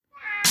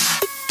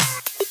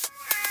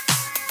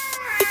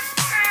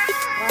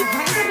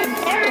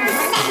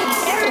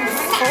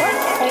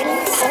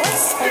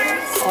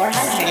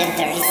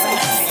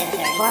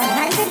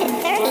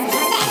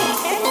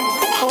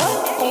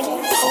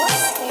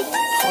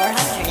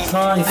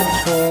5,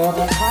 4,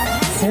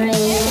 3, 2,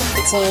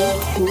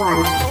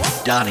 1.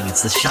 Darling,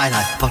 it's the Shy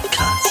Life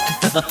podcast.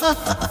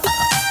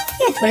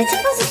 Yes, well, it's a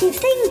positive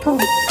thing, Paul.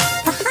 The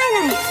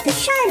high life, the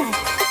shy life.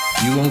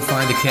 You won't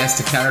find a cast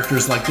of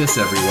characters like this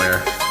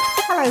everywhere.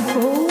 Hello,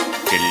 Paul.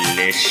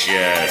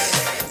 Delicious.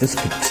 This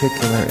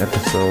particular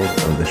episode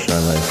of The Shy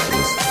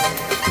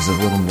Life is a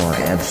little more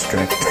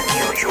abstract than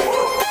usual.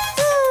 Oh,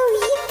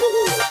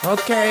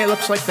 yippee. Okay,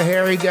 looks like the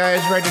hairy guy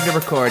is ready to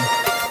record.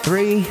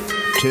 3,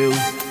 2,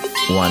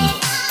 1.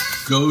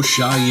 Go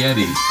Shy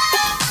Yeti.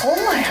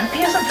 Oh, I hope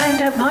he hasn't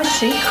found out my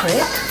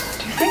secret.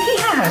 Do you think he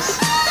has?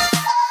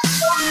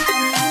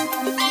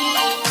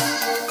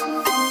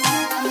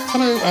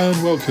 Hello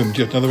and welcome to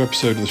yet another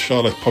episode of the Shy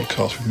Life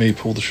podcast with me,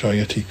 Paul the Shy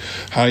Yeti.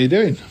 How are you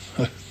doing?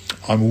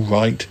 I'm all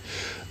right.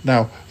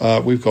 Now,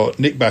 we've got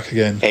Nick back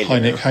again. Hello. Hi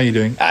Nick, how are you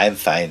doing? I'm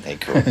fine,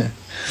 thank you.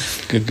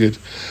 Good.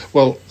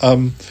 Well,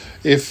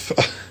 if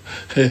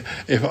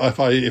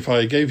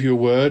I gave you a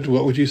word,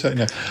 what would you say?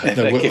 No,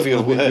 give you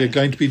a word. We're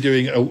going to be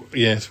doing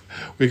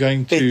we're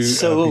going to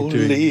It's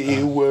only be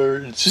doing,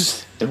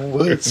 words and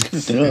words.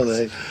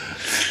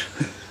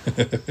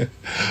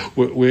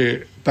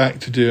 we're back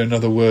to do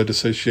another word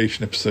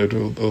association episode,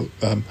 or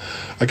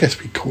I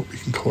guess we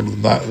can call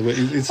them that.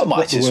 It's I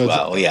might as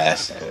well,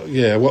 yes.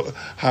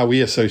 How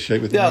we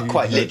associate with They them. are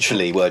quite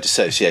literally word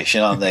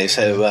association, aren't they?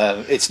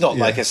 So it's not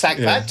like a sack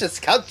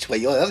just couch where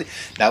you're.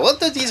 Now,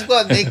 what does this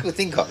word make you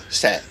think of?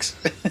 Sex.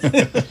 Was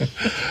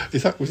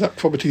that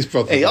Cromitty's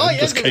brother?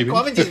 Yes,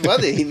 Cromitty's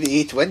brother.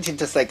 He went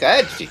into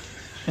psychiatry.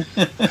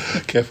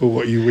 Careful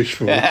what you wish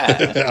for.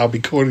 I'll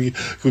be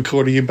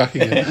recording him back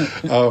again.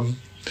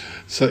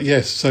 So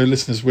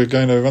listeners, we're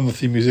going to run the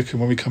theme music,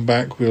 and when we come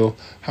back, we'll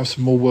have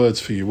some more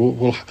words for you.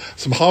 We'll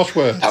some harsh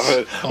words.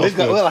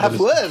 We'll have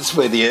words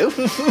with you.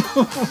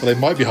 Well, they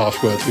might be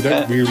harsh words. We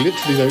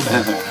literally don't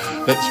know.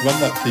 Let's run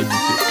that theme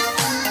music.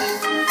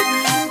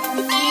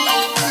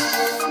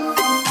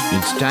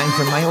 It's time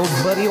for my old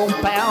buddy, old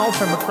pal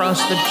from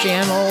across the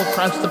channel,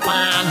 across the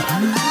pond.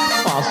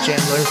 Paul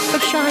Chandler, the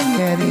Shy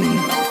Yeti.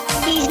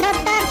 He's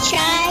not that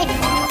shy.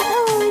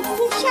 Oh, it's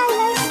the Shy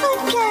Life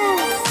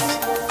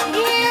podcast.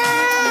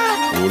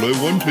 Yeah. All I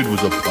wanted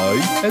was a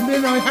pie. And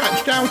then I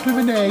hatched out of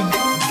an egg.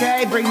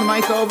 Okay, bring the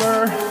mic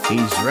over.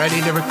 He's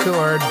ready to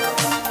record.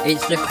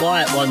 It's the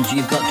quiet ones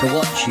you've got to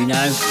watch, you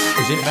know.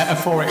 Is it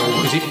metaphorical?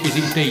 Is it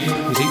deep?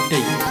 Is it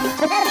deep?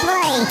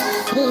 Boy,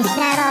 he's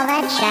not all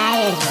that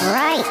shy, is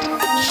right.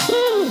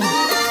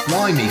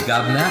 Blimey,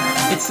 Governor.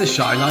 It's the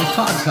Shy Life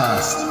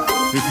podcast.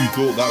 If you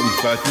thought that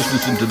was bad, just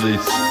listen to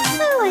this.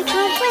 Oh, I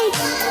can't wait.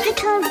 I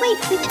can't wait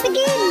for it to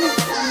begin.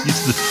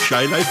 It's the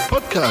Shy Life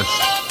podcast.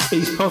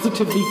 He's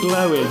positively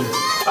glowing.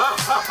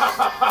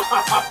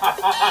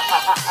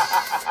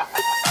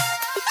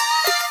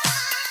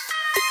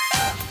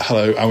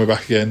 Hello, and we're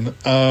back again.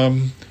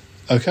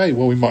 Okay,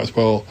 well, we might as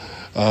well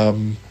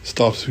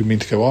start as we mean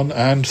to go on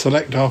and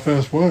select our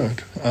first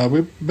word.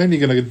 We're mainly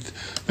going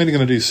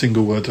to do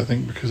single words, I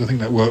think, because I think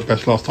that worked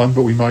best last time.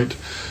 But we might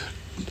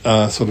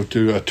sort of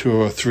do a 2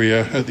 or a 3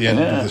 at the end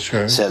of the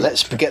show. So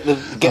let's get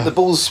the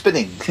balls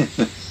spinning.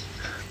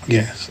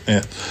 Yes,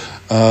 yeah.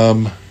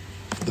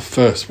 The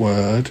first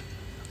word.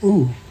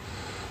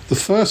 The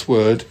first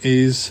word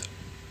is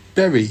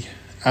berry,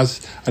 and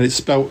it's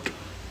spelt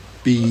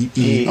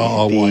Berry,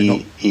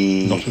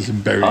 not as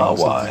in burying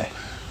something.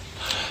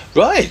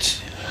 Right.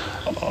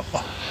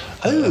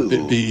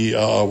 Berry.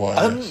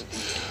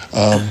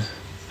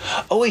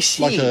 I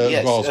see. Like a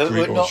yes,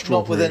 raspberry or not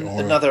strawberry with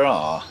another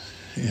R.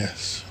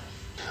 Yes.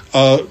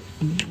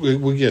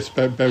 Yes,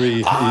 berry.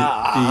 Berry.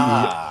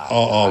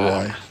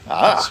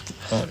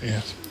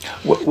 Yes.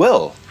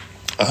 Well.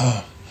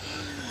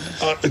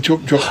 Do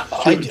you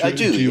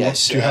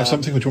have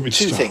something, or do you want me to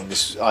start? 2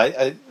 things.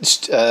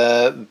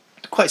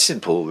 Quite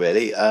simple,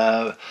 really.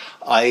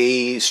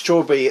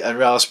 Strawberry and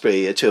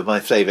raspberry are 2 of my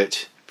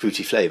favourite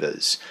fruity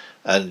flavours,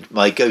 and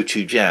my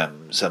go-to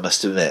jams, I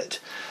must admit.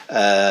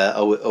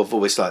 I've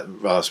always liked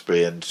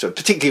raspberry, and so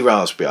particularly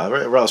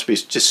raspberry.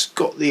 Raspberry's just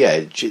got the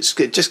edge. It's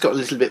just got a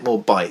little bit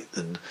more bite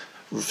than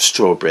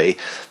strawberry.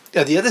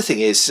 And the other thing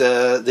is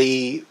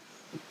the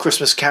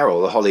Christmas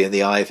Carol, The Holly and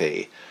the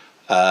Ivy.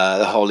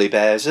 The holly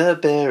bears a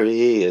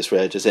berry as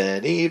red as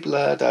any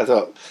blood. I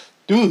thought,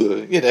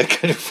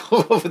 kind of,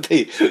 what would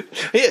they?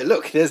 Here,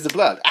 look, there's the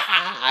blood.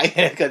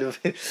 Kind of.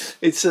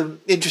 It's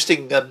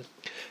interesting.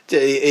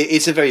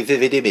 It's a very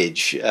vivid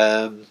image.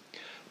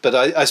 But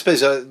I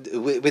suppose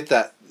with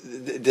that,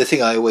 the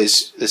thing I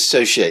always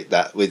associate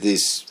that with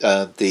is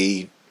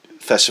the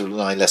Festival of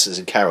 9 Lessons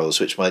and Carols,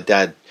 which my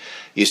dad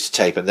used to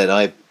tape, and then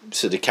I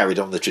sort of carried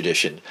on the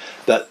tradition.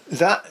 But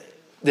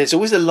there's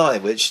always a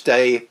line which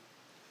they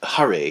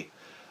hurry,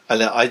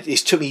 and it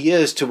took me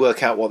years to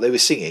work out what they were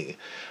singing.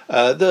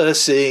 The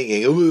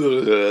singing,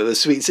 the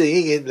sweet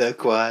singing in the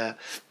choir.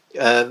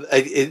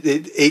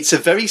 It's a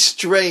very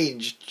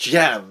strange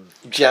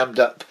jammed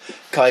up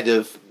kind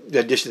of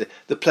rendition.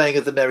 The playing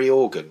of the merry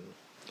organ.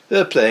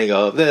 The playing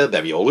of the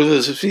merry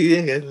organ.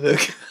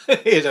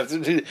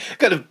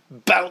 Kind of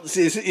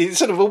bounces. It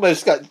sort of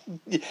almost like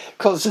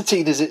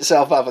concertinas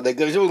itself up and then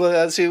goes all the way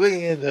out to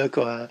in the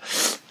choir.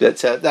 But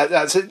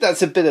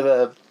that's a bit of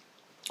a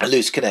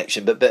loose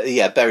connection. But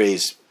yeah,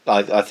 berries.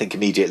 I think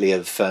immediately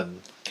of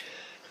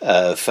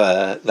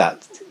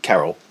that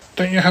carol.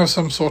 Don't you have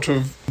some sort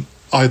of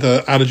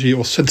either allergy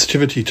or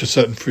sensitivity to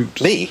certain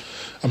fruits? Me?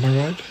 Am I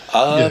right?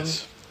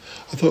 Yes.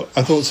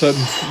 I thought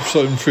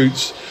certain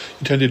fruits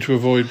you tended to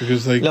avoid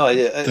because they. No,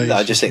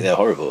 I just think they're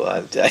horrible.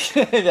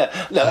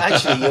 No,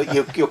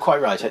 actually, you're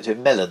quite right. Actually,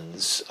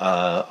 melons,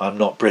 I'm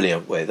not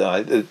brilliant with.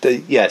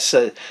 Yes,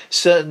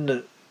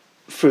 certain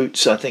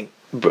fruits I think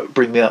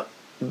bring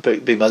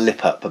my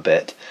lip up a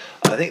bit.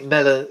 I think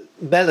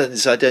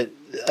melons. I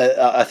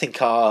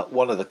think are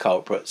one of the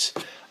culprits,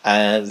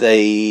 and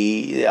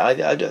I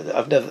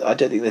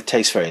don't think they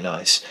taste very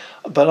nice.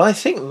 But I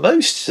think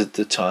most of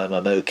the time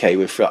I'm okay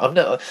with fruit.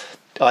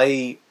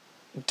 I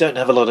don't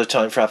have a lot of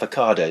time for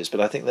avocados, but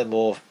I think they're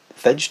more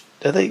veg.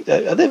 Are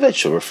they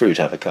vegetable or fruit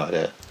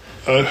avocado?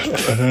 I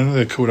don't know.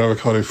 They're called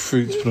avocado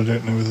fruits, but I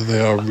don't know whether they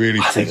are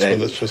really fruits.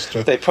 That's just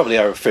they probably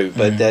are a fruit,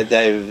 but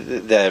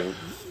they're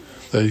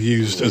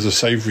used as a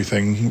savoury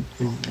thing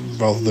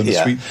rather than a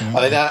sweet thing.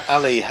 I mean,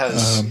 Ali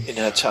has in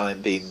her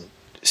time been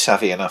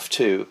savvy enough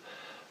to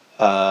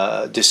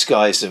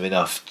disguise them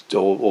enough,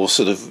 or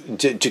sort of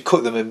to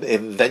cook them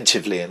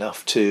inventively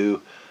enough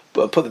to.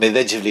 Put them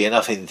inventively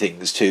enough in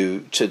things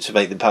to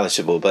make them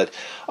palatable, but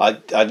I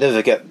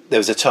never get. There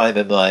was a time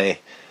in my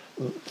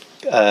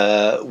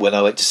when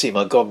I went to see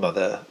my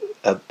godmother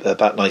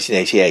about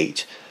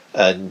 1988,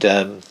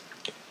 and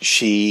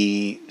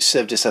she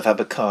served herself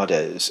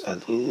avocados,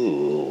 and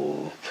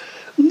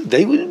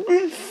they were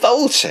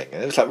revolting.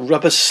 It was like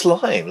rubber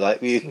slime,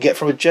 like you can get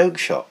from a joke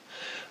shop.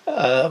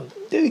 They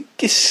were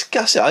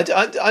disgusting.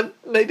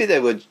 Maybe they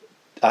were.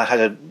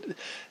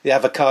 The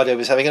avocado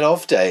was having an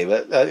off day,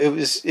 but it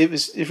was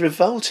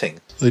revolting.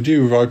 They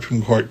do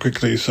ripen quite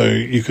quickly, so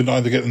you can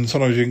either get them.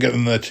 Sometimes you can get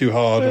them they're too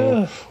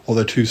hard, or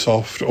they're too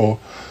soft, or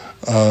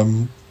I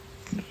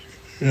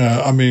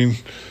mean,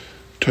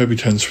 Toby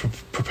tends to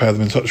prepare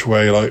them in such a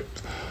way, like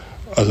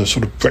as a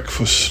sort of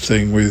breakfast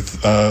thing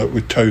with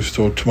toast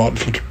or little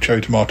cherry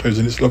tomatoes,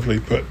 and it's lovely.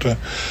 But I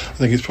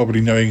think it's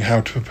probably knowing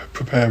how to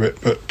prepare it.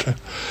 But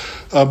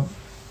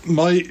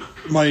my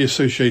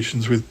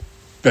associations with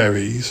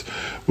berries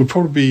would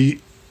probably be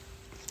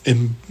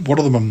in one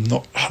of them. I'm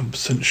not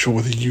 100% sure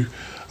whether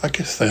I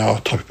guess they are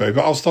a type of berry,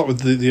 but I'll start with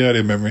the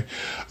earlier memory.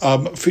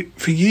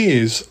 For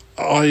years,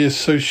 I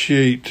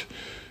associate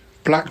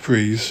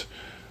blackberries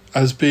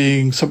as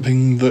being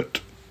something that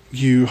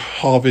you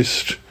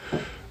harvest.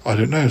 I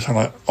don't know, something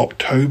like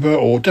October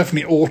or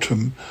definitely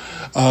autumn,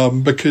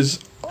 because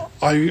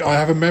I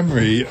have a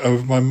memory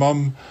of my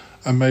mum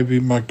and maybe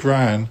my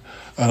gran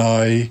and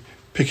I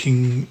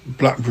picking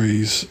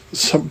blackberries,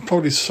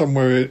 probably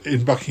somewhere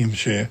in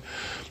Buckinghamshire,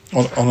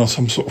 on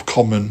some sort of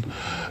common,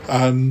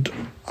 and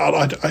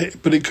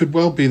but it could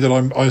well be that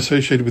I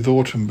associated with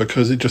autumn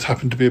because it just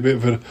happened to be a bit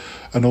of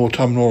an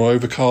autumnal or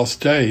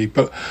overcast day.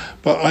 But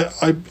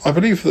I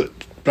believe that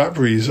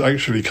blackberries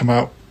actually come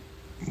out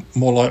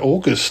more like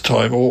August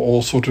time,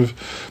 or sort of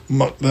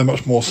they're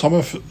much more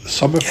summer fruit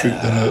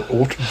than an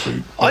autumn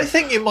fruit. I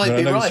think you might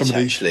be right.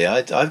 Actually,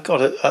 I've got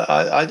it.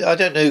 I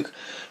don't know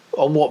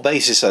on what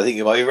basis I think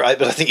you might be right,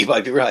 but I think you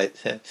might be right.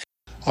 Yeah.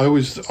 I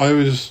always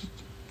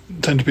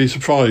tend to be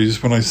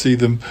surprised when I see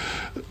them.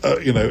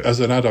 As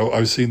an adult,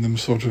 I've seen them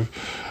sort of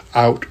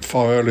out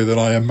far earlier than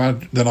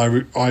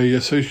I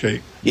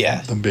associate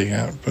them being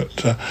out.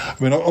 But I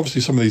mean,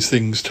 obviously, some of these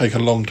things take a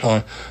long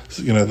time.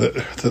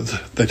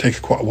 That they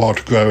take quite a while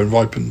to grow and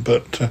ripen.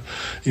 But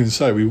even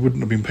so, we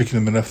wouldn't have been picking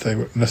them unless they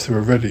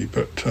were ready.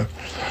 But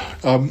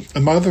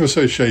and my other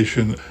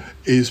association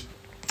is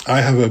I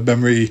have a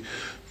memory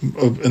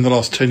in the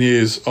last 10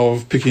 years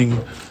of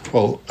picking,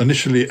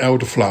 initially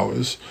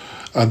elderflowers,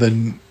 and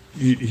then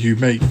you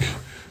make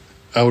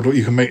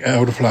you can make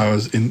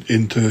elderflowers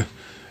into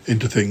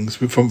things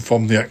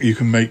from the you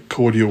can make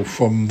cordial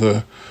from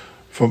the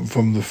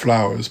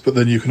flowers, but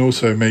then you can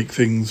also make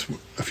things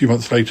a few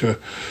months later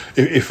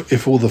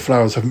if all the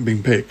flowers haven't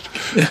been picked.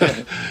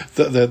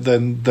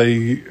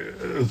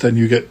 then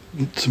you get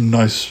some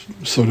nice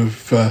sort of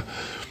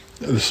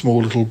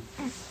small little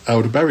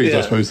elderberries,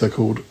 I suppose they're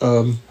called.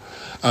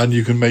 And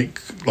you can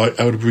make like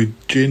elderberry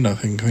gin, I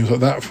think, things like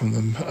that from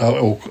them,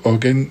 or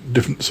again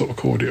different sort of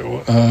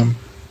cordial.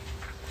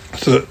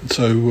 So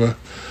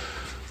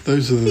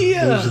those are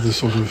the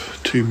sort of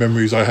two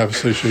memories I have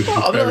associated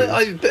with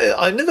berries.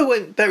 I never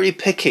went berry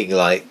picking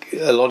like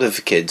a lot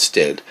of kids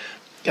did.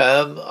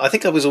 I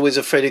think I was always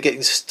afraid of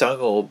getting stung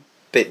or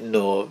bitten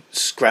or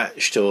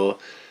scratched. Or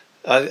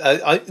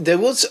there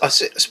was, I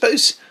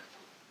suppose.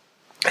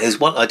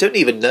 There's one, I don't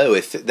even know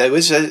if there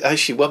was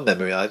actually one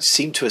memory I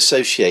seem to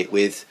associate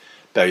with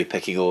berry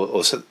picking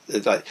or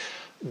something like.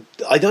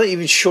 I'm not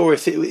even sure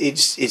if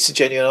it's a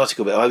genuine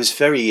article, but I was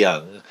very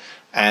young,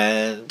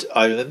 and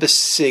I remember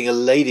seeing a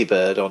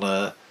ladybird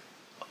on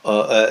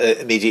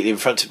immediately in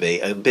front of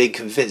me and being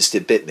convinced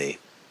it bit me.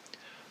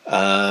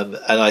 And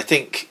I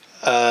think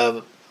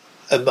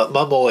And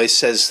Mum always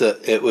says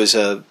that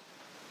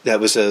that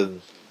was a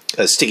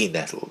stinging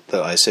nettle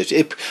that I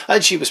associated,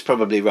 and she was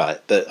probably right.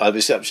 But I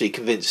was actually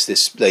convinced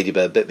this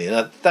ladybird bit me,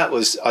 and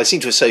I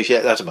seem to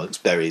associate that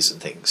amongst berries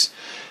and things.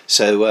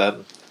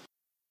 So,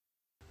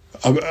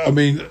 I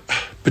mean,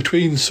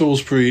 between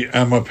Salisbury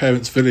and my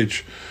parents'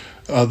 village,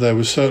 there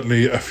was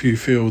certainly a few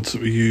fields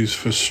that we used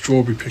for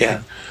strawberry picking.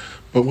 Yeah.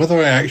 But whether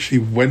I actually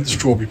went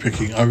strawberry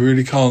picking, I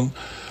really can't.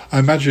 I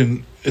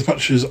imagine, as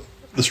much as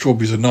the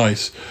strawberries are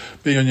nice,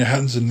 being on your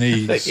hands and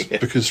knees Yeah.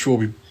 because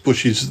strawberry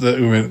bushes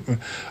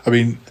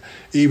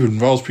even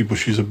raspberry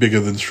bushes are bigger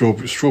than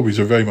strawberries. Strawberries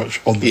are very much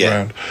on the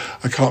ground.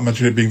 I can't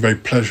imagine it being very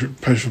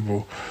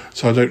pleasurable.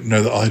 So I don't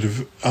know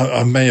that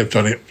I may have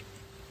done it,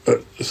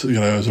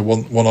 as a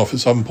one-off at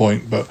some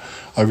point, but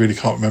I really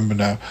can't remember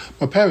now.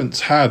 My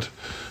parents had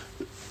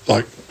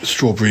like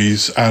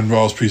strawberries and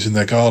raspberries in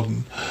their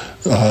garden,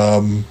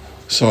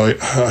 so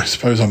I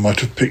suppose I might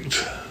have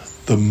picked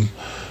them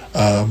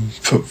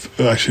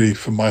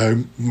from my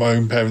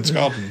own parents'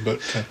 garden, but.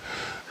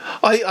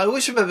 I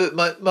always remember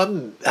my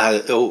mum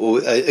had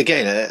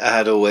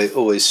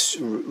always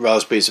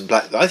raspberries and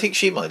black. I think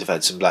she might have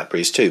had some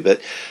blackberries too,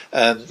 but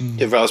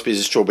raspberries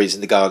and strawberries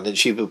in the garden, and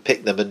she would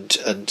pick them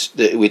and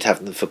we'd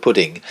have them for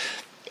pudding.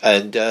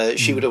 And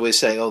she would always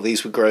say, "Oh,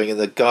 these were growing in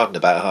the garden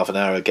about half an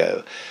hour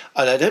ago."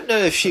 And I don't know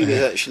if she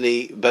was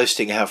actually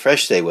boasting how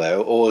fresh they were,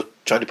 or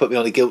trying to put me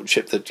on a guilt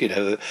trip that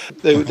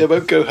they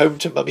won't go home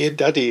to mummy and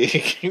daddy.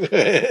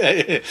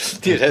 They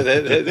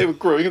were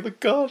growing in the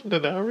garden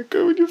an hour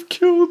ago, and you've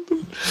killed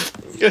them.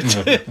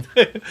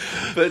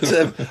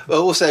 But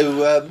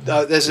also,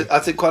 there's I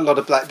think quite a lot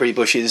of blackberry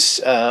bushes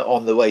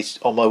on my way.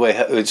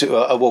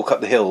 I walk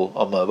up the hill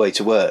on my way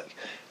to work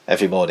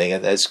every morning,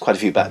 and there's quite a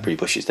few blackberry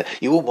bushes there.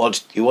 You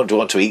want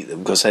to eat them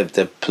because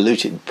they're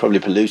probably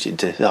polluted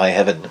to high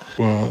heaven.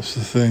 Well, that's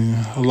the thing.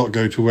 A lot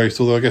go to waste.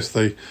 Although I guess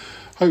they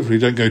hopefully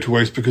don't go to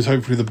waste because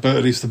hopefully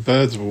at least the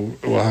birds will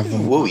have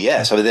them. Well,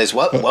 yes. I mean, there's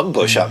one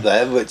bush up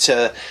there which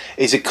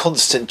is a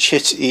constant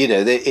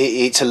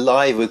it's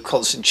alive with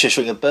constant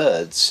chittering of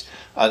birds.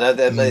 I know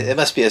there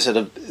must be a sort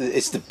of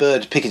it's the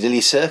bird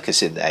Piccadilly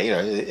Circus in there.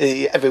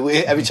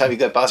 Every time you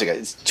go past it,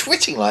 it's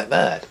twitching like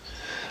mad.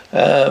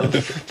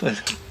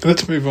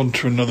 Let's move on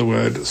to another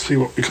word. Let's see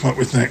what we come up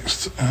with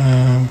next.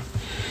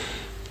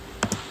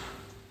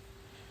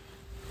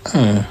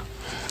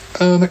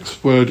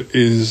 Next word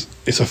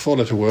it's a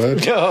four-letter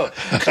word. Oh.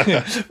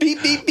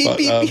 Beep beep beep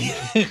beep.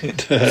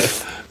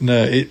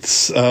 No,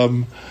 it's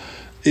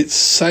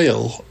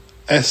sale.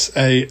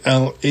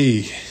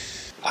 SALE.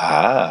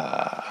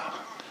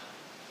 Ah.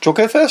 Do you want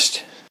to go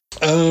first?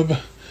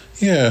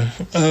 Yeah.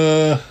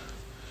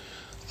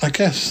 I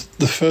guess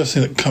the first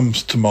thing that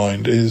comes to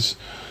mind is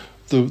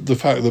the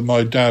fact that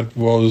my dad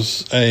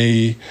was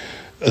a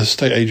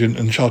estate agent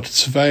and chartered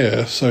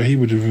surveyor, so he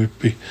would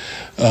be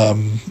a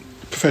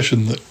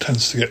profession that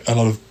tends to get a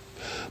lot of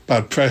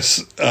bad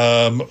press.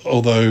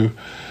 Although,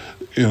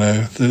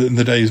 in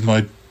the days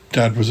my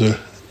dad was an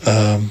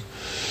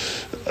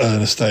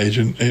estate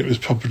agent, it was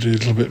probably a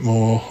little bit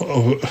more,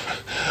 a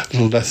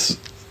little less.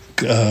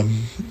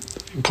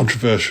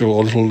 Controversial,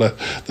 or a little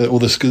all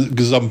this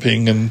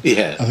gazumping, and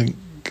I think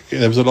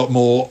there was a lot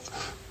more,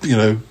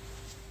 or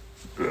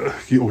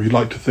you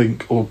like to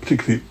think, or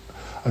particularly,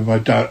 my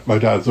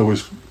dad's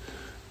always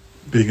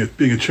being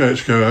a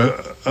churchgoer.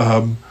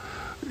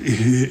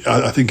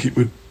 I think it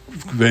would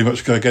very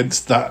much go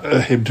against that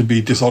him to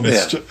be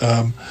dishonest.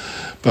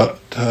 But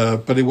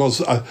it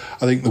was. I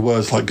think the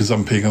words like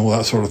gazumping and all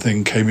that sort of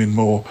thing came in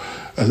more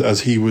as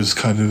he was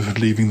kind of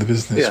leaving the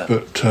business. Yeah.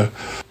 But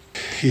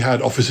he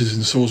had offices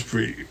in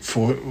Salisbury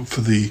for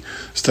the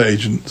estate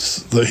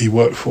agents that he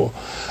worked for,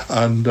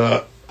 and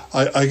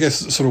I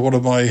guess sort of one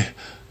of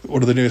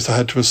the nearest I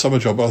had to a summer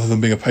job, other than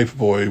being a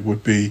paperboy,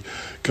 would be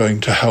going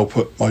to help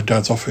at my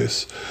dad's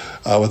office,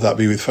 whether that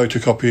be with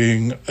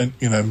photocopying and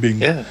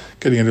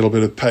getting a little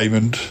bit of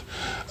payment,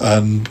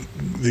 and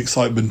the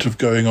excitement of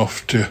going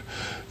off to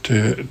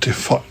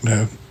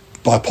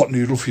buy a pot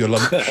noodle for your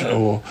lunch,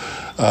 or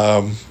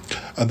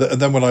and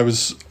then when I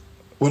was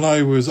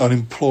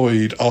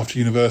unemployed after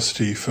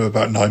university for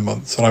about 9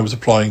 months, and I was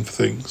applying for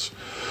things,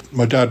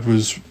 my dad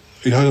was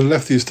either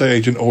left the estate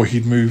agent or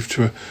he'd moved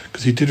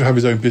because he did have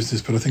his own business,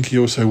 but I think he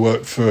also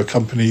worked for a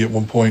company at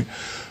one point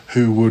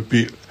who would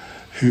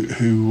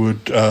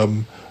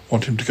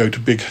want him to go to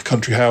big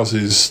country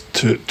houses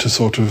to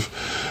sort of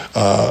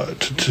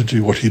to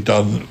do what he'd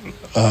done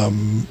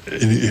in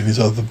his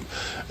other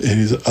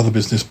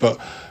business. But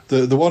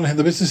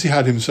the business he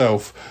had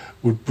himself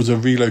was a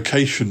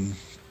relocation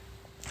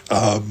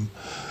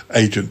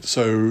agent.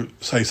 So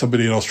say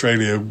somebody in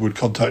Australia would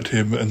contact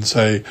him and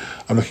say,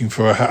 I'm looking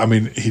for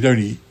he'd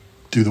only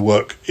do the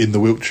work in the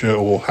Wiltshire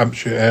or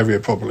Hampshire area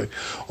probably,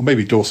 or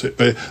maybe Dorset,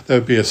 but there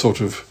would be a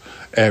sort of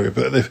area.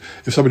 But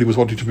if somebody was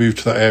wanting to move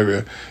to that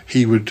area,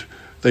 they would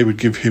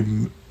give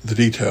him the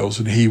details,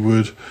 and he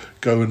would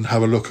go and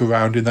have a look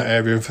around in that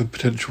area for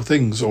potential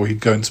things, or he'd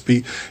go and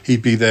speak.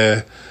 He'd be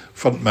their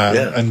front man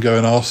and go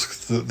and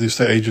ask the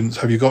estate agents,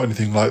 "Have you got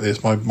anything like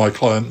this? My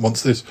client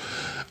wants this,"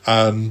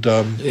 and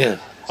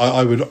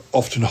I would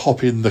often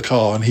hop in the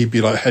car, and he'd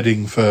be like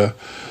heading for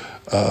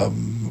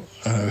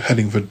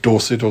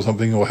Dorset or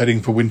something, or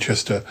heading for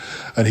Winchester,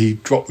 and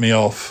he'd drop me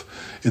off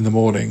in the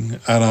morning,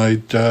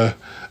 and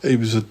it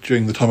was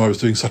during the time I was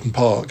doing Sutton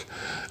Park,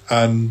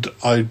 and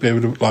I'd be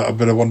able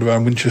to wander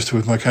around Winchester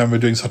with my camera,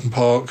 doing Sutton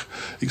Park,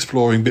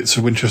 exploring bits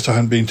of Winchester I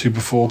hadn't been to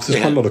before, because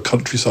there's quite a lot of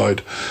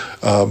countryside.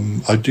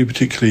 I do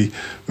particularly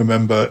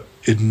remember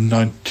in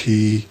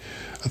 90,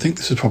 I think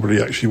this is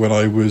probably actually when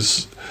I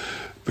was,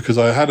 because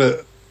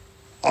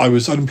I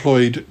was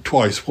unemployed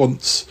twice,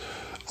 once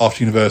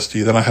after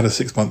university, then I had a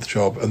 6-month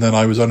job, and then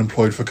I was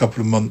unemployed for a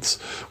couple of months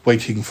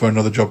waiting for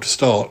another job to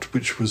start,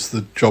 which was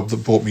the job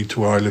that brought me to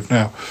where I live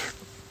now,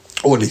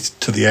 or at least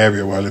to the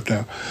area where I live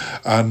now.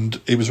 And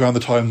it was around the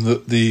time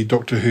that the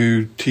Doctor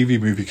Who TV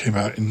movie came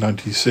out in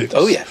 96.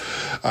 Oh, yeah.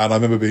 And I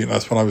remember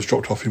that's when I was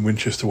dropped off in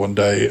Winchester one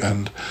day,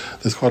 and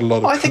there's quite a lot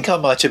of... I think I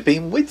might have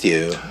been with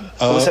you.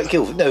 Or was that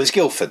Guildford? No, it was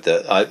Guildford.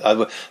 That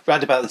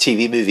round about the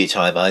TV movie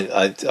time,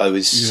 I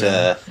was...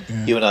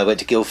 You and I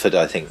went to Guildford,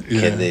 I think.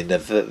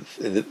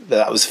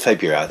 That was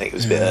February, I think. It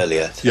was a bit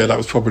earlier. Yeah, that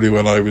was probably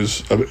when I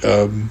was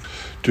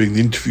doing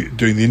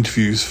the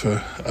interviews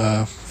for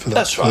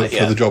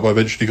the job I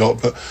eventually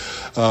got. But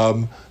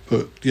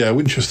yeah,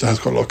 Winchester has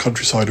got a lot of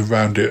countryside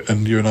around it,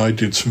 and you and I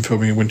did some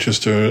filming in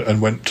Winchester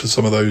and went to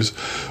some of those,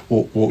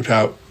 walked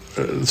out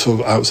sort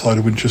of outside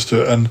of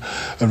Winchester and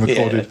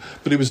recorded. Yeah.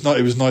 But it was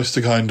nice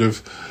to kind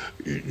of,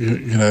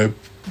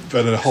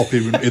 better hop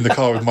in the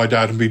car with my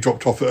dad and be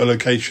dropped off at a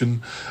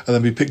location and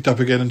then be picked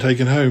up again and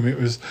taken home. It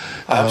was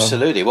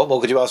absolutely. What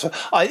more could you ask for?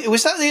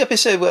 Was that the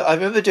episode where I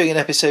remember doing an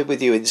episode with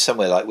you in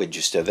somewhere like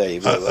Winchester, a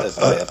big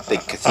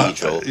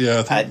cathedral?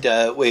 And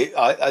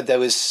there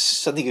was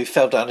something who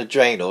fell down a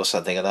drain or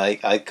something, and I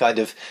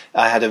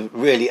had a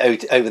really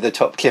over the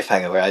top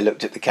cliffhanger where I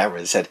looked at the camera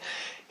and said,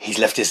 "He's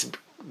left his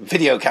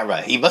video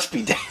camera. He must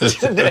be dead."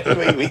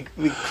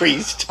 we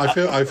creased.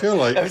 I feel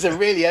like it was a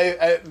really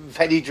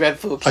penny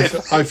dreadful clip.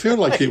 I feel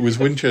like it was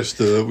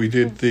Winchester that we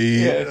did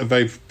the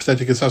very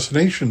pathetic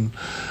assassination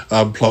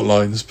plot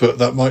lines, but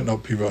that might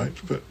not be right.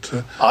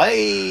 But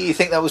I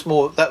think that was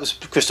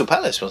Crystal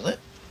Palace, wasn't it?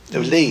 There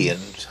was Lee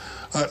and.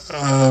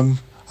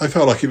 I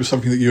felt like it was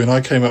something that you and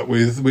I came up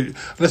with,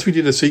 unless we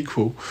did a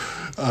sequel.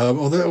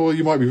 Or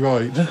you might be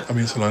right. I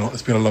mean,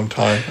 it's been a long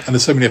time, and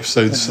there's so many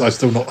episodes I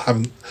still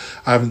haven't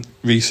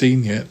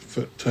re-seen yet.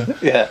 But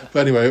But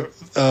anyway,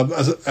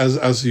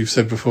 as you've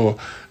said before,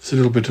 it's a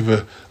little bit of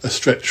a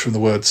stretch from the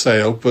word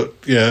sail. But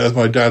yeah, as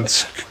my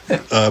dad's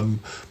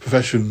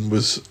profession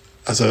was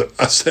as a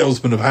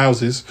salesman of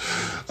houses,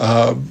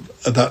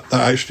 that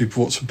actually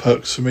brought some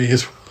perks for me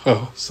as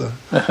well. So,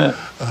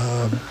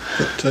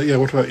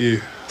 what about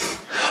you?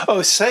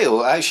 Oh,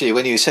 sail, actually,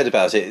 when you said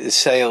about it,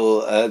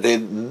 sail, the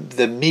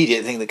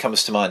immediate thing that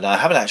comes to mind, now I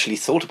haven't actually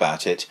thought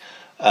about it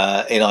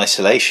in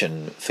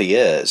isolation for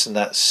years, and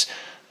that's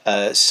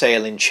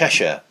sail in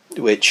Cheshire,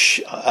 which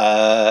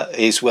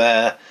is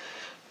where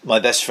my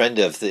best friend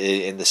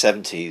in the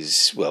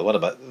 70s,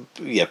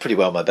 pretty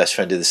well my best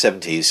friend in the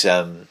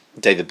 70s,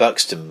 David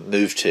Buxton,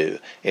 moved to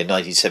in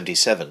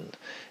 1977.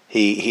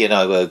 He and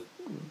I were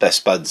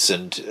best buds,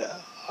 and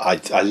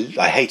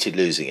I hated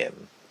losing him.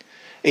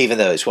 Even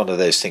though it's one of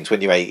those things, when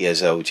you're 8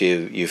 years old,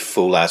 you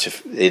fall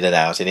in and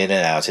out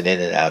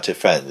of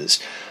friends.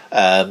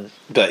 But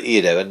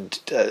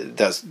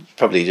that's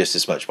probably just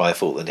as much my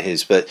fault than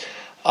his. But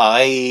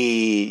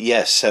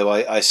I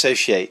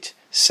associate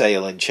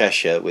Sale in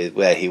Cheshire with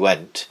where he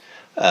went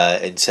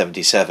in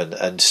 77,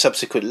 and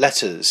subsequent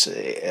letters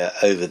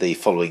over the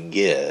following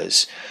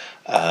years,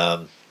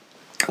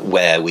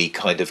 where we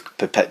kind of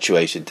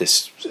perpetuated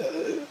this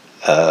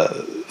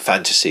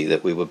fantasy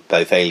that we were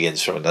both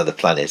aliens from another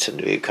planet,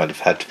 and we kind of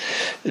had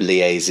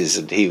liaises,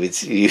 and he would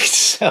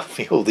sell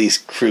me all these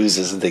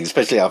cruises and things,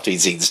 especially after he'd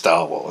seen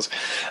Star Wars.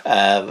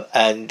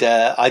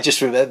 I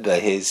just remember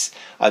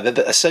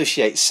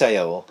associate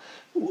Sale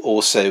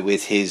also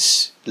with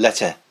his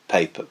letter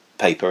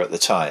paper at the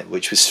time,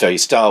 which was very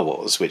Star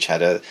Wars, which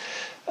had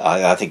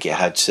I think it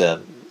had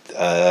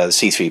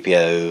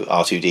C-3PO,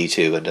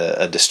 R2-D2 and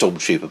a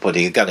stormtrooper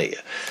pointing a gun at you.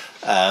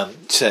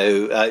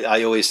 So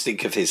I always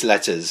think of his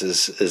letters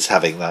as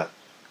having that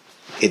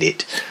in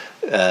it.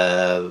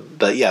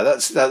 But yeah,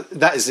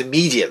 that is the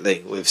immediate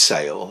thing with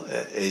Sale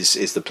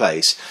is the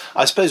place.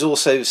 I suppose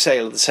also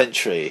Sale of the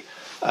Century.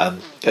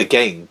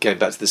 Again, going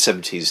back to the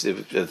 70s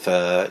of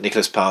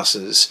Nicholas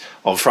Parsons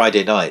on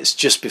Friday nights,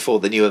 just before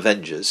the New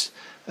Avengers.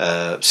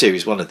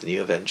 Series 1 of the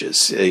New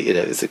Avengers,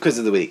 it's the quiz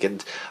of the week,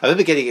 and I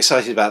remember getting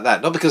excited about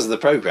that. Not because of the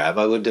program;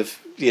 I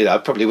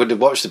probably wouldn't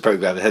have watched the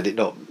program had it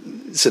not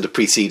sort of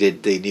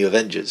preceded the New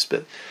Avengers.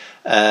 But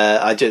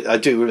I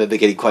do remember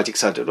getting quite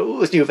excited. Oh,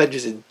 there's New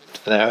Avengers in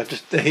an hour.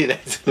 But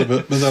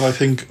then I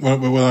think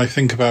when I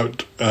think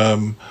about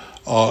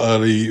our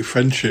early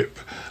friendship,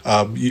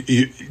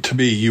 to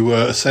me, you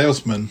were a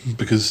salesman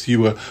because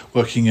you were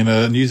working in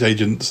a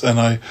newsagent's, and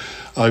I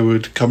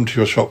would come to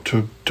your shop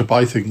to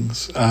buy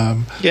things,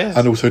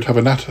 and also to have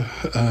a natter.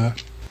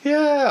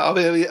 Yeah, I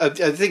mean,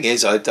 the thing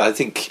is, I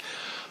think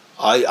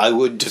I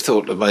wouldn't have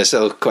thought of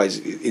myself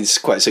in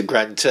quite so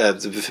grand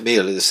terms. For me,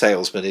 as a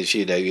salesman, is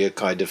you're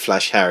kind of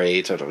flash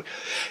Harry, sort of,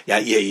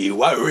 you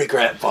won't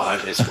regret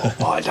buying this one,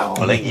 my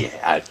darling.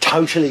 Yeah,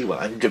 totally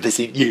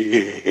 100%.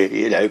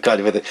 Yeah,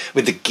 kind of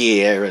with the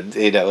gear and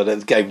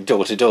and going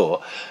door to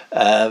door.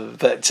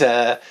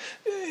 I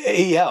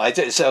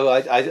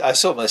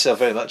saw myself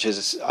very much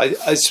as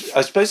I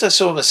suppose I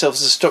saw myself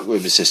as a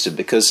stockroom assistant,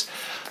 because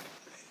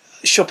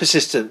shop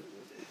assistant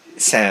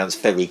sounds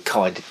very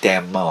kind of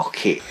down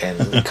market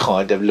and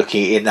kind of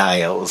looking in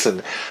aisles,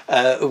 and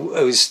I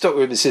was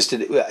stockroom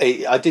assistant.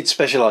 I did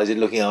specialise in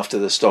looking after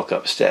the stock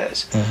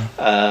upstairs,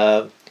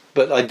 but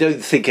I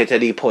don't think at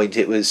any point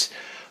it was.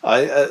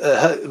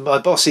 My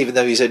boss, even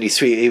though he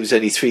was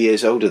only 3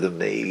 years older than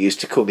me, used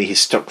to call me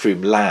his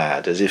stockroom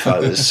lad, as if I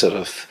was sort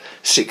of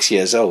 6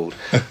 years old.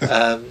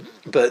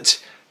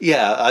 But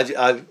yeah,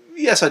 I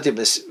did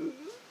miss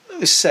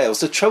sales.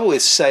 The trouble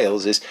with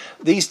sales is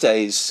these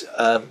days,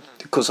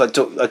 because I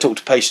talk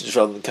to patients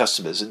rather than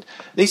customers, and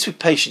at least with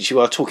patients you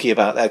are talking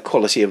about their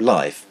quality of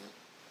life.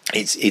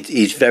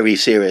 It's very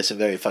serious and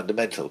very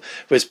fundamental.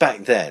 Whereas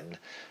back then,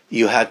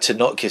 you had to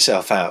knock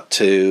yourself out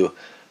to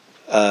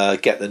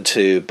get them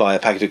to buy a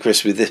packet of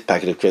crisps with this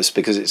packet of crisps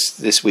because it's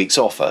this week's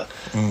offer,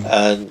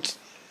 and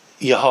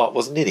your heart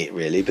wasn't in it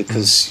really,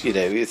 because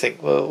you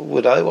think, well,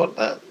 would I want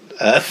that?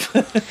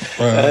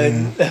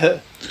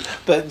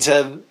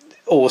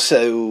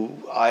 Also,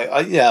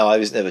 I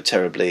was never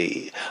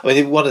terribly. I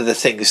mean, one of the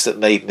things that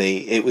made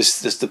me, it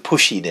was just the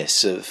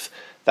pushiness of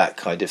that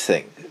kind of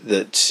thing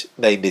that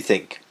made me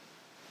think,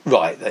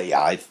 right,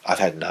 I've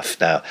had enough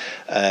now.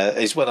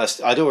 Is when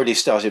I'd already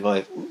started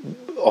my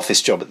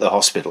office job at the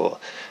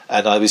hospital,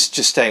 and I was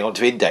just staying on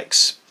to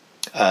Index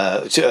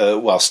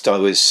whilst I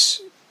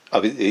was.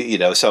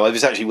 So I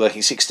was actually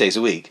working 6 days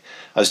a week.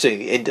 I was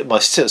doing my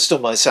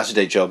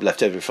Saturday job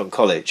left over from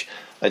college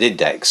at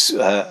Index,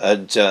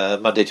 and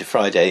Monday to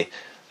Friday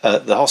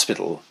at the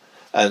hospital.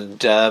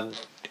 And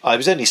I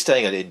was only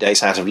staying at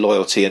Index out of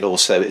loyalty, and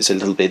also it's a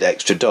little bit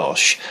extra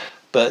dosh.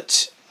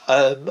 But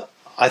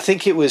I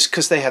think it was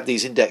because they had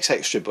these Index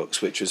extra books,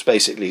 which was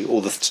basically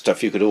all the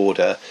stuff you could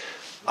order.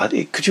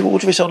 Could you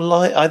order it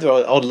online? Either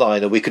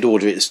online, or we could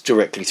order it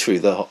directly through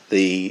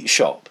the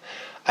shop.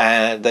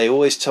 And they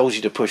always told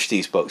you to push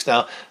these books.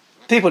 Now,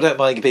 people don't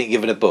mind being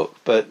given a book,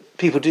 but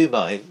people do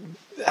mind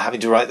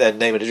having to write their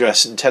name and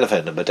address and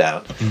telephone number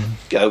down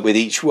with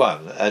each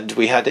one. And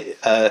we had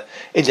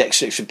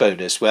Index extra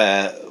bonus,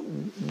 where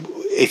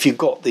if you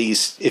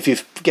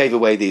gave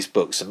away these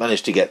books and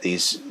managed to get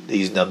these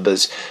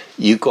numbers,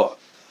 you got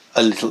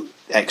a little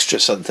extra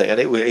something, and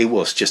it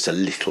was just a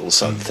little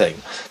something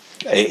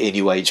in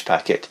your wage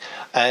packet.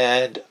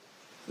 And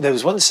there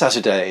was one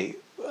Saturday.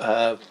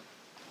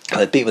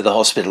 I'd been with the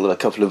hospital a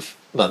couple of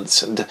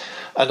months, and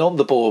on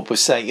the board was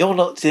saying, you're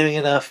not doing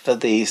enough for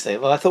these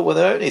things. Well, I thought, well,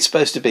 they're only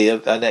supposed to be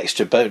an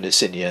extra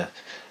bonus in your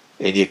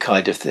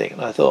kind of thing.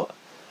 And I thought,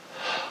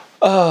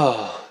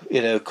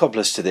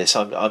 cobblers to this.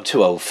 I'm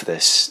too old for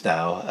this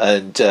now.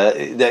 And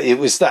it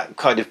was that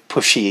kind of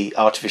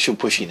artificial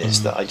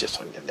pushiness that I just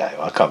thought,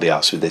 no, I can't be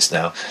arsed with this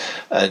now.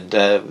 And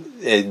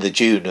in the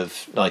June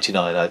of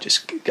 '99,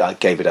 I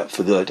gave it up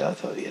for good. I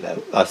thought,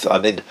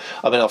 I'm in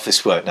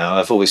office work now.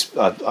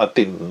 I've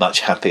been much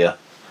happier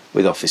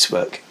with office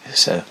work.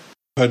 So, a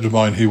friend of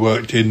mine who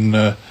worked in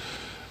a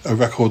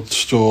record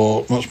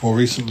store much more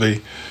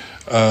recently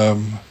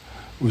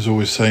was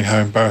always saying how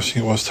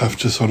embarrassing it was to have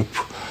to sort of.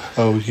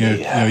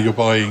 You're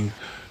buying,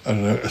 I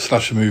don't know, a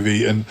slasher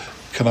movie, and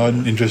can I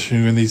interest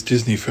you in these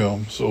Disney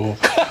films, or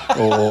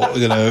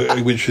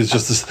which is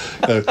just this,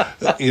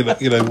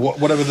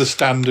 whatever the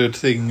standard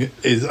thing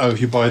is. Oh, if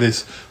you buy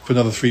this for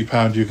another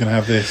 £3, you can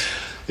have this.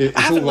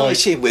 Have a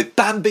nice in with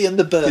Bambi and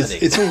the Burning.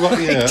 It's all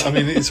right, yeah. I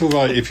mean, it's all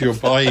right if you're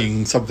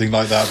buying something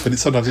like that, but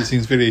sometimes it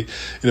seems really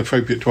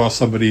inappropriate to ask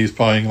somebody who's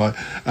buying like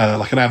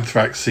an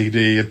Anthrax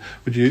CD, and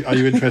are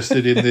you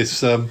interested in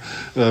this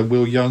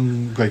Will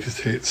Young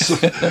greatest hits?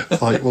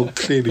 Like, well,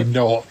 clearly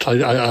not.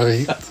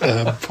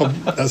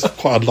 That's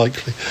quite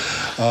unlikely.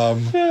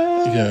 And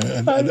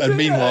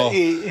meanwhile,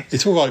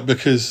 it's all right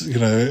because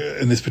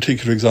in this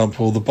particular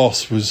example, the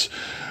boss was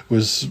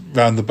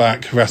round the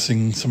back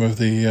harassing some of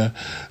the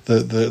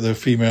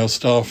female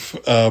staff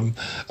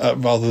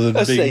rather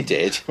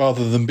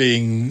than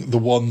being the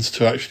ones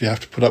to actually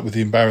have to put up with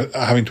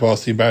having to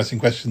ask the embarrassing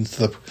questions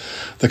to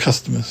the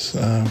customers.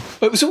 Well,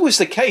 it was always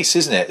the case,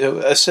 isn't it?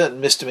 A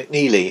certain Mr.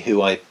 McNeely,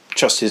 who I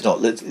trust is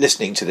not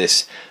listening to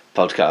this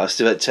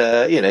podcast, but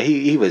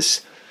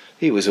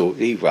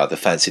he rather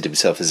fancied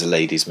himself as a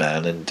ladies'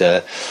 man, and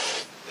it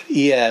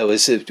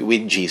was a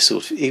whingy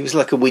sort of. He was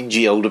like a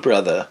whingy older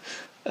brother.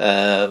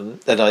 And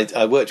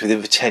I worked with him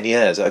for 10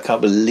 years. I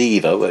can't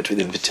believe I worked with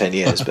him for 10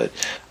 years. But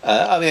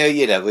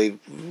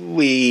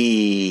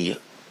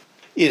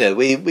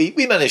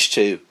we managed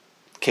to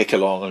kick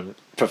along and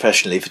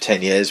professionally for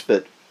 10 years,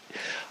 but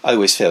I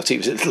always felt he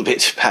was a little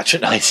bit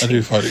patronising. I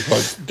do find it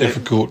quite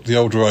difficult, the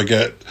older I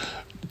get,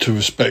 to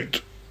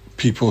respect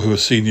people who are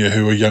senior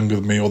who are younger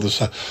than me, or the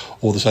same.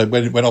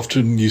 When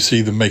often you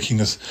see them making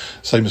the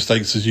same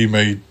mistakes as you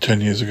made 10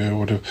 years ago,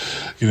 or whatever,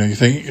 you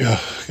think,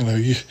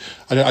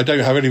 I don't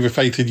have any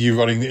faith in you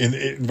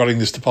running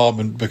this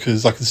department,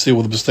 because I can see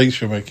all the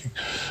mistakes you're making.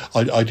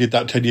 I did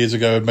that 10 years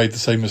ago and made the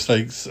same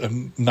mistakes,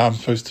 and now I'm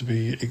supposed to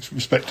be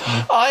respecting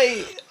you.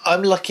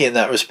 I'm lucky in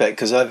that respect,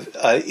 because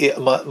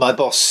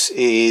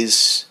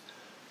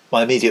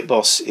my immediate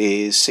boss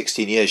is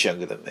 16 years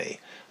younger than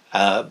me,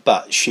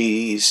 but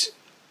she's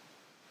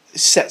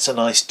sets a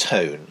nice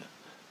tone,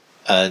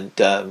 and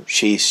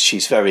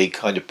she's very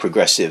kind of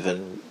progressive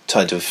and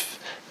kind of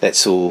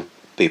let's all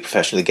be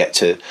professional,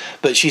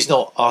 but she's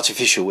not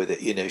artificial with it.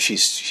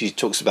 She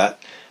talks about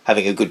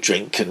having a good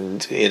drink,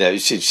 and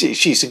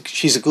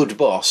she's a good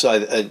boss.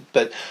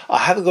 But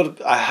I'm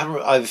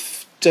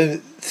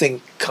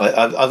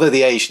at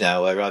the age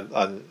now where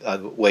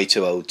I'm way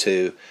too old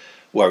to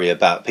worry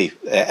about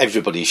people.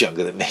 Everybody's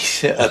younger than me,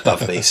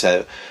 above me.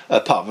 So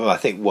apart from, I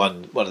think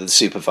one of the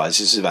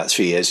supervisors is about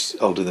 3 years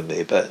older than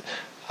me. But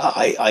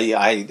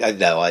I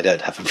know I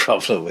don't have a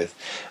problem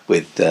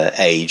with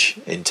age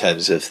in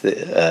terms of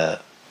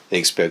the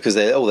experience, because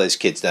all those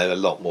kids know a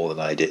lot more than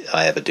I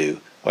ever did.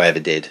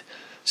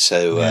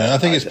 So I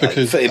think it's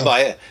because in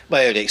my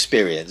own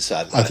experience,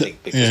 I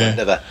think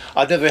because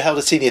I've never held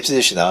a senior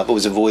position. I've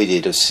always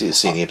avoided a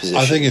senior position.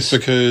 I think it's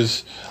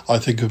because I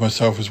think of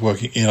myself as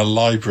working in a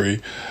library,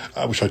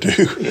 which I do.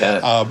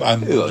 Yeah.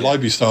 And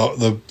library staff,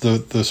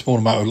 the small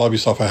amount of library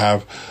staff I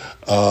have,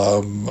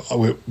 I'm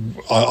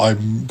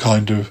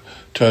kind of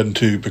turned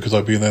to because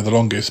I've been there the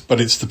longest.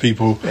 But it's the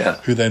people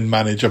who then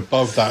manage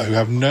above that who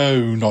have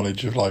no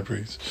knowledge of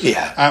libraries.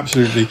 Yeah,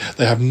 absolutely.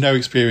 They have no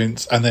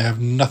experience, and they have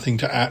nothing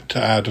to add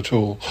at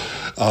all.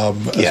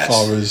 As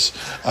far as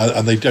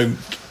and they don't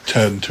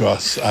turn to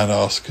us and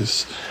ask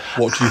us,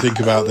 what do you think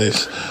about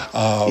this?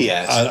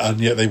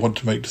 And yet they want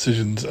to make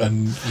decisions,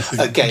 and you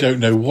think, you don't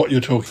know what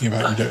you're talking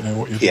about. You don't know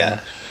what you're doing. Yeah,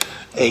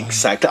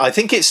 exactly. I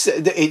think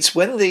it's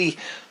when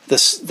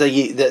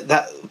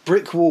that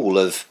brick wall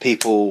of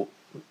people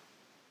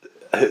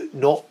who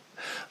not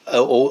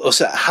or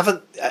also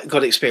haven't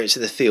got experience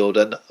in the field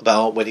and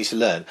aren't willing to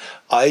learn.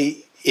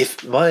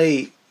 If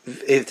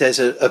there's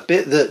a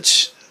bit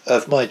that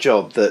of my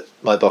job that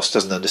my boss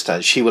doesn't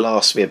understand, she will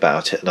ask me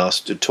about it and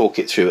ask to talk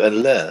it through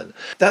and learn.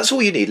 That's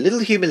all you need. A little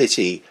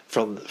humility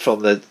from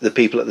the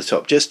people at the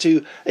top, just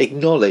to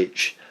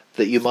acknowledge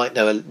that you might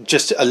know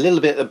just a little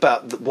bit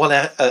about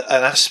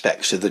an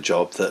aspect of the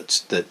job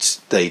that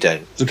they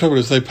don't. The trouble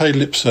is they pay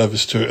lip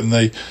service to it, and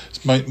they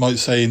might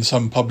say in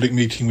some public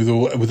meeting with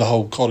the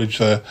whole college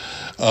there,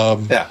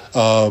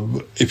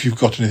 if you've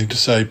got anything to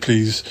say,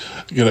 please,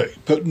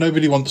 but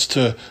nobody wants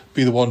to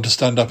be the one to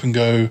stand up and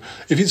go.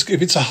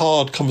 If it's a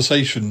hard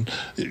conversation,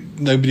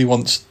 nobody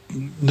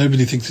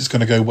thinks it's going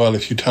to go well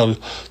if you tell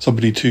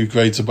somebody 2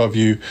 grades above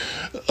you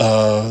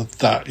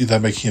that they're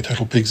making a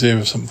total pig's ear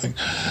of something,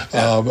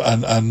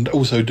 and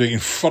also doing it in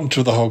front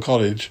of the whole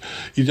college.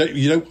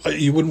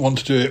 You wouldn't want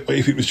to do it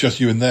if it was just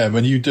you and them,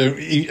 and you don't,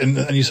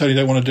 and you certainly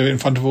don't want to do it in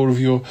front of all of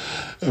your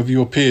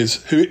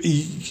peers. Who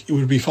it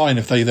would be fine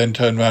if they then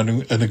turned around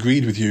and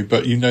agreed with you,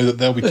 but you know that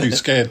they'll be too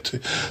scared to.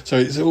 So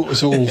it's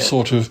all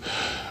sort of.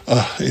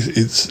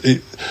 It's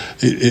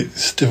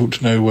difficult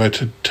to know where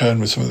to turn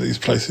with some of these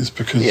places,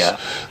 because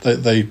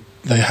they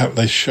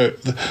show.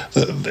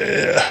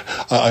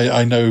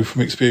 I know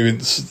from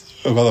experience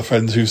of other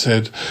friends who've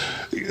said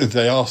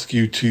they ask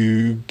you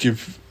to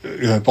give.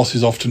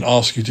 Bosses often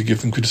ask you to give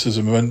them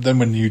criticism, and then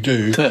when you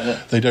do,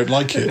 they don't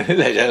like it.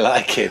 They don't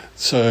like it.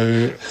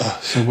 So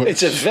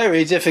it's a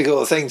very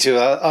difficult thing to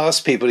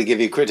ask people to give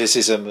you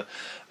criticism.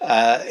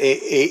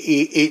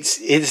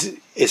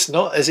 It's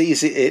not as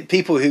easy.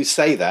 People who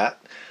say that,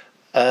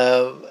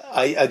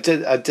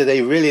 do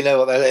they really know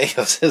what they're letting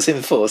themselves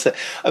in for? So,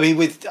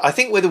 I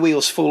think where the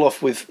wheels fall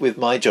off with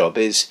my job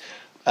is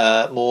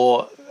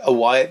more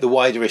the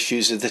wider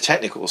issues of the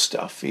technical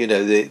stuff.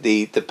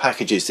 The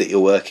packages that you're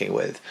working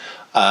with.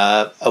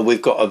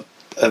 We've got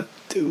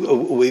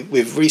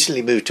we've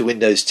recently moved to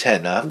Windows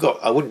 10. I'm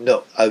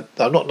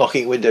not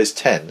knocking Windows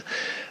 10,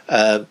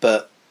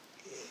 but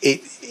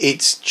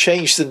it's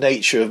changed the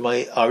nature of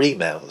our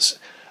emails,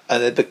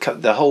 and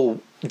the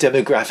whole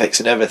demographics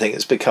and everything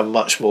has become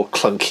much more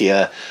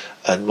clunkier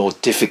and more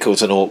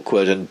difficult and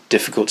awkward and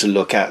difficult to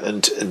look at,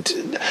 and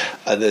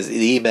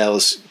the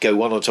emails go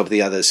one on top of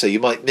the other, so you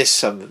might miss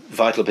some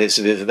vital bits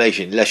of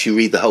information unless you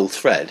read the whole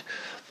thread,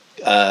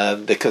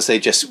 because they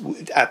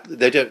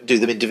don't do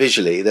them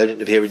individually. They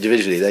don't appear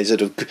individually. They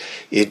sort of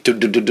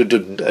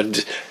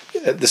and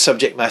the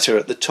subject matter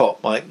at the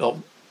top might not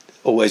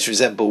always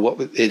resemble what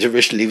it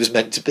originally was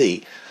meant to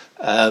be.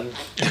 I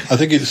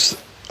think it's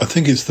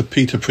the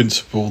Peter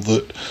principle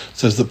that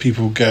says that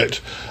people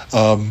get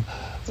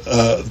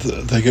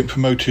they get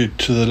promoted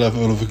to the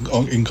level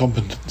of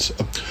incompetence,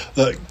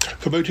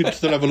 promoted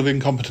to the level of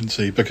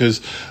incompetency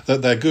because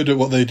they're good at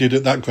what they did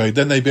at that grade.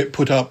 Then they get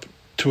put up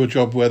to a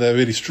job where they're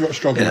really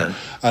struggling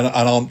and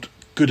aren't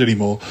good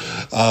anymore.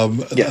 I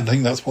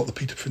think that's what the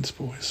Peter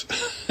principle is,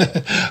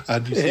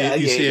 and you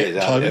see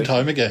it time and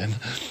time again.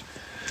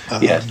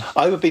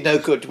 I would be no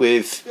good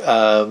with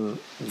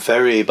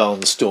very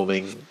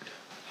barnstorming,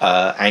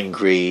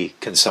 angry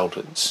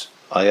consultants.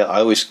 I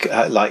always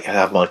like to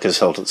have my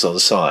consultants on the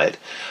side,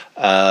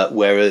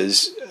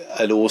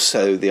 and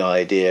also the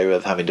idea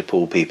of having to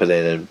pull people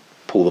in and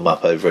pull them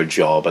up over a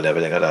job and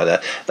everything like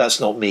that. That's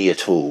not me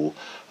at all.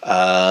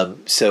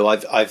 So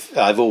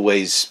I've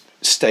always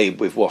stayed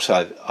with what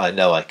I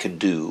know I can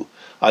do.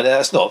 I know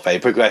that's not very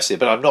progressive,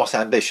 but I'm not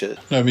ambitious.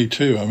 No, me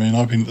too. I mean,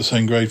 I've been at the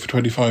same grade for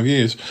 25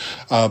 years,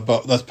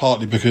 but that's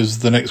partly because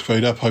the next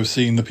grade up, I've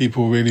seen the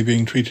people really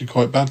being treated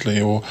quite badly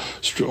or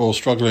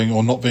struggling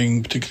or not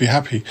being particularly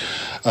happy.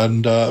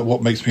 And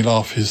what makes me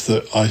laugh is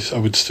that I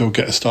would still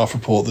get a staff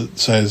report that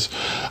says,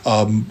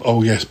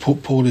 oh yes,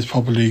 Paul is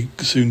probably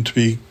soon to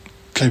be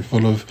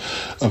capable of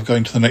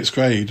going to the next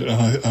grade.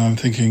 And I'm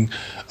thinking...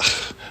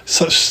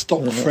 Such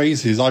stock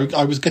phrases.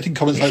 I was getting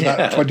comments like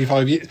that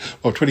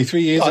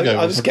 23 years ago.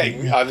 I was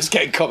getting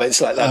comments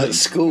like that at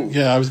school.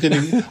 Yeah, I was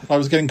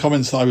getting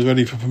comments that I was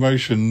ready for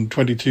promotion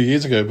 22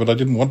 years ago, but I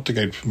didn't want to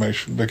go to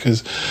promotion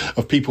because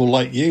of people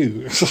like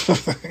you.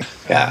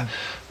 Yeah.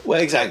 Well,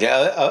 exactly.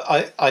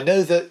 I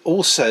know that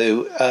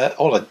also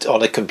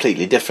on a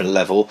completely different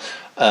level,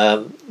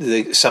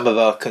 some of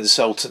our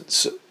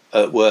consultants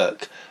at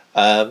work,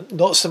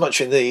 not so much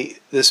in the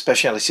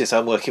specialities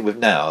I'm working with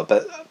now,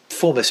 but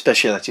former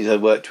specialities I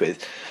worked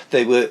with,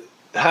 they were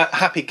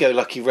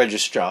happy-go-lucky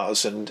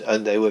registrars and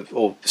they were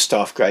all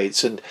staff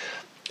grades, and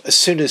as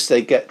soon as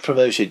they get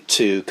promoted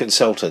to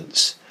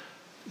consultants,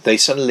 the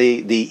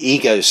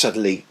ego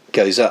suddenly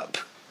goes up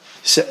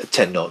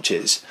 10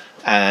 notches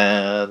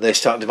and they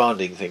start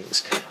demanding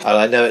things. And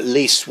I know at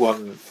least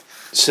one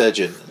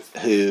surgeon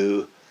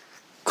who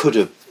could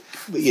have,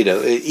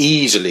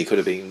 easily could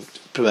have been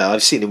promoted.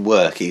 I've seen him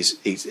work. He's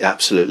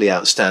absolutely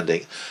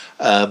outstanding,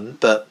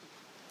 but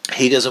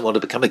he doesn't want to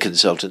become a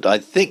consultant. I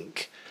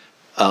think,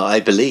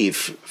 I believe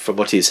from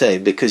what he's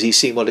saying, because he's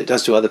seen what it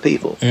does to other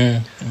people.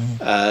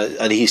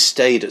 And he's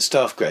stayed at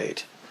staff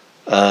grade,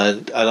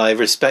 and I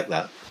respect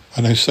that.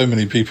 I know so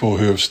many people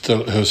who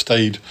have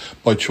stayed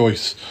by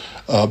choice,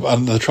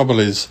 and the trouble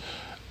is,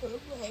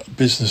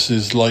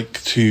 businesses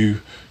like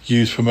to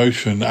use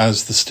promotion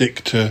as the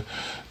stick to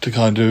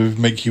kind of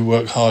make you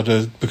work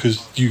harder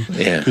because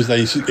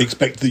they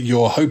expect that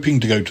you're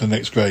hoping to go to the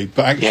next grade,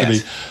 but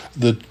actually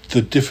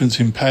the difference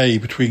in pay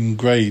between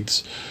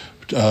grades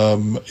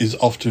is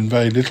often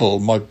very little.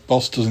 My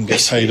boss doesn't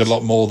get paid a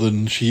lot more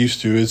than she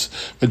used to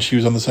when she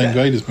was on the same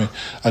grade as me,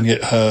 and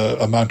yet her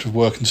amount of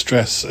work and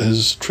stress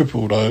has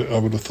tripled. I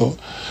would have thought.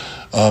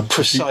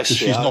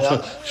 Precisely,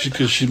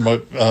 because she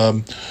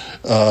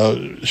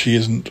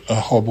isn't a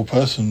horrible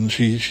person.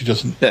 She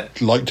doesn't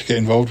like to get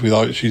involved with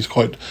it. She's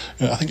quite.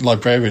 I think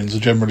librarians are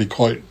generally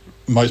quite.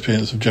 My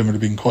experience have generally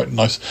been quite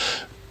nice,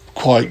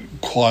 quite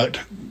quiet,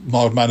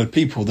 mild-mannered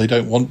people. They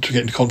don't want to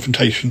get into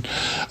confrontation.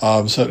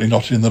 Certainly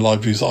not in the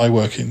libraries that I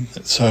work in.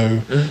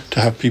 So to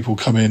have people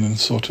come in and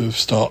sort of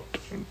start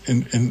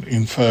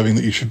inferring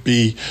that you should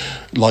be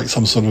like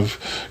some sort of,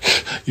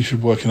 you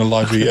should work in a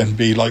library and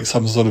be like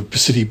some sort of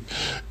city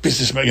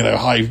businessman,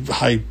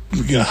 high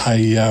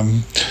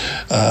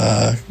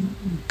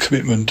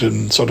commitment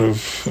and sort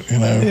of,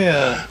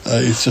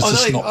 it's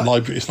just it's not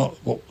library. It's not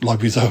what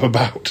libraries are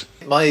about.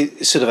 My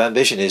sort of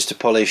ambition is to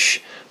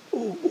polish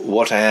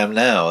what I am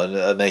now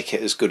and make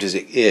it as good as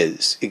it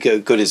is,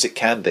 good as it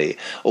can be.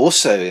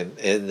 Also,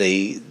 in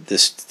the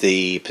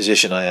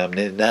position I am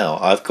in now,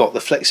 I've got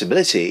the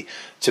flexibility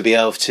to be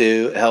able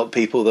to help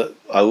people that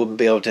I wouldn't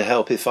be able to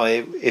help if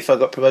I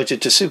got promoted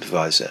to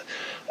supervisor.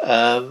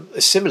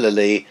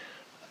 Similarly,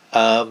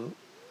 my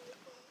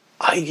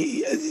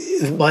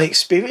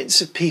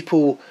experience of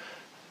people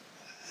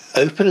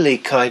openly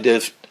kind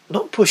of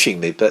not pushing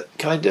me, but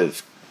kind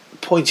of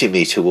pointing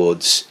me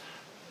towards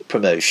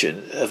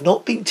promotion have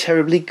not been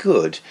terribly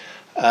good,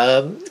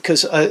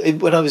 because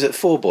when I was at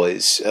Four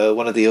Boys,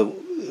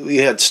 we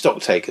had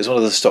stock takers. One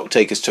of the stock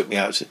takers took me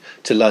out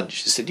to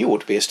lunch and said, "You ought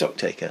to be a stock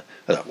taker."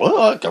 I was like, well,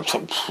 I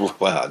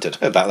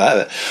don't know about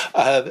that.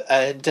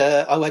 And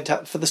I went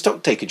out for the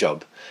stock taker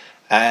job,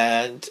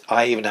 and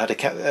I even had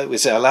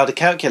was allowed a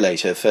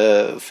calculator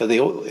for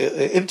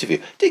the interview.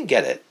 Didn't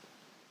get it.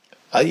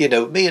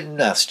 Me and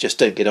maths just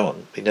don't get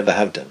on. We never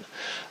have done.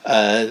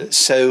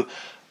 So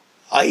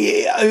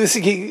I was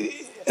thinking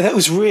that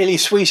was really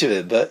sweet of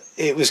him, but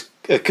it was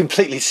a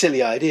completely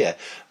silly idea.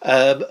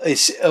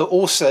 It's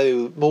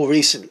also more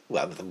recently,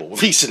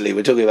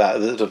 we're talking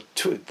about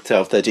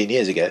 12, 13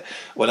 years ago,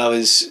 when I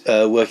was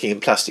working in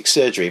plastic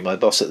surgery, my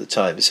boss at the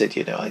time said,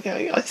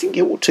 I think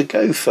you ought to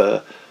go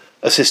for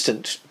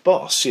assistant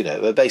boss,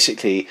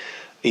 basically,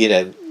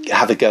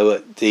 have a go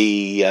at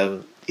the,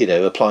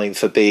 applying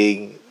for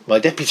being my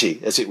deputy,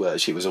 as it were,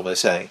 she was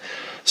almost saying.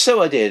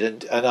 So I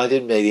did, and I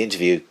didn't make the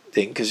interview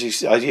thing because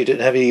you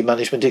didn't have any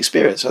management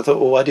experience. I thought,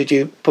 well, why did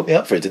you put me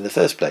up for it in the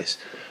first place?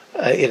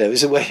 It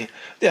was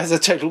a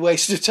total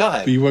waste of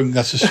time. But you won't.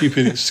 That's a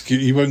stupid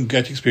excuse. You won't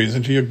get experience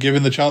until you're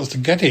given the chance to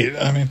get it.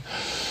 I mean,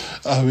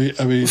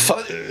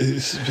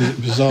 it's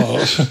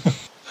bizarre.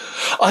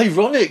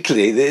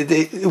 Ironically,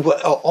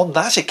 on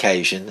that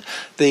occasion,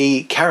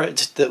 the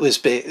carrot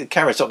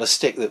on a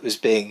stick that was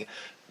being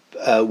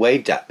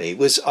waved at me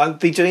was I'd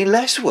be doing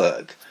less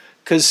work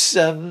because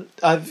at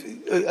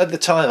the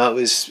time I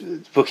was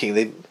booking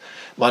the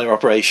minor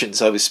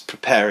operations, I was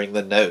preparing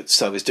the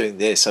notes, I was doing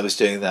this, I was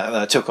doing that, and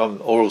I took on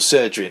oral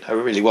surgery, and I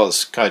really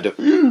was kind of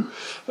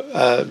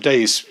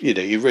days.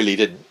 You really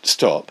didn't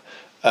stop,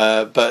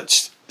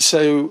 but.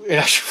 So in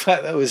actual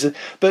fact, that was.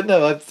 But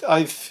no,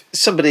 I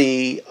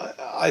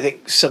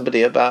think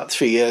somebody about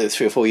 3 or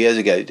 4 years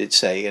ago did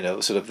say,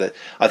 sort of that.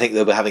 I think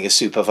they were having a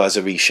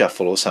supervisor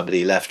reshuffle, or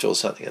somebody left, or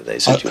something, and they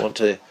said, "Do you want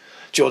to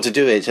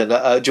do it? And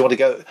do you want to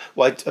go?"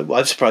 Well,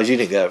 I'm surprised you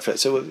didn't go for it.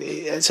 So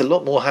it's a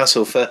lot more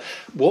hassle for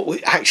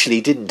what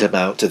actually didn't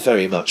amount to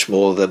very much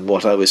more than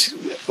what I was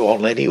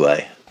on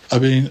anyway. I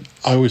mean,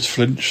 I always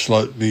flinch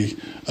slightly,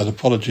 and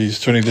apologies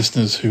to any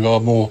listeners who are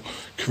more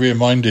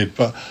career-minded,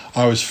 but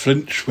I always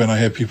flinch when I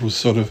hear people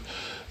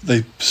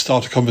they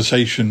start a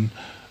conversation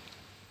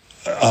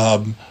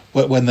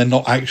when they're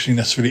not actually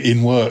necessarily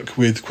in work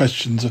with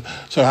questions of,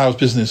 so how's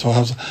business, or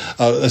how's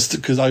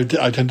because I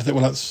tend to think,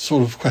 well, that's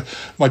sort of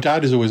my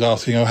dad is always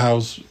asking, oh,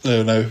 how's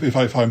if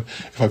I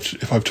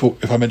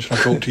mention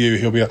I talk to you,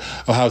 he'll be oh,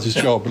 how's his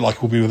job,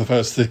 like will be the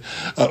first thing,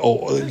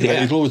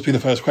 it'll always be the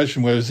first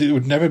question, whereas it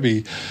would never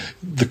be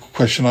the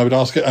question I would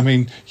ask it. I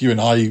mean, you and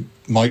I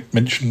might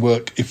mention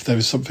work if there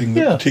is something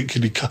that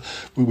particularly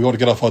we want to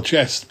get off our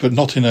chest, but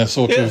not in a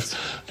sort of,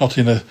 not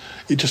in a.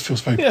 It just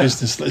feels very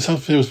business. It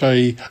feels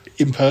very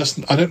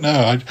impersonal. I don't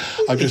know.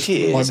 I just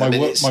my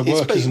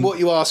work isn't what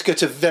you ask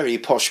at a very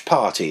posh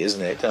party,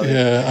 isn't it?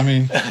 I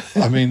mean,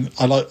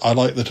 I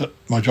like that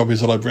my job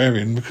is a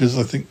librarian because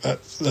I think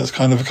that's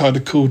kind of a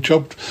cool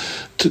job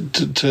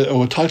to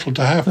or a title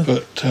to have.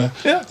 But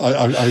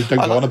I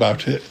don't go on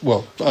about it.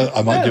 Well,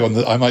 I might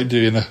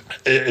do in a,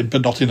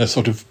 but not in a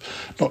sort of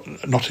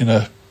not in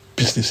a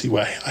businessy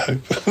way, I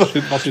hope.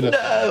 No,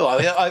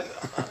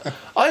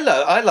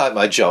 I like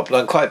my job, and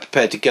I'm quite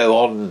prepared to go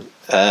on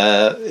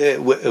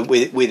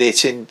with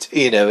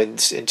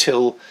it,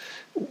 until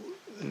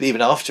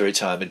even after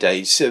retirement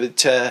age. So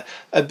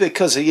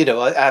because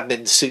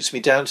admin suits me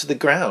down to the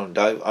ground.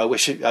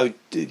 I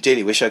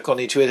dearly wish I'd gone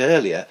into it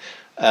earlier.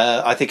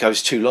 I think I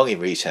was too long in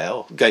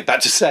retail. Going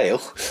back to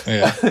sale,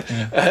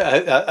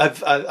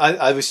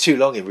 I was too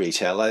long in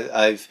retail.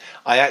 I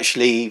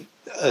actually,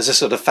 as a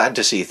sort of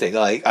fantasy thing,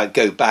 I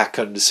go back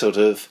and sort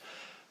of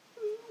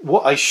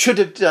what I should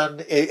have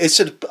done is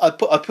sort of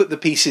I put the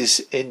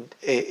pieces in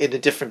a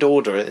different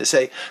order and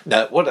say,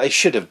 no, what I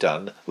should have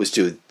done was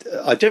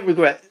I don't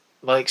regret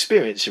my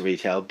experience in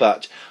retail,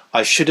 but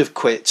I should have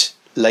quit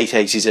late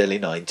 80s, early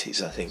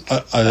 90s. I think.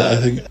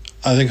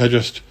 I think I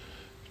just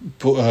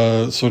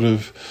sort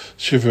of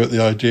shiver at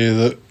the idea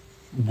that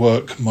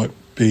work might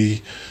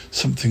be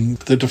something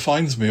that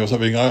defines me or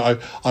something. I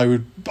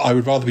would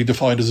rather be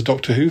defined as a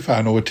Doctor Who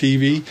fan or a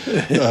TV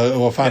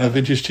or a fan of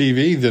vintage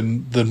TV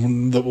than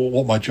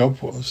what my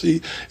job was.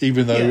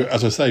 Even though,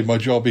 as I say, my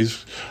job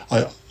is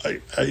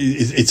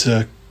it's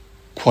a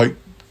quite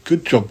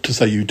good job to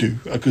say you do,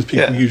 because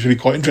people are usually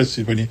quite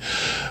interested when you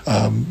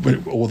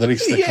or at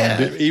least they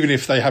kind of, even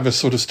if they have a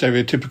sort of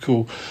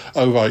stereotypical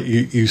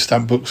you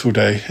stamp books all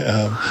day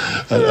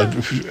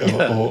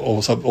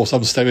or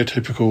some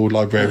stereotypical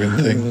librarian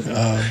thing.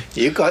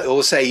 You got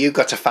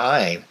a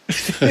fine.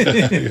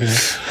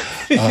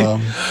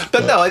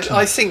 But no,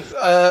 I think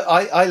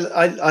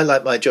I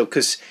like my job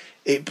because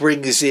it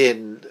brings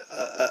in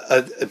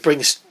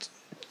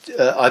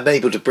I'm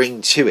able to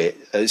bring to it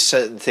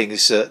certain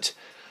things that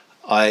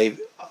I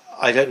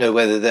don't know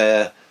whether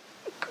they're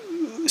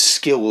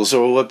skills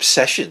or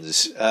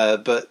obsessions,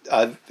 but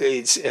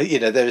it's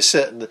there are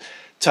certain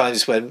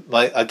times when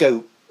I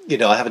go,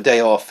 I have a day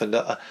off and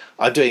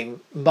I'm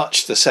doing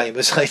much the same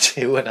as I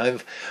do when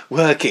I'm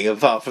working,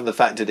 apart from the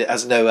fact that it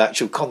has no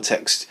actual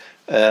context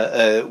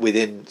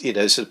within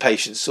sort of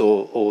patients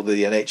or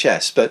the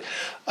NHS. But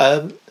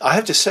I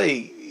have to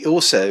say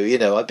also,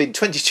 I've been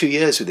 22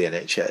 years with the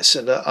NHS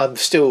and I'm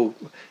still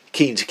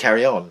keen to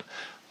carry on.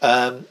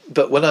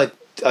 But when I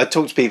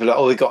talk to people like,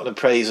 we got an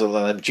appraisal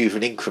and I'm due for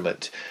an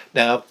increment.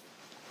 Now,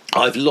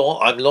 I'm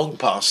long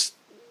past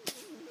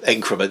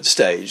increment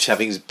stage,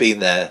 having been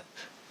there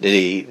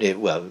nearly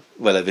well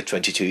over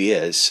 22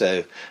 years.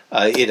 So,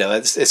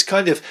 it's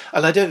kind of,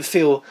 and I don't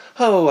feel,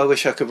 I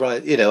wish I could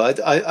write.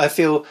 I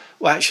feel,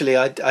 well, actually,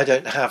 I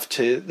don't have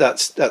to.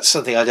 That's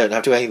something I don't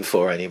have to aim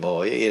for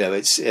anymore.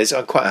 It's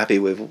I'm quite happy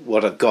with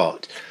what I've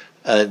got,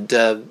 and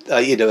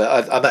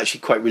I'm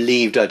actually quite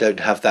relieved I don't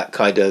have that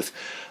kind of.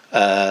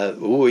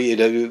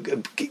 You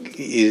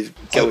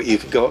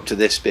can go up to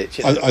this bit.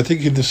 I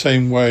think in the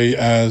same way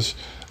as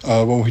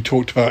when we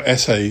talked about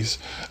essays,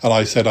 and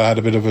I said I had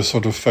a bit of a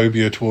sort of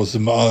phobia towards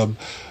them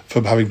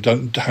from having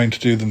to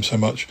do them so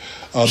much.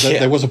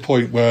 There was a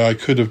point where I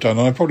could have done,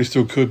 and I probably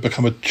still could,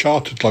 become a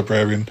chartered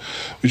librarian,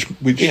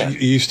 which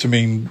used to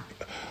mean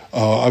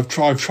I've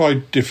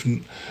tried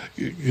different,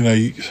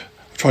 I've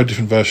tried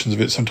different versions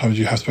of it. Sometimes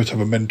you're supposed to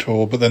have a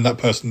mentor, but then that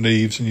person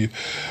leaves, and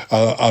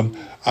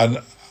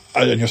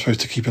and you're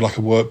supposed to keep it like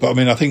a work. But I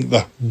mean, I think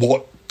that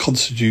what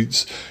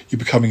constitutes you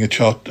becoming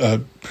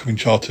becoming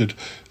chartered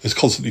has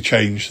constantly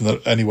changed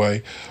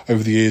anyway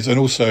over the years, and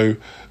also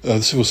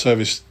the civil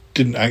service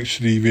didn't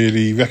actually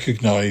really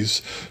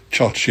recognise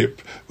chartership.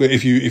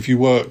 If you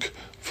work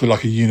for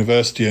like a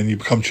university and you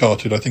become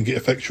chartered, I think it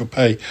affects your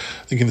pay.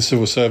 I think in the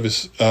civil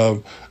service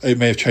it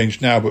may have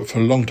changed now, but for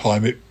a long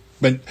time it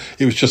meant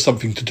it was just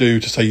something to do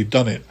to say you'd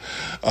done it.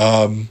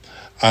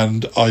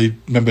 And I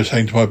remember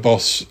saying to my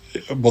boss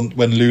when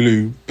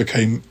Lulu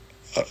became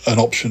an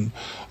option,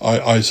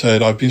 I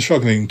said, I've been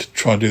struggling to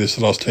try and do this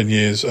the last 10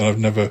 years, and I've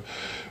never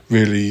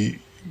really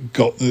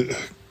got the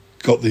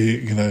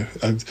working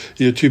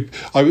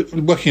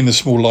in a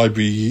small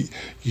library,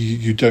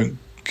 you don't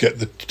get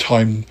the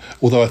time,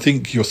 although I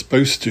think you're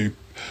supposed to.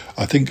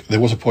 I think there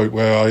was a point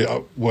where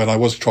when I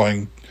was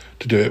trying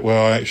to do it, where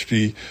I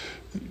actually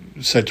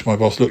said to my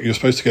boss, look, you're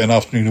supposed to get an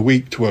afternoon a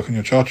week to work on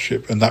your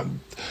chartership, and that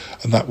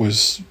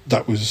was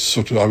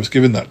sort of, I was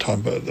given that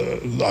time, but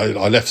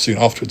I left soon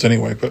afterwards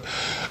anyway. But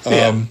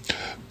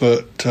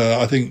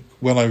I think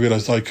when I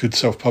realised I could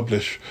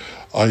self-publish,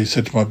 I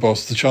said to my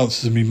boss, the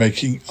chances of me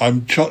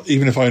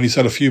even if I only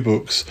sell a few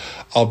books,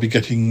 I'll be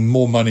getting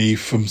more money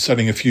from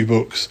selling a few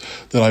books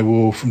than I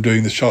will from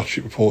doing this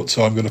chartership report,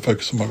 so I'm going to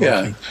focus on my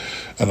writing.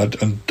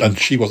 And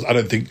she was, I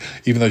don't think,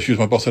 even though she was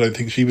my boss, I don't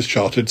think she was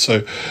chartered,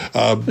 so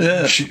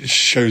she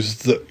shows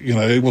that,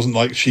 it wasn't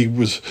like she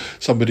was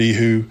somebody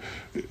who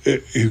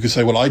could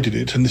say, well, I did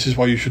it and this is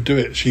why you should do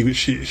it. She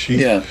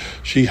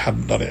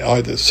hadn't done it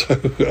either. So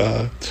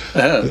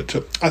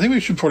I think we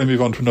should probably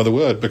move on to another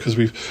word, because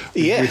we've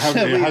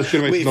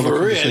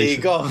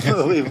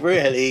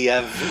really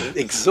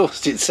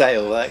exhausted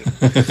sale. Right,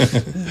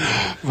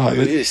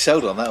 we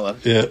sold on that one.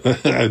 Yeah,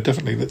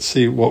 definitely. Let's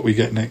see what we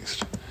get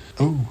next.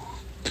 We've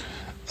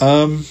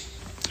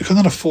got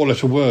another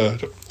 4-letter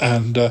word,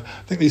 and I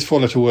think these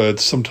 4-letter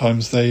words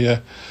sometimes they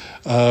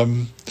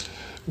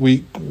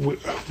we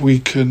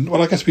can.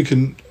 Well, I guess we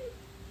can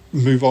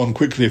move on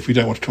quickly if we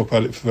don't want to talk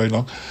about it for very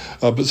long.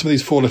 But some of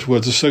these 4-letter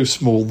words are so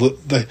small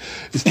that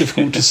it's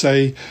difficult to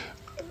say.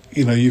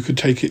 You could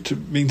take it to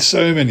mean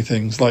so many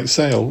things, like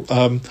sale.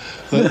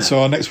 So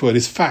our next word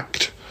is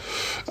fact,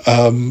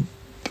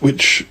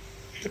 which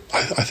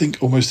I think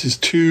almost is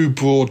too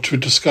broad to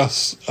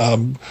discuss.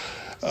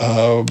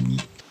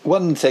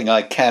 One thing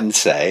I can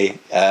say,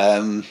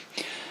 the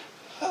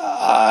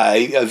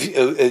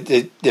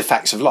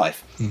facts of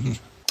life. Mm-hmm.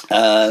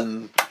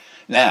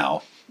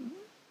 Now,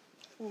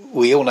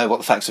 we all know what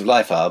the facts of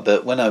life are,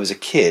 but when I was a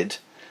kid,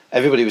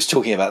 everybody was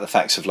talking about the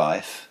facts of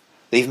life.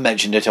 They even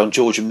mentioned it on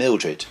George and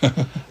Mildred.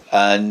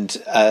 And,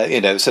 I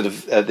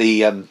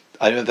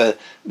remember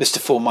Mr.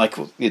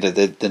 Formichael,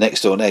 the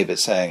next door neighbour,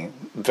 saying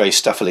very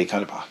stuffily,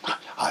 kind of,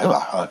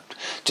 I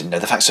didn't know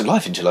the facts of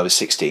life until I was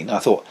 16. I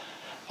thought,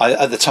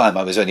 at the time,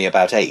 I was only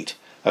about 8.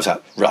 I was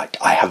like, right,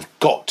 I have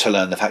got to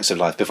learn the facts of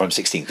life before I'm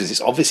 16, because it's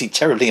obviously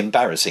terribly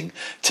embarrassing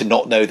to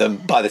not know them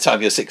by the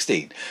time you're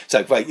 16.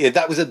 So, right,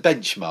 that was a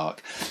benchmark.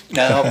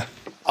 Now,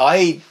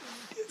 I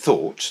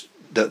thought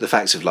that the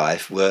facts of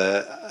life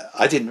were,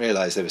 I didn't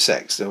realise they were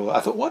sex. So I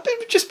thought, why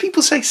don't just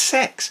people say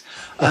sex?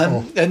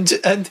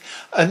 And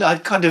I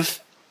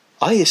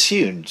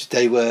assumed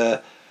they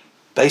were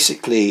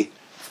basically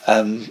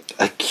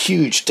a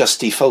huge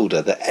dusty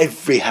folder that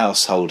every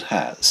household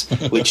has,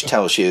 which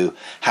tells you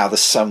how the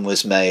sun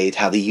was made,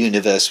 how the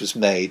universe was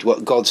made,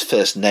 what God's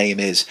first name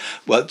is,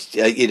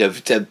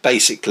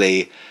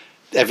 basically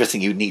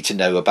everything you need to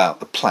know about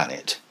the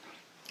planet.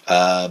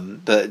 Sort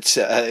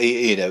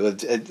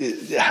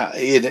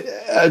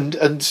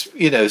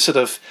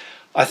of,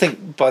 I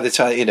think by the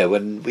time,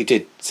 when we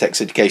did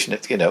sex education,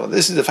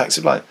 this is the facts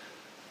of life.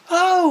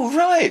 Oh,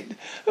 right.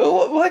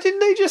 Why didn't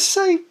they just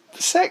say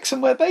sex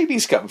and where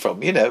babies come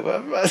from?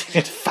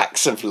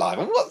 Facts of life.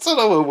 What sort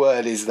of a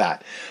word is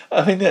that?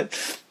 I mean, I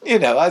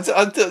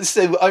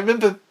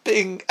remember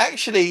being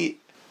actually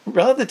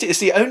rather, it's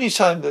the only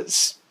time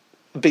that's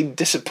been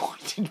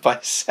disappointed by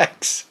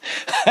sex.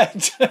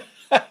 And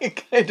I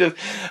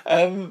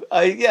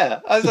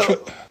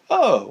thought,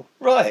 oh,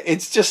 right,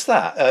 it's just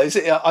that.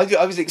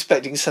 I was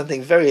expecting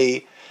something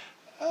very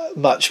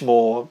much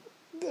more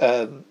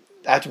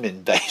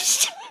admin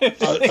based.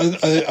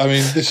 I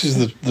mean, this is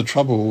the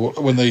trouble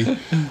when they,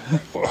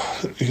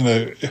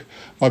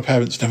 my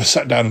parents never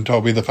sat down and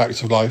told me the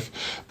facts of life,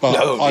 but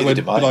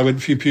I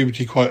went through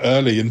puberty quite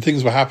early, and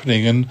things were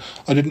happening, and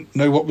I didn't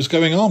know what was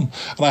going on,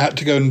 and I had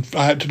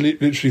to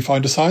literally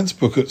find a science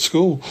book at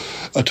school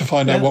to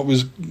find out what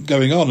was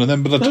going on, and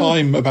then by the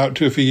time about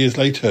 2 or 3 years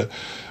later,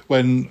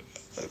 when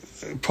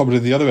probably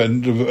the other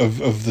end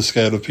of the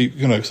scale of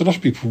people, because a lot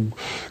of people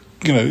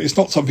it's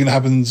not something that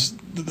happens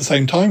at the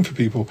same time for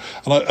people.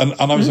 And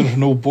I was at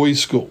an all-boys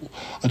school.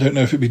 I don't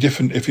know if it'd be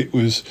different if it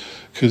was,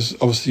 because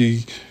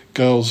obviously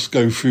girls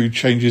go through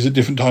changes at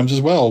different times as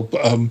well.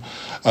 But, and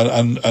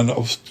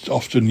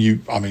often you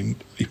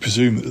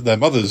presume that their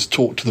mothers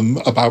talk to them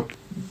about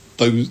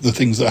the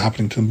things that are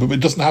happening to them, but it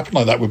doesn't happen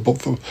like that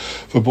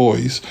for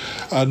boys.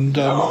 And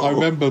I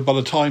remember by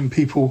the time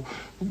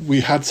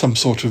we had some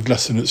sort of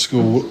lesson at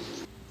school.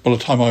 By the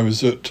time I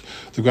was at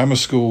the grammar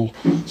school,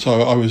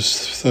 so I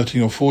was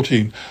 13 or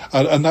 14,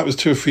 and that was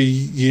 2 or 3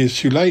 years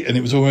too late, and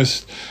it was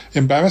almost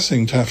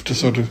embarrassing to have to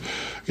sort of,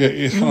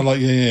 it's kind of like,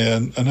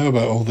 I know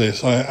about all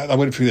this. I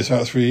went through this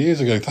about 3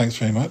 years ago, thanks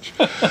very much.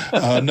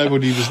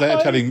 Nobody was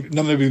there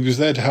nobody was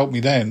there to help me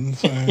then.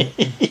 So.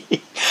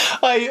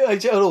 I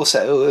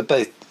also,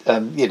 both,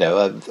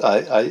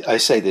 I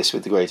say this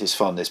with the greatest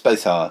fondness,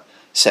 both our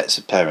sets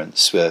of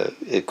parents were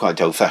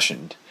quite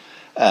old-fashioned.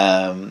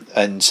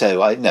 And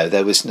so I know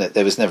there was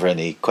never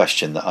any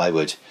question that I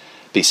would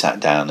be sat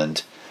down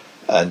and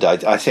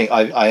I think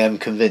I am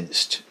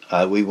convinced,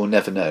 we will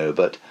never know,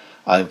 but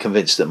I'm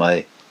convinced that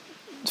my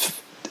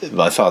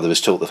father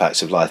was taught the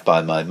facts of life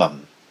by my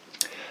mum.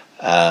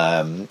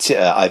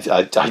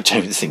 I don't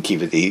think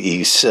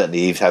he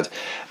certainly had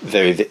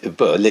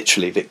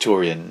literally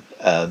Victorian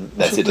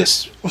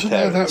Methodist. Wasn't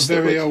there that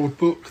very old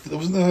book?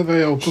 Wasn't there a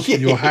very old book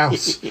in your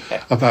house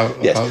about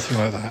something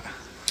like that?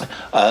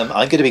 I'm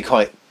going to be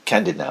quite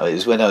candid now. It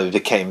was when I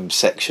became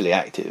sexually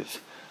active,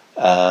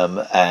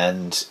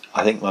 and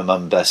I think my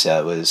mum, bless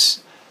her,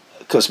 was,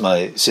 because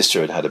my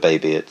sister had a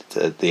baby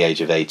at the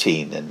age of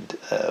 18, and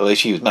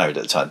she was married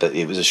at the time, but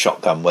it was a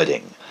shotgun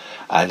wedding,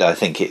 and I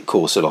think it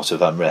caused a lot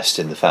of unrest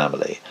in the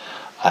family.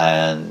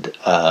 And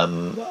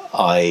I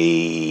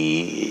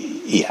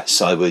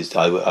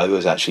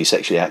was actually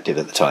sexually active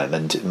at the time,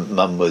 and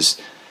Mum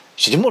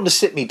she didn't want to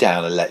sit me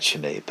down and lecture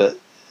me, but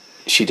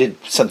she did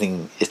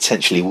something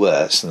essentially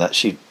worse, and that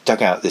she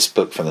dug out this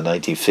book from the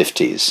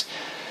 1950s,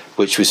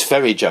 which was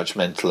very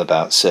judgmental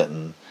about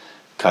certain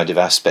kind of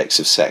aspects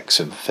of sex,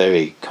 and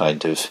very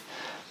kind of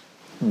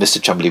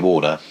Mr. Chumley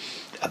Warner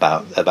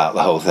about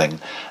the whole thing.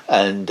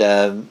 And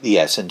and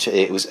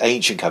it was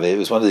ancient cover. It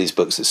was one of these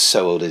books that's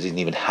so old it didn't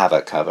even have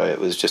a cover. It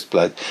was just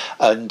blood.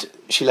 And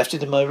she left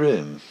it in my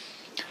room.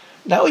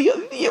 Now, when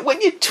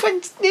you're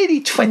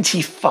nearly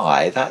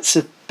 25, that's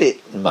a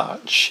bit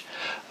much.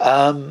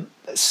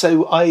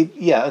 So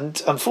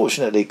and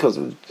unfortunately, because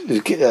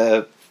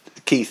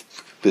Keith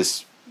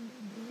was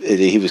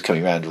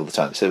coming around all the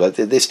time. So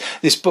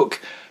this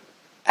book,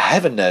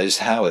 heaven knows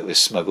how it was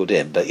smuggled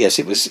in, but yes,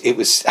 it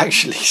was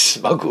actually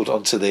smuggled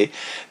onto the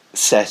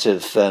set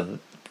of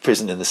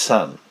Prison in the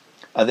Sun.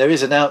 And there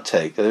is an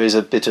outtake. There is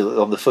a bit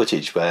on the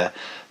footage where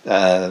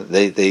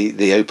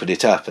they open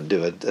it up and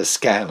do a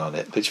scan on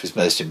it, which was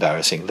most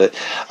embarrassing. But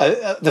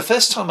the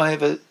first time I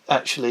ever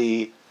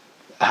actually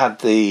had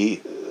the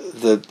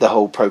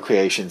whole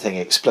procreation thing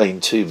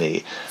explained to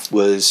me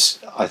was,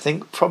 I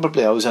think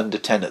probably I was under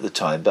 10 at the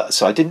time, but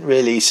so I didn't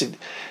really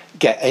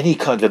get any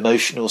kind of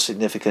emotional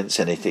significance,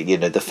 anything,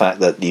 the fact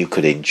that you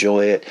could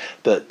enjoy it.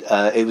 But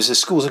it was a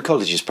schools and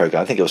colleges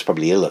program. I think I was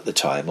probably ill at the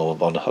time or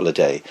on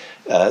holiday.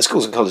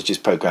 Schools and colleges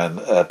program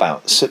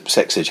about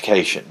sex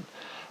education,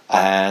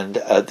 and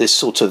this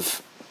sort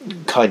of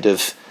kind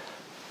of,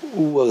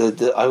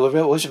 I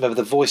always remember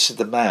the voice of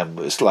the man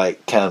was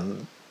like,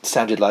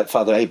 sounded like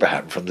Father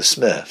Abraham from the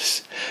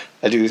Smurfs,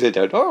 and he said,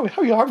 "Oh,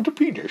 how you have the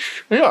penis?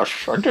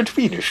 Yes, I did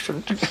penis."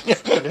 And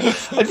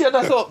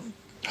I thought,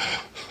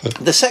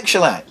 the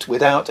sexual act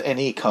without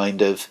any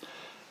kind of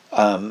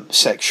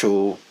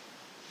sexual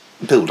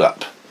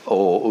build-up,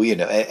 or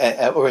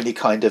any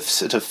kind of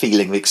sort of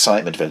feeling of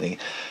excitement or anything,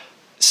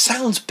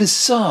 sounds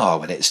bizarre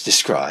when it's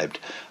described.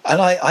 And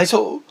I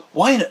thought,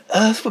 why on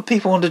earth would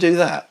people want to do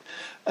that?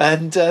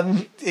 And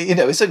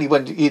it's only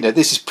when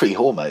this is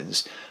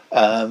pre-hormones.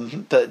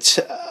 But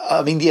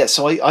I mean, yeah.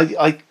 So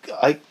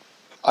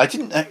I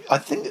didn't. I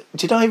think,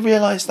 did I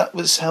realise that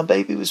was how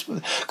baby was?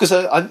 Because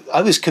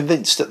I was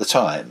convinced at the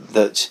time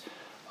that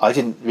I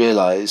didn't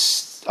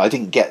realise, I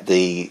didn't get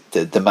the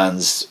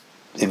man's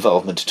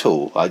involvement at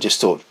all. I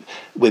just thought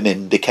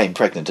women became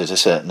pregnant at a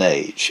certain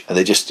age, and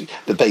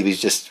the babies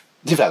just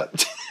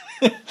developed.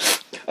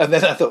 And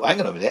then I thought,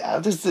 hang on a minute,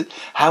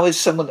 how is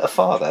someone a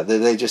father?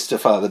 They're just a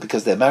father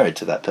because they're married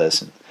to that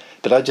person.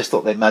 But I just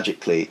thought they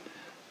magically.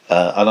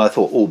 And I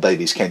thought all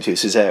babies came through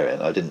cesarean.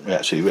 I didn't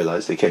actually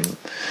realise they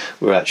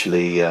were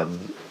actually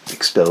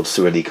expelled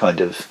through any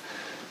kind of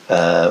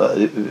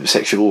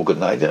sexual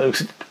organ.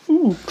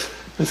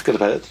 It's good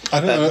about it. I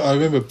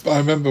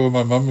remember when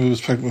my mum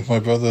was pregnant with my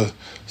brother,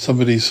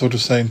 somebody sort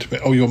of saying to me,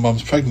 "Oh, your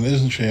mum's pregnant,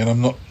 isn't she?" And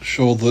I'm not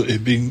sure that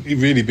it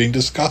really been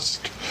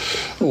discussed,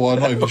 or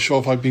I'm not even sure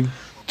if I'd been.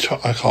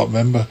 I can't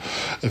remember.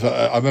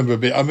 I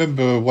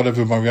remember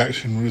whatever my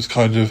reaction was,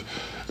 kind of,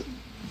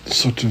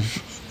 sort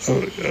of.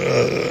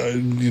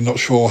 you're not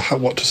sure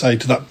what to say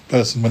to that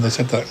person when they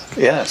said that.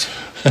 Yes.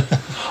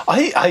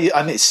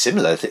 I mean, it's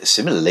similar.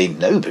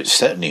 Similarly,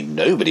 certainly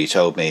nobody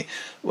told me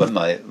when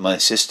my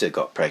sister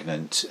got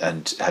pregnant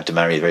and had to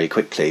marry very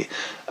quickly.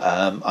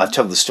 I've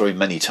told the story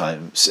many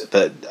times,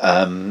 but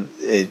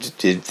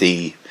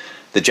the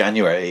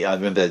January, I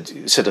remember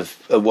sort of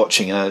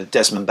watching a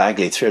Desmond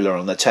Bagley thriller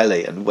on the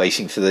telly and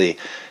waiting for that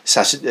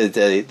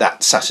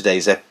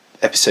Saturday's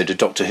episode of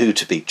Doctor Who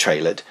to be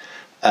trailered,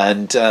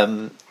 and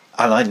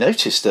I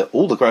noticed that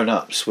all the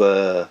grown-ups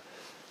were.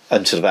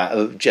 And sort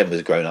of Jen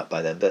was grown up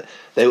by then, but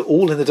they were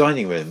all in the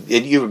dining room.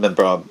 And you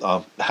remember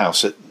our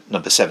house at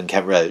number 7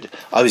 Kent Road.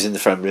 I was in the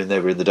front room, they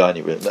were in the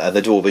dining room, and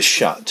the door was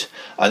shut,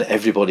 and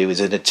everybody was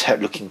in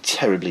looking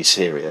terribly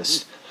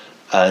serious.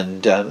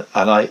 And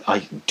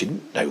I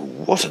didn't know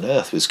what on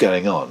earth was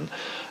going on,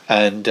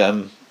 and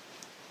I'm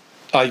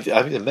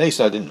amazed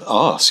I didn't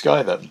ask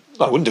either.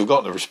 I wouldn't have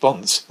gotten a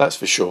response, that's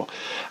for sure.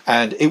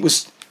 And it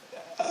was.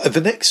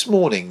 The next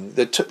morning,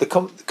 the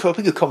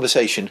topic of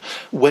conversation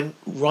went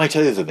right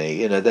over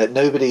me. That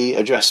nobody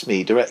addressed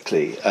me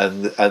directly,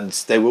 and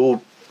they were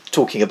all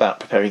talking about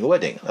preparing a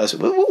wedding. I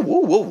said,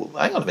 whoa,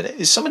 hang on a minute,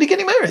 is somebody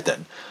getting married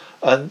then?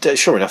 And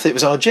sure enough, it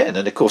was our Jen,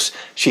 and of course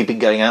she'd been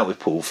going out with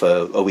Paul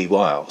for a wee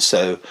while.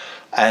 So,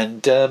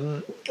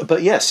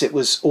 but yes, it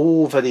was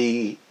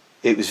very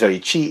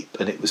cheap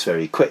and it was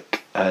very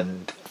quick,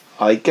 and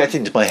I get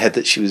into my head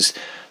that she was.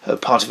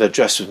 Part of her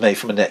dress was made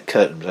from a net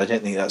curtain, but I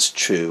don't think that's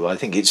true. I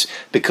think it's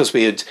because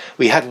we had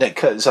net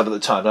curtains up at the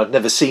time, and I'd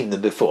never seen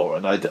them before,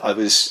 and I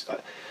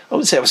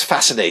wouldn't say I was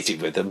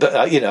fascinated with them, but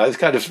I was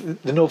kind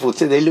of the novel.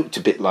 They looked a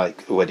bit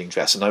like a wedding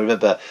dress, and I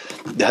remember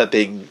her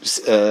being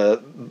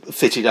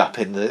fitted up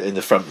in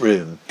the front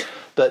room.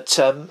 But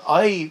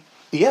I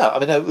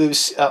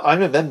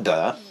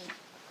remember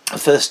the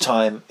first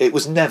time it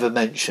was never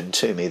mentioned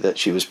to me that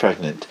she was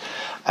pregnant,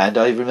 and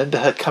I remember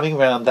her coming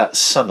around that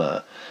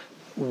summer.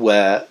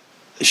 Where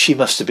she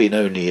must have been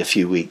only a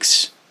few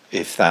weeks,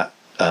 if that,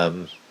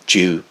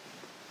 due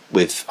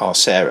with our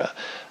Sarah,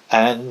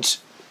 and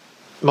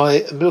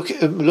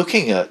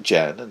looking at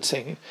Jen and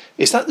saying,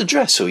 "Is that the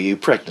dress, or are you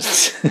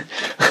pregnant?"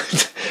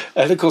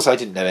 And of course, I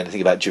didn't know anything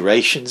about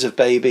durations of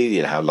baby,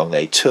 how long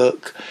they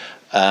took.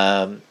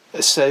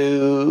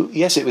 So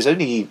yes, it was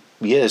only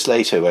years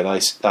later when I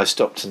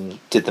stopped and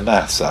did the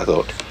maths. I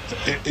thought,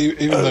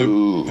 even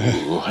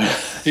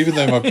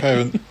though my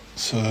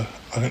parents, I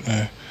don't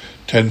know.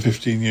 10,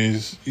 15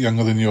 years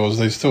younger than yours,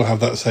 they still have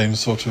that same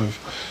sort of,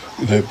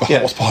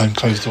 what's behind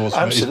closed doors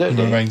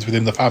remains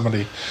within the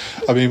family.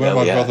 I mean, when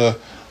my brother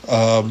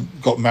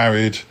got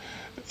married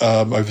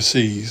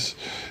overseas,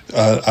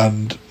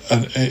 and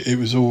it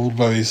was all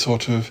very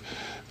sort of.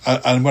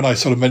 And when I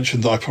sort of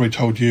mentioned that I probably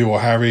told you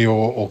or Harry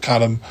or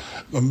Callum,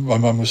 my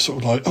mum was sort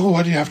of like, "Oh,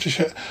 why do you have to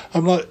share?"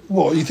 I'm like,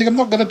 "What? You think I'm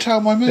not going to tell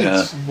my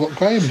mates what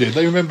Graham did?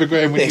 They remember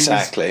Graham when he was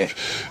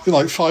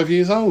like 5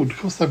 years old. Of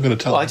course, I'm going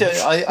to tell them."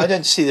 I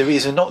don't see the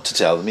reason not to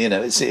tell them.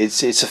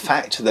 It's a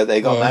fact that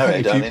they got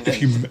married.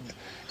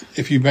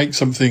 If you make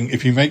something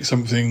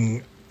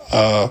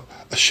a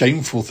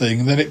shameful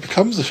thing, then it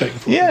becomes a shameful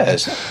thing.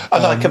 Yes,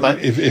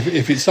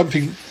 if it's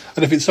something.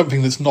 And if it's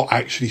something that's not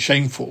actually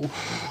shameful,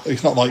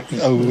 it's not like, he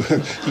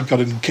got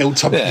and killed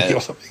somebody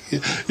or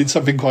something. It's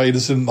something quite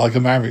innocent, like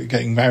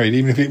getting married,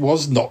 even if it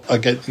was not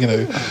against,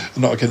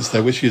 not against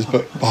their wishes,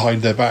 but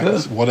behind their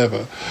backs,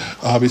 whatever.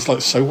 It's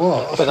like, so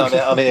what? But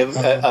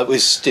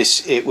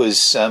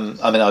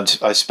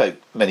I spoke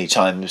many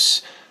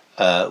times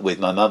with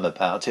my mum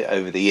about it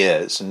over the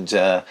years,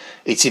 and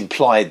it's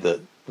implied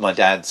that my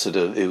dad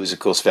it was of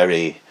course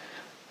very.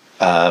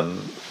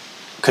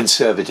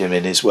 Conservative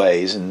in his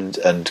ways and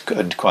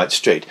quite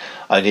strict.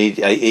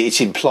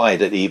 It's implied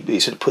that he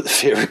sort of put the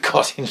fear of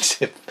God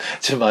into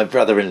my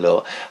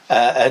brother-in-law,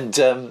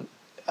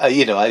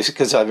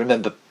 because I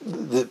remember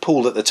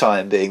Paul at the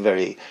time being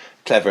very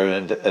clever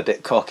and a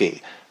bit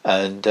cocky,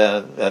 and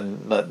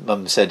my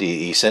mum said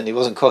he certainly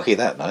wasn't cocky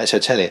that night, I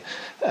tell you.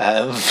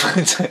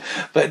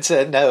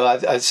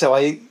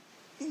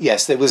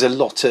 Yes, there was a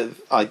lot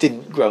of. I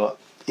didn't grow up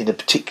in a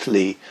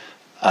particularly.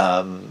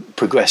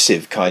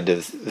 Progressive kind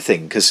of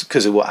thing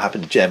because of what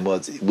happened to Jen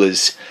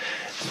was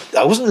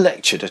I wasn't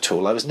lectured at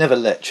all. I was never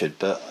lectured,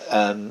 but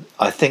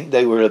I think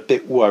they were a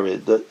bit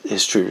worried that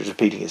history was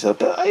repeating itself.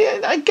 But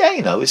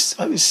again, I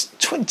was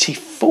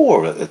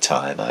 24 at the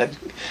time.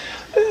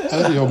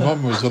 Your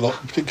mum was a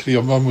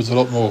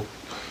lot more,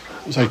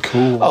 say,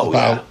 cool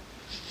about. Yeah.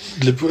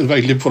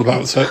 Very liberal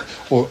about it,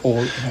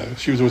 or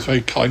she was always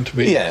very kind to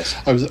me. Yes,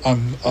 I was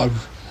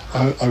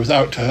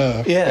out to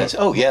her. Yes.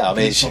 Oh, yeah. I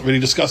mean, it's not really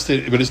discussed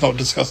but it's not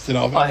discussed in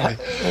our family.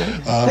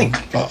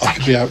 But I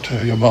could be out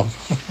to your mum.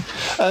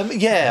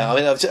 Yeah. I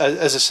mean,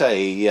 as I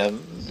say,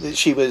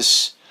 she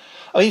was.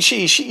 I mean,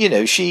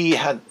 she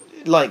had,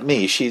 like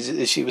me.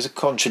 She was a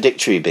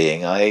contradictory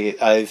being.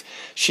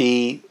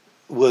 She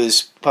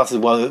was part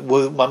of the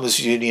Women's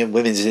Union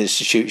Women's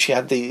Institute. She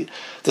had the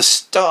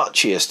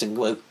starchiest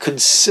and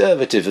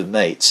conservative of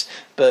mates,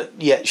 but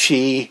yet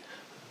she.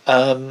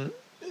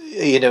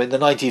 in the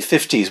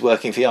 1950s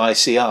working for the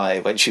ICI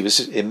when she was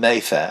in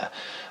Mayfair,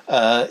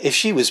 if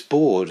she was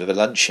bored of a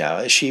lunch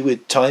hour, she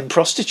would time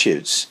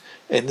prostitutes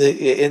in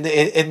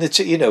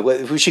the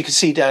where she could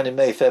see down in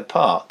Mayfair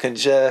Park,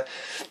 and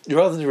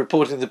rather than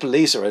reporting the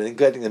police or anything,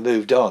 getting them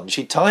moved on,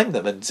 she timed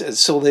them and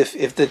saw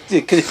if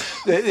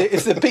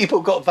the people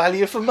got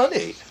value for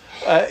money.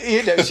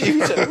 He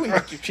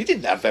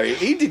didn't have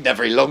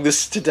very long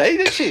this today,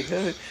 did she?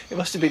 It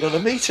must have been on a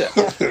meter,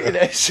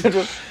 sort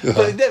of. Yeah.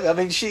 But no, I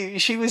mean,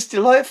 she was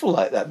delightful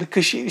like that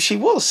because she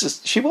was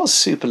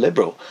super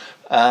liberal,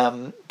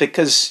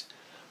 because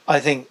I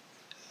think,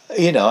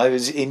 I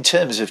was, in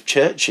terms of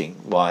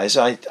churching wise,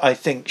 I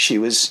think she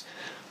was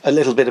a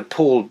little bit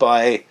appalled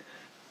by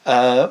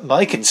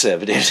my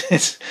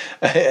conservativeness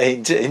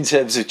in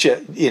terms of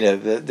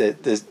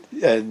the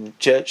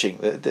churching.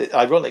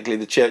 Ironically,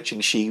 the churching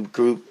she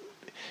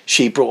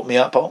brought me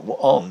up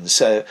on.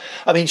 So,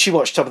 I mean, she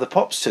watched Top of the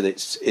Pops to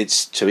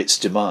its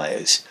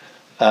demise,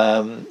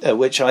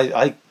 which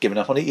I'd given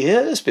up on it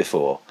years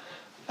before.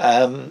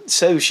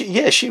 So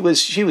she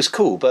was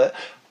cool, but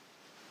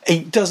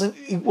it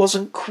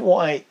wasn't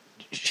quite.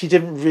 She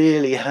didn't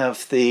really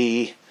have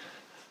the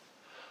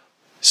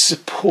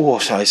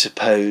support, I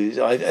suppose.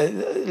 A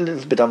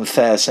little bit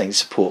unfair saying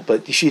support,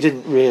 but she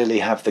didn't really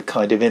have the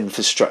kind of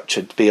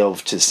infrastructure to be able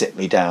to sit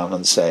me down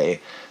and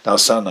say, "Now,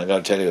 son, I'm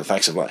going to tell you the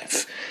facts of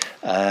life."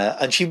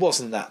 And she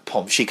wasn't that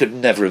pompous. She could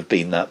never have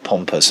been that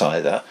pompous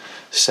either.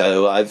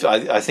 So I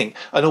think,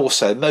 and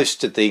also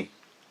most of the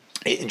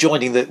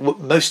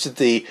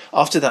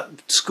after that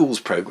schools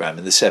program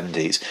in the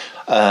 70s,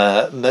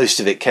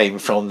 most of it came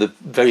from the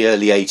very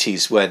early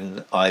 80s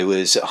when I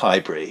was at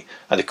Highbury,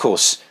 and of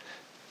course,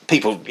 we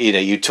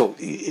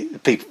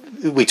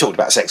talked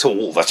about sex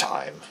all the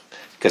time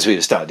because we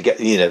were starting to get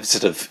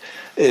sort of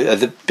at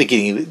the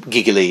beginning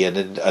giggly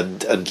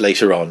and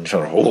later on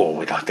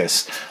we like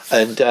this,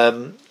 and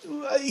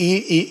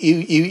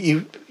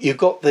you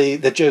got the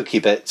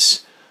jokey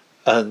bits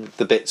and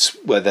the bits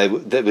where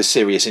there was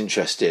serious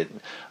interest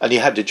in, and you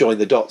had to join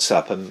the dots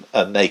up and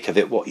make of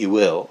it what you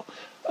will.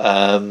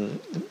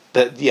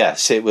 But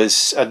yes, it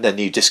was, and then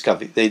you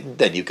discover,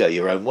 then you go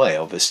your own way,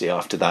 obviously,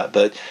 after that.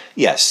 But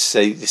yes,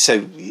 so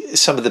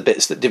some of the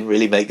bits that didn't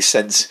really make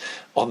sense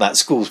on that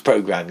schools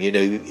program,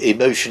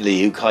 emotionally,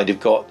 you kind of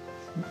got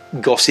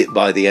it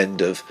by the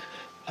end of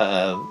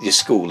your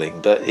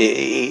schooling. But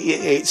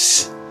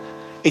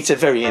it's a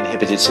very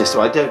inhibited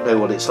system. I don't know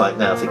what it's like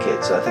now for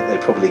kids. I think they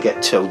probably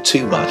get told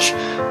too much.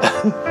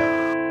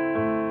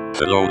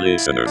 Hello,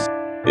 listeners.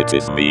 It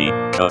is me,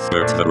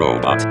 Cuthbert the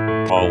Robot.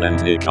 Paul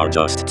and Nick are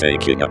just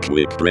taking a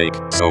quick break,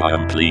 so I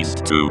am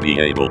pleased to be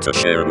able to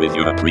share with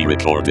you a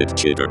pre-recorded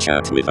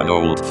chitter-chat with an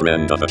old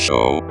friend of the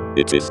show.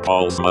 It is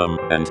Paul's mum,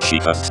 and she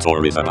has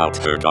stories about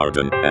her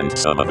garden, and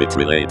some of it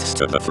relates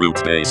to the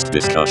fruit-based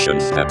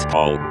discussions that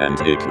Paul and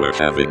Nick were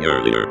having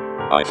earlier.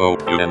 I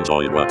hope you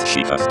enjoy what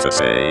she has to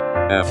say.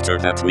 After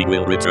that, we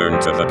will return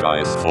to the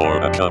guys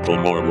for a couple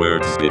more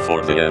words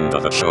before the end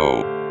of the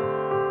show.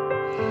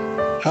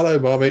 Hello,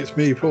 Mum, it's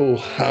me, Paul.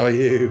 How are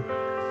you?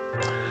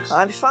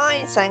 I'm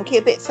fine, thank you.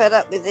 A bit fed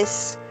up with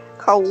this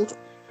cold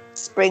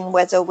spring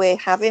weather we're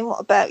having.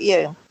 What about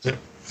you? Yeah.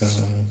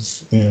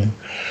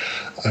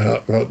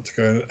 I want to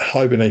go and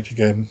hibernate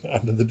again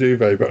under the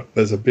duvet, but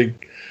there's a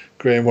big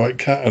grey and white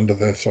cat under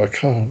there, so I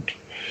can't.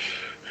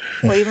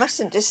 Well, you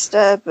mustn't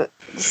disturb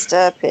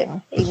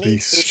him. He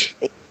needs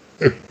to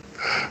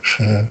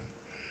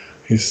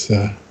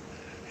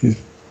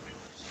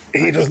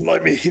he doesn't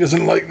like me. He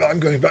doesn't like that I'm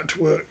going back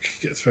to work.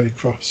 He gets very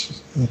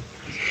cross.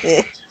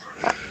 Yeah.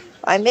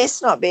 I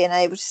miss not being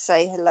able to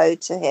say hello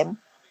to him.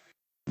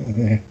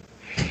 Yeah.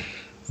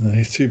 No,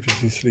 he's too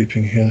busy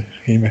sleeping here.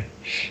 He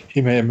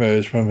may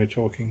emerge when we're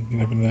talking. You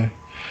never know.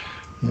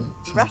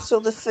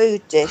 Rattle the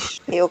food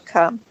dish. He'll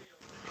come.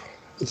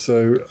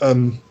 So,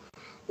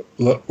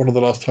 one of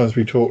the last times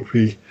we talked,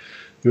 you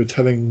were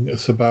telling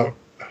us about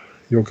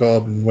your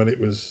garden when it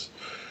was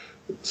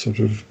sort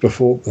of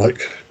before,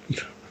 like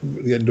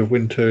the end of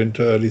winter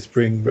into early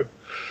spring, but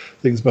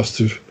things must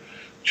have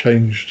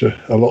changed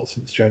a lot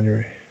since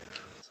January.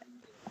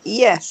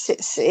 Yes,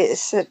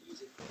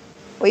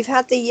 we've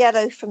had the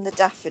yellow from the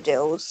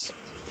daffodils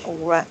all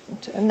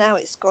round, and now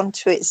it's gone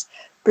to its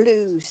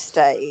blue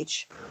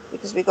stage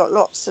because we've got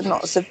lots and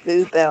lots of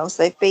bluebells.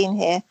 They've been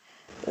here.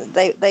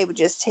 They were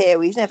just here.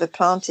 We've never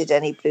planted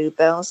any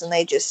bluebells, and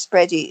they just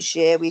spread each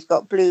year. We've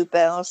got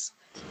bluebells,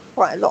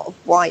 quite a lot of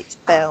white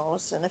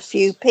bells, and a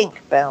few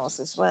pink bells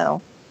as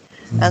well.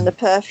 And the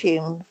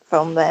perfume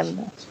from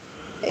them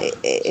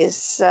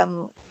is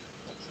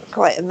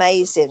quite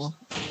amazing,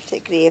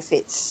 particularly if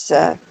it's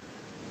the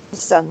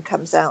sun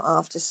comes out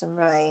after some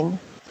rain.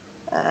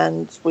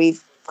 And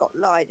we've got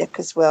lilac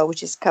as well,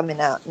 which is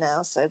coming out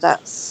now, so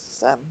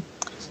that's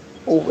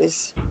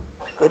always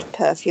good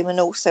perfume. And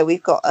also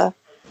we've got a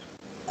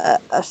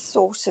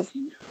sort of,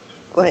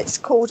 well,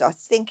 I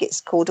think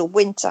it's called a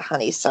winter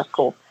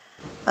honeysuckle,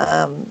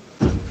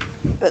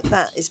 but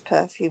that is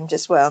perfumed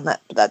as well, and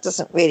that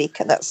doesn't really,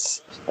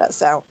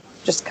 that's out,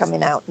 just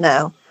coming out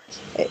now.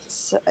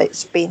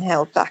 it's been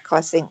held back,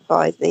 I think,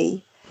 by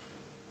the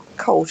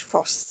cold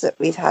frosts that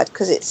we've had,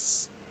 because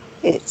it's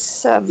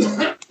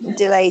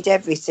delayed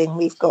everything.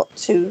 We've got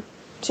two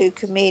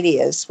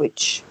camellias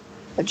which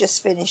are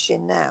just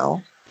finishing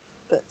now,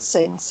 but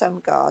in some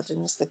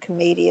gardens the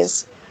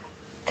camellias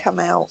come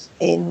out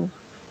in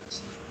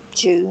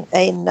June,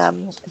 in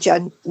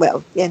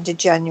the end of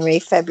January,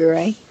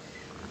 February,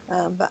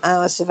 but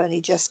ours have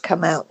only just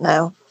come out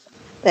now.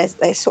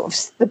 They sort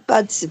of, the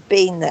buds have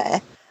been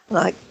there,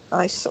 and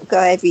I sort of go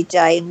every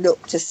day and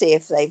look to see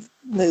if they've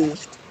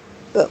moved,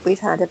 but we've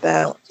had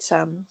about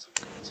 10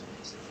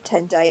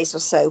 days or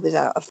so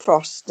without a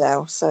frost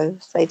now, so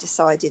they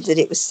decided that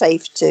it was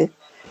safe to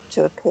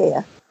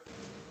appear.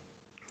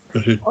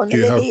 The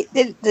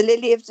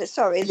lily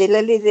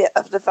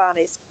of the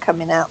valley is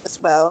coming out as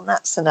well, and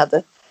that's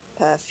another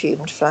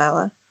perfumed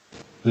flower.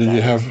 Do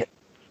you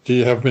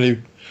have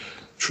many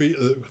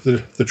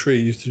the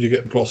trees? Did you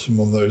get blossom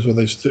on those? Are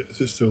they is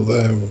it still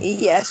there? Or?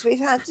 Yes, we've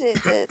had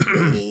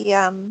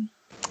the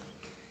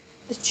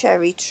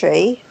cherry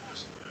tree,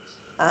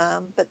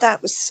 but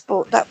that was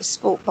spoilt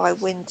by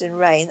wind and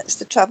rain. That's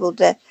the trouble.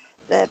 Their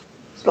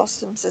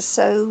blossoms are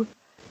so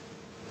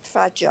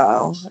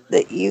fragile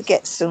that you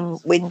get some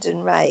wind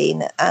and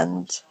rain,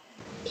 and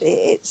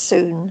it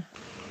soon.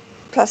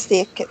 Plus,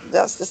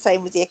 that's the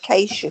same with the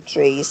acacia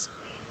trees.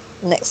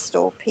 Next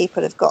door,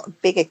 people have got a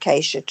big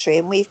acacia tree,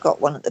 and we've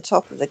got one at the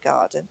top of the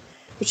garden,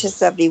 which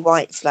has lovely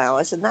white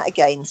flowers, and that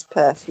again is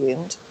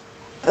perfumed,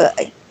 but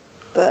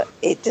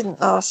it didn't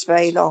last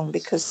very long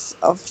because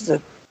of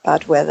the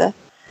bad weather.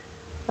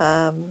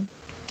 And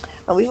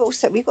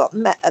we've got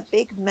a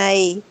big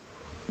May.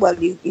 Well,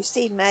 you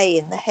see May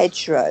in the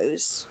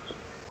hedgerows,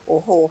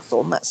 or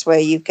hawthorn. That's where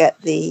you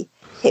get the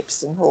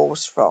hips and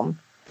haws from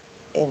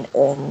in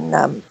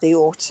the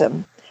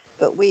autumn.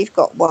 But we've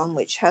got one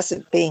which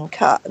hasn't been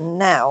cut, and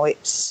now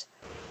it's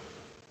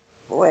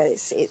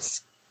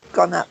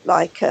gone up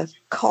like a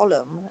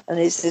column and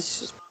is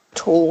as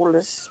tall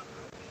as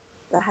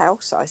the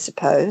house, I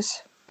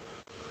suppose.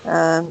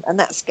 And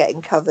that's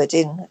getting covered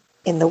in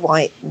the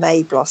white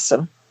May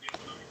blossom.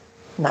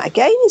 And that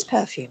again is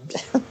perfumed.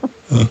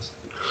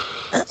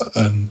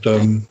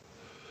 And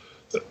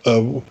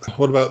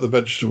what about the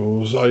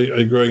vegetables? Are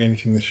you growing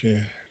anything this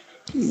year?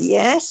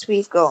 Yes,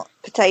 we've got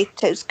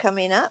potatoes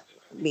coming up.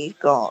 We've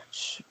got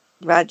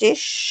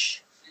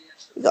radish.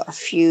 We've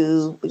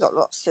got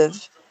lots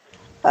of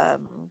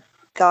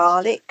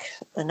garlic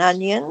and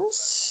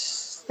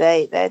onions.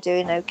 They're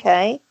doing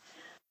okay.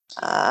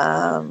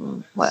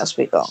 What else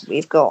we got?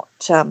 We've got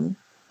a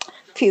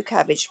few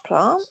cabbage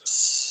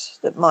plants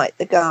that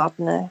the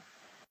gardener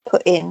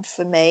put in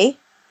for me,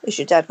 because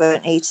your dad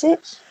won't eat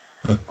it.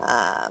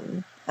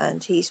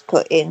 And he's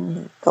got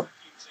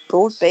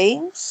broad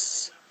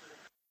beans.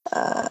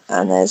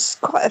 And there's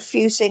quite a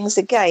few things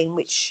again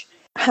which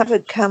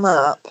haven't come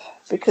up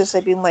because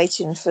they've been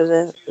waiting for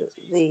the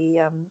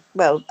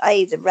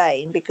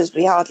rain, because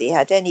we hardly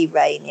had any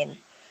rain in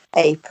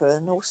April,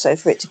 and also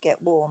for it to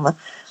get warmer.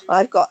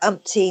 I've got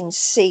umpteen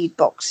seed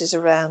boxes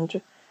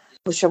around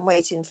which I'm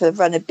waiting for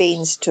runner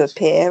beans to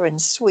appear,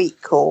 and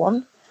sweet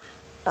corn,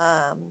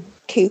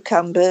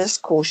 cucumbers,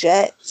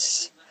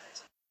 courgettes.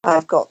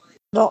 I've got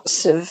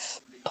lots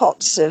of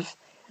pots of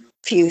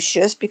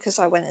fuchsias because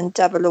I went and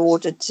double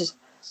ordered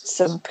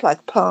some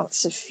plug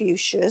plants of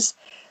fuchsias.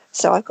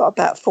 So I've got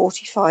about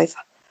 45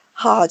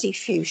 hardy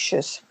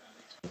fuchsias.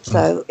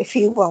 So if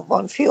you want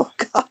one for your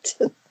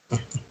garden,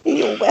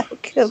 you're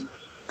welcome.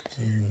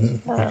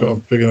 I've got a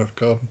big enough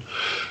garden.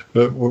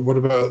 But what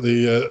about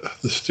the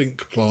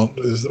stink plant?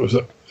 Is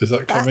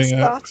that coming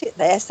out?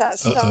 That's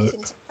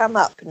starting to come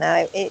up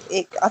now.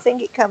 I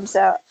think it comes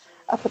out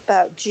up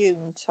about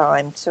June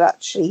time to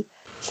actually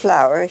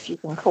flower, if you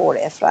can call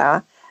it a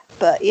flower.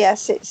 But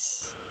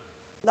yes,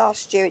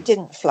 last year it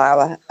didn't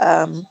flower.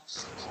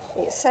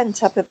 It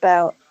sent up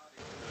about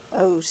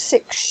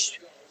 6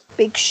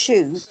 big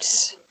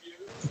shoots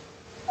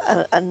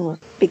and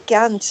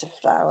began to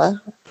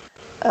flower.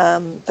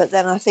 But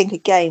then I think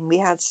again we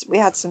had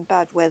some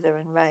bad weather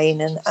and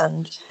rain,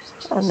 and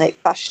they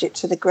bashed it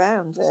to the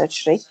ground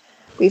virtually.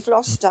 We've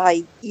lost our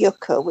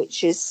yucca,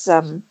 which is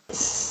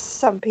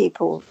some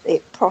people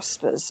it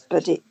prospers,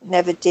 but it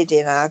never did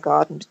in our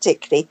garden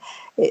particularly.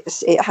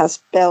 It has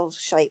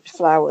bell-shaped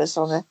flowers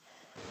on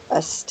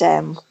a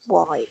stem,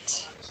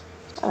 white,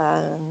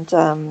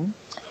 and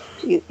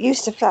you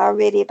used to flower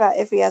really about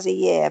every other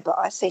year, but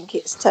I think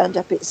it's turned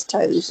up its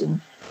toes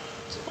and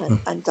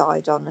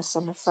died on us,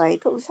 I'm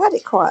afraid. But we've had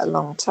it quite a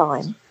long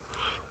time.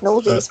 And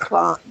all these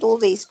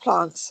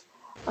plants,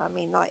 I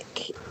mean,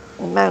 like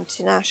the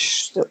mountain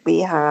ash that we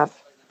have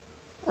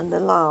and the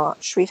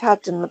larch, we've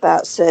had them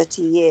about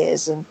 30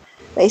 years, and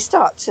they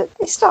start to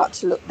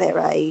look their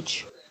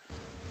age,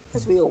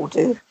 as we all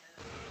do.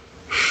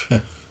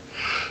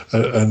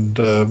 And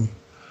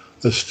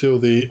there's still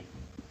the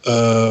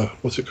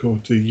what's it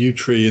called? The yew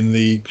tree in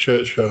the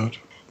churchyard.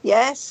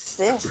 Yes,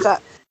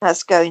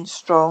 that's going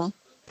strong.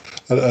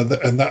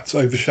 And that's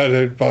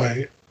overshadowed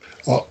by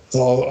our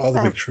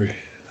other big tree.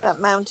 That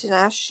mountain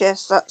ash,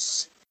 yes,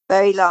 that's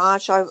very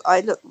large.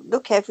 I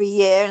look every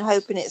year and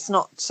hoping it's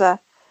not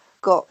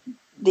got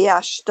the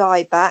ash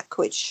dieback,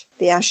 which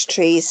the ash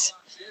trees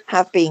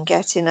have been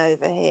getting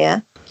over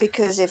here.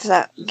 Because if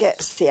that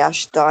gets the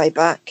ash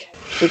dieback,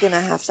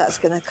 that's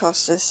going to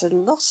cost us a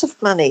lot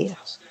of money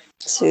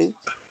to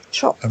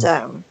chop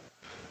down.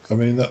 I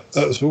mean,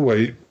 that's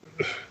always,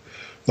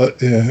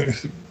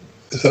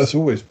 that's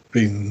always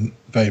been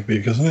very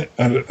big, hasn't it?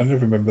 I never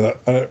remember that.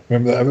 I don't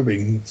remember that ever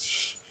being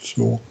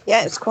small.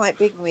 Yeah, it was quite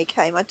big when we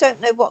came. I don't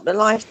know what the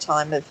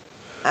lifetime of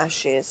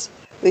ash is.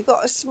 We've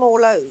got a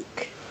small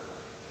oak,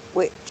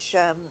 which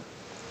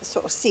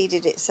sort of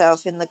seeded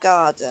itself in the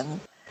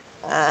garden,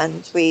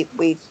 and we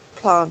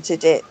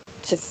planted it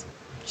to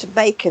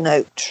make an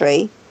oak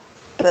tree,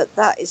 but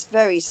that is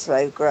very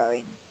slow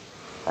growing.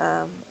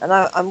 And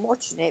I'm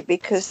watching it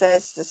because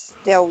there's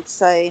the old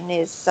saying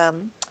is,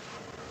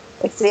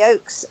 if the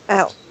oak's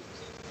out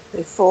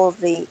before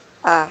the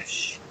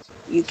ash,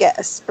 you get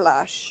a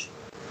splash.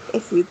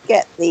 If you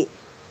get the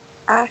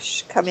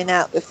ash coming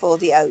out before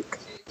the oak,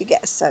 you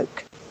get a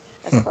soak.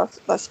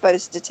 I'm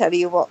supposed to tell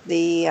you what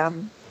the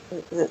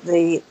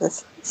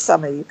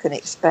summer you can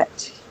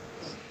expect.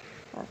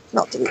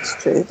 Not that it's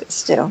true, but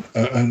still.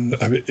 And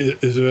I mean,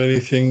 is there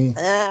anything?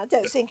 I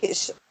don't think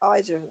it's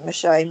either of them are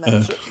showing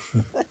much.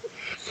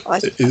 I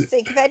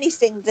think, if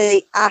anything,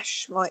 the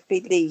ash might be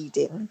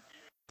leading.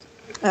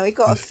 Now, we've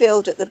got a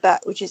field at the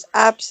back, which is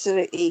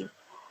absolutely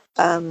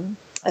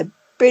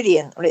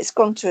brilliant. Well, it's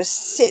gone to a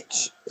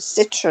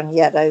citron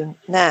yellow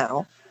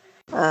now.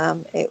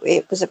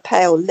 It was a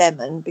pale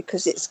lemon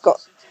because it's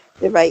got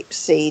the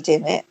rapeseed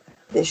in it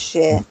this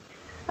year.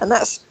 And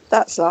that's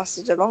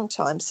lasted a long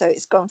time. So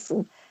it's gone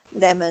from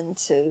lemon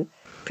to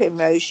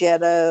primrose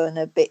yellow and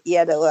a bit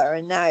yellower.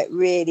 And now it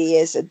really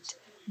is a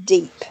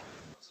deep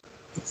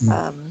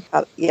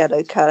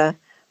yellow colour.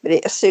 But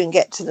it'll soon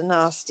get to the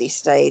nasty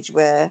stage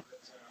where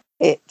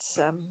it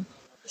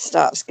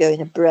starts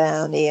going a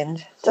brownie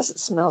and doesn't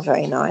smell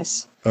very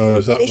nice. Oh,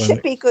 is that it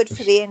should be good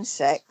for the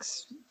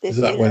insects. Is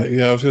that when?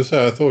 Yeah, I was going to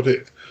say, I thought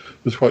it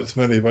was quite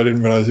smelly, but I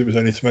didn't realise it was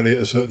only smelly at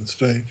a certain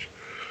stage.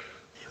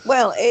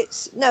 Well,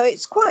 it's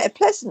quite a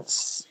pleasant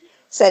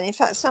scent. In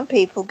fact, some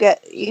people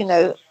get,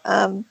 if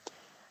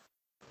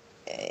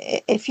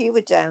you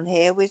were down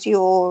here with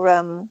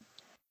your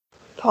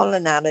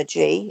pollen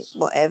allergy,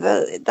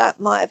 whatever,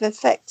 that might have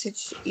affected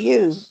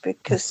you,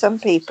 because some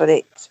people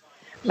it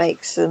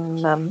makes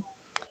them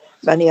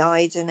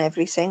runny-eyed and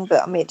everything,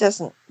 but I mean it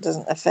doesn't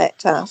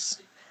affect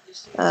us,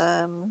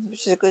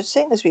 which is a good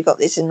thing, as we've got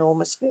this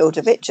enormous field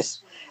of it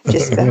just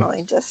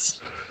behind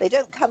us. They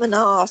don't come and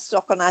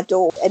knock on our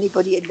door.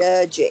 Anybody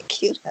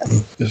allergic,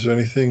 Is there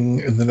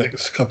anything in the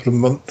next couple of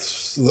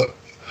months that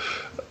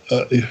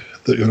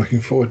you're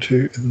looking forward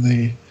to in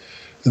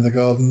the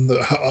garden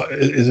that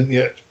isn't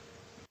yet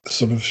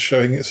sort of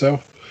showing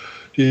itself?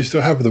 Do you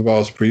still have the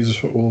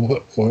raspberries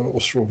or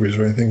strawberries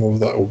or anything, or is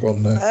that all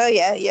gone now? Oh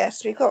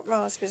yes, we've got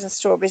raspberries and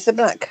strawberries. The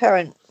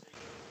blackcurrant,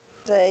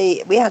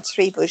 we had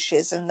 3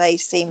 bushes and they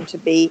seem to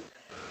be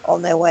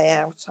on their way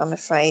out, I'm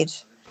afraid.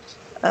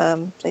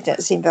 They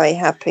don't seem very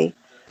happy.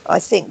 I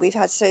think we've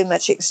had so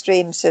much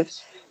extremes of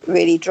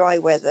really dry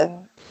weather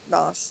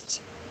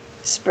last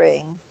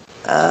spring,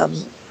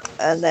 and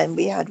then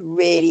we had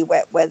really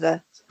wet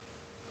weather,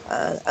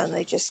 and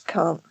they just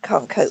can't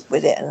cope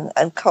with it,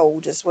 and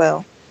cold as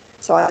well.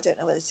 So I don't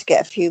know whether to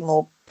get a few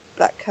more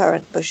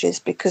blackcurrant bushes,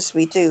 because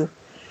we do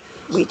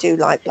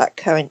like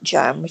blackcurrant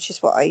jam, which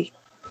is what I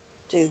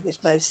do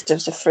with most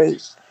of the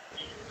fruit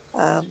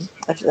of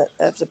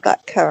the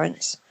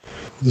blackcurrants.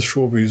 The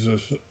strawberries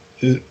and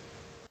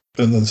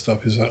then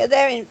stuff, is that?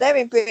 Yeah, they're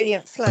in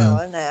brilliant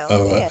flower now.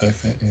 Oh,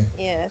 yes. Okay.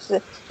 Yeah.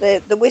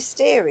 The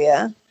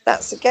wisteria,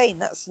 that's a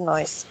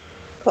nice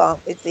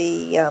plant with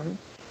the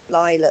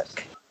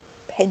lilac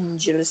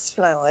pendulous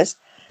flowers.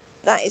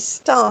 That is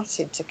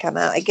starting to come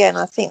out again.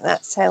 I think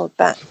that's held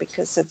back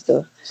because of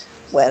the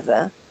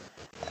weather.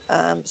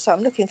 So I'm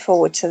looking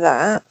forward to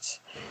that.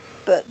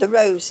 But the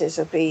roses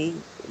will be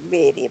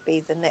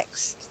the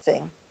next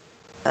thing.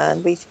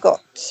 And we've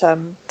got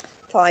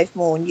 5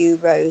 more new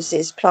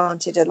roses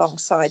planted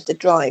alongside the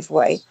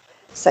driveway.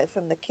 So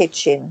from the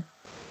kitchen,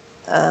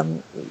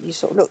 you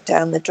sort of look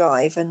down the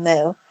drive and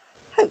they'll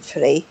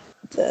hopefully,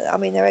 they're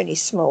only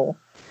small,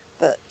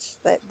 but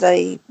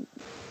they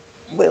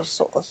will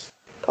sort of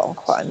put on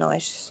quite a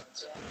nice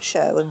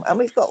show. And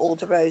we've got all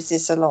the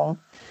roses along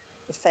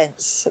the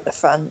fence at the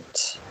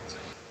front.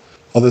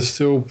 Are there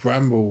still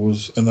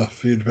brambles enough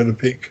for you to be able to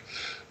pick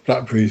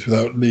blackberries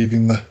without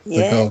leaving the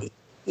garden?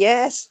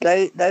 Yes,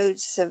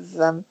 loads of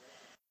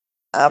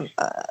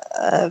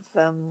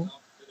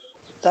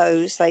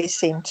those. They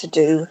seem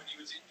to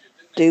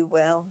do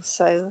well.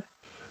 So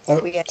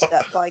we ended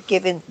up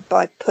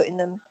by putting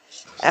them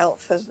out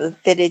for the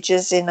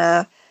villagers in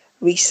our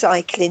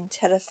recycling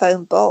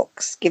telephone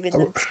box, giving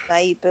them to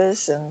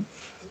neighbours. And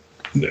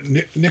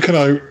Nick and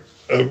I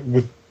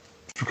were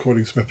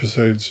recording some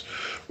episodes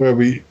where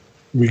we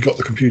got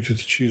the computer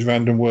to choose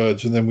random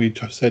words, and then we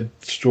said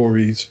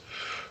stories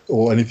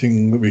or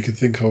anything that we could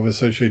think of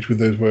associated with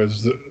those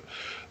words that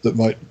that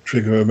might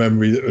trigger a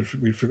memory that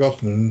we'd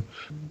forgotten. And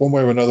one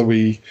way or another,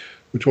 we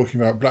were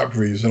talking about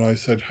blackberries, and I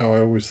said how I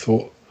always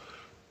thought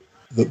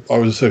that I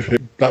was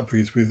associating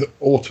blackberries with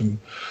autumn,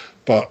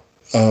 but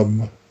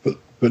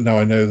now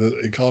I know that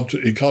it can't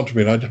have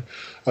been.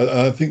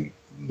 I think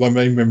my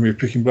main memory of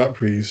picking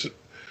blackberries,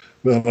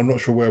 well, I'm not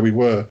sure where we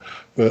were,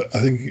 but I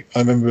think I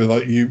remember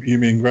like you,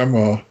 me and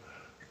Grandma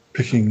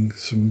picking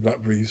some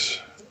blackberries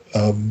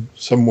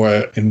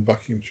somewhere in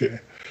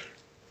Buckinghamshire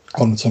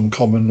on some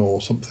common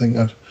or something.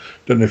 I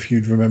don't know if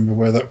you'd remember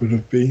where that would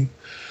have been.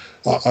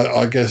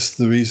 I guess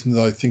the reason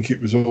that I think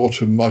it was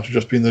autumn might have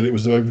just been that it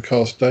was an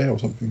overcast day or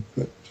something.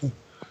 But,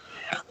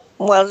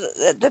 Well,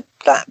 the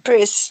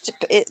blackberries,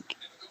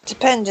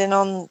 depending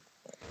on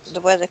the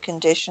weather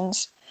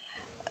conditions,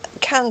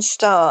 can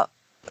start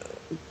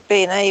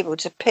being able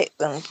to pick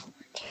them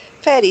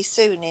fairly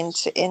soon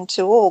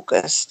into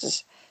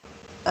August,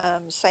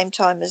 same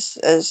time as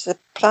the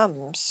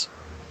plums.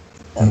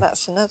 And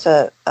that's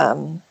another,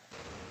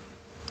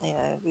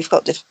 we've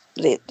got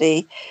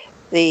the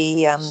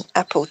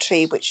apple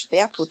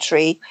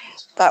tree,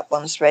 that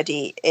one's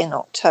ready in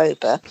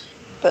October,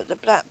 but the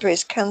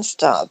blackberries can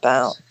start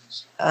about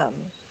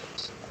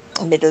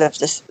middle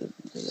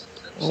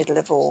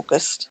of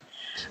August.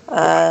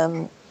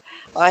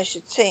 I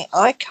should think,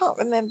 I can't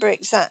remember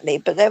exactly,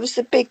 but there was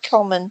the big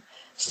common,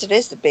 still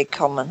is the big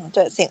common. I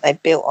don't think they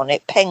built on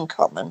it, Pen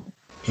Common.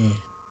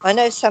 I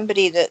know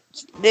somebody that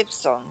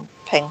lives on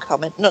Pen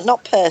Common,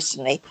 not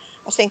personally.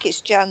 I think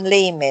it's Jan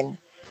Lehman,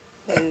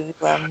 who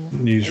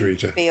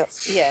newsreader.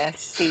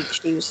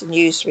 She was a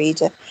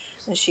newsreader,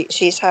 and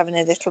she's having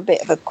a little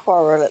bit of a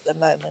quarrel at the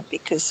moment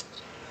because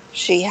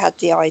she had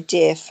the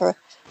idea for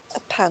a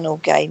panel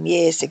game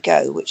years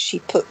ago, which she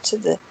put to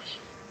the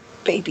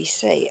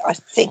BBC. I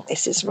think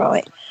this is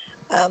right,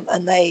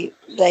 and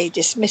they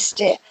dismissed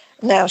it.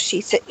 Now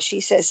she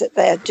says that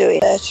they are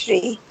doing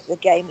virtually the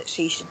game that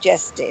she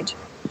suggested,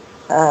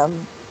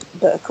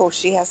 but of course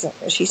she hasn't.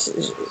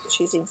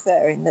 She's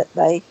inferring that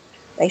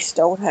they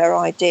stole her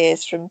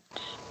ideas from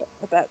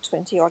about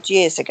 20 odd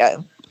years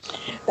ago.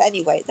 But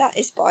anyway, that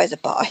is by the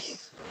by.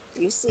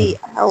 You see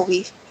how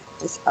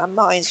our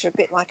minds are a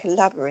bit like a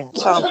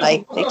labyrinth, aren't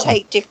they? They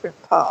take different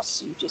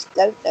paths. You just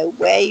don't know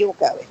where you're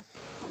going.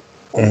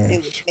 What to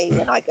do with me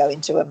when I go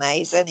into a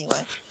maze,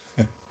 anyway.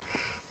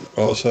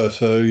 Oh, so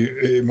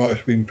it might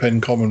have been Pen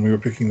Common we were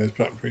picking those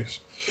blackberries.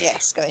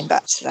 Yes, going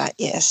back to that,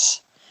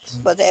 yes.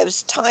 But there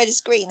was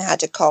Tyler's Green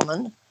had a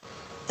common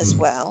as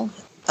well.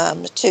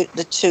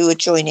 The two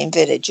adjoining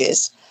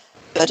villages,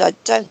 but I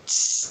don't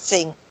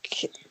think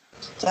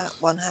that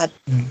one had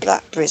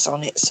blackberries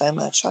on it so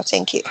much. I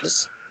think it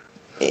was.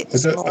 I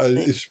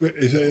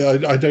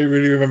don't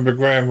really remember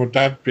Graham or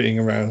Dad being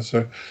around,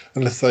 so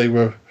unless they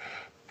were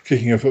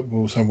kicking a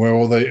football somewhere,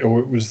 or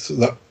it was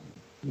that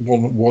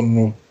one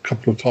or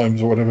couple of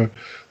times or whatever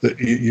that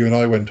you and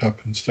I went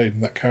up and stayed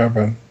in that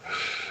caravan.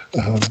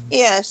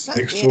 Yes,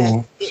 next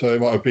door. So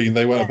it might have been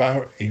they weren't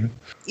about even.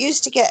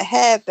 Used to get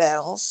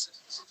harebells.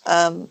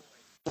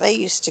 They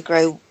used to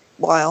grow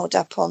wild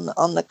up on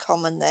the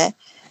common there.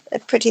 A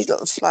pretty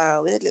little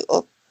flower with a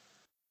little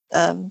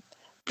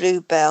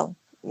bluebell.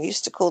 We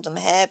used to call them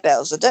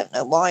harebells. I don't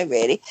know why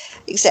really,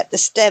 except the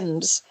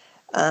stems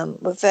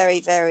were very,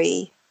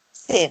 very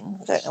thin.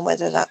 I don't know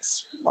whether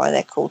that's why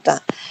they're called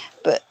that,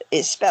 but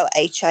it's spelled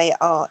Hare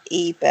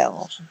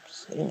bell.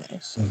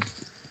 So.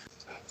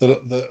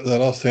 The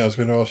last thing I was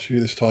going to ask you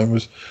this time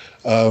was,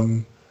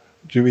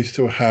 do we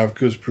still have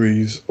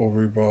gooseberries or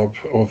rhubarb,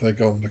 or have they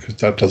gone because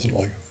Dad doesn't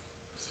like them?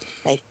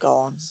 They've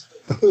gone.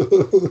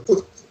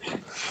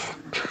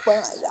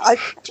 Well,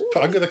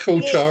 I'm going to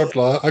call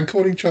Childline. I'm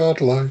calling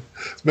Childline.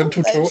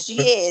 Mental torture. Those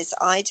years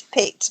I'd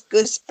picked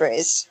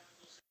gooseberries,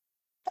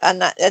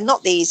 and they're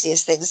not the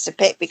easiest things to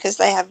pick because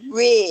they have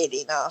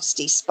really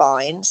nasty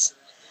spines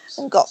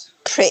and got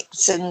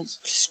pricked and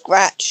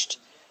scratched.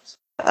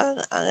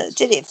 And I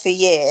did it for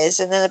years,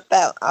 and then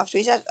after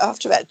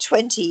about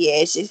 20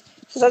 years, he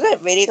says, I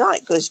don't really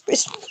like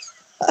gooseberries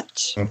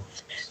much.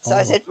 So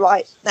I said,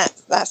 right,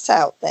 that's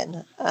out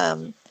then.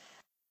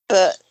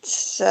 But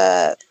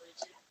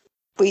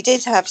we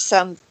did have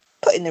some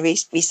put in the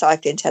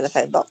recycling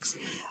telephone box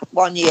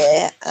one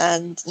year,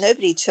 and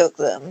nobody took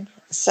them,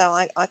 so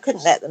I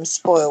couldn't let them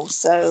spoil.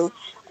 So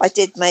I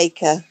did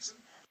make a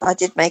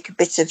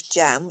bit of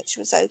jam, which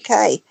was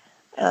okay.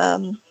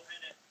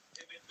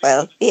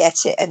 Well, he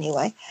ate it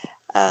anyway.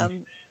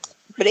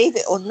 Believe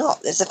it or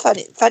not, there's a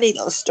funny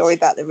little story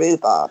about the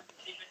rhubarb,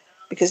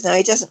 because no,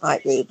 he doesn't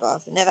like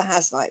rhubarb. He never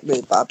has liked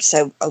rhubarb,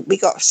 so we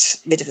got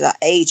rid of that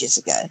ages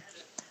ago.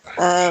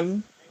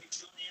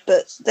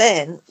 But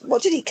then,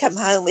 what did he come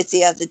home with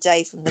the other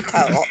day from the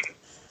co-op?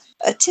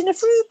 A tin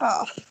of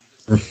rhubarb,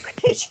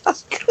 which I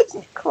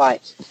couldn't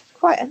quite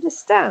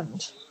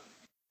understand.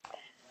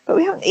 But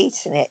we haven't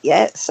eaten it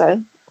yet,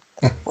 so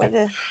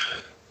whether...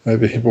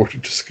 Maybe he bought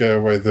it to scare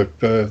away the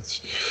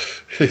birds.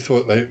 He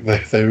thought they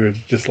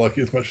would dislike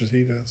it as much as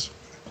he does.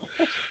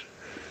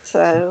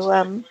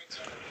 So,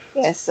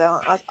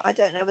 so I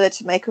don't know whether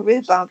to make a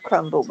rhubarb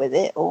crumble with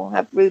it or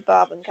have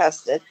rhubarb and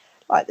custard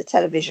like the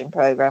television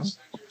programme.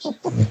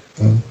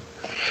 Mm-hmm.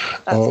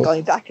 That's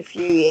going back a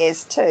few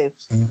years too.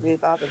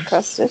 Rhubarb and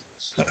custard.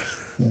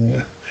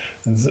 Yeah.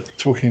 And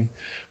talking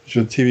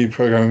to a TV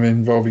program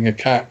involving a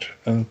cat,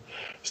 and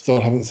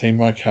still haven't seen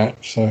my cat,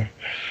 so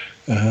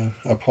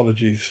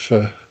apologies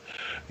for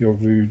your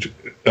rude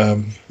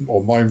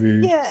or my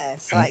rude.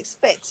 Yes, I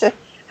expect to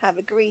have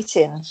a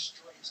greeting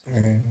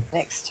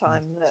next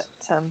time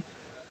that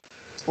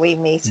we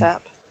meet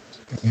up.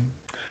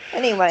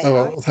 Anyway. Oh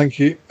well, thank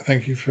you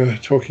for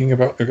talking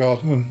about the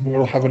garden, and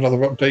we'll have another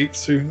update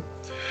soon.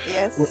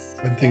 Yes.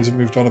 When things have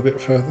moved on a bit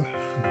further.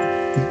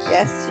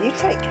 Yes, you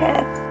take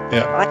care.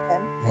 Yeah. Bye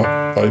then.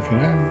 Well, bye for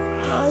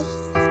now. Bye.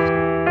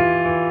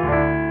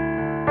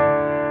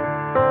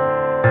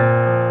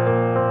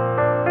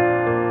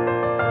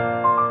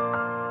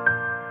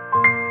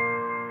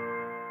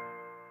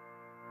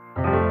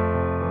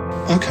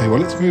 Okay, well,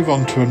 let's move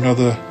on to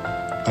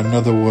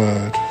another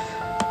word.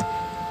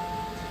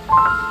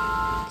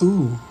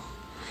 Ooh,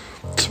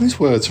 some of these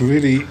words are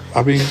really,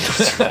 I mean,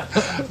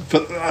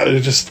 but I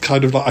just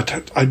kind of like,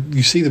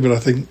 you see them and I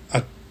think,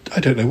 I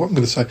don't know what I'm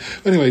going to say.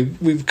 Anyway,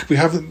 we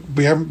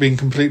haven't been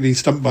completely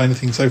stumped by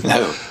anything so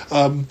far.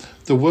 No.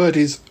 The word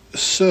is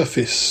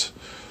surface.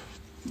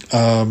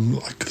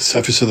 Like the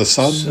surface of the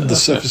sun, the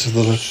surface of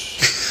the...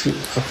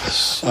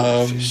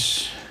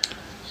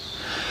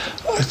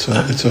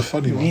 It's a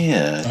funny one.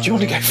 Yeah. Do you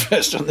want to go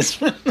first on this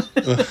one?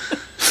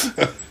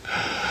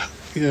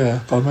 Yeah,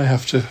 but I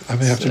have to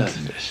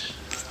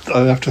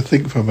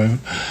think for a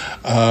moment.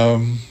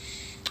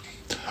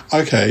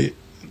 Okay.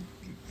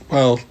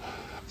 Well,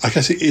 I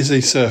guess it is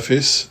a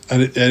surface,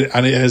 and it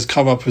has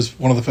come up as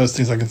one of the first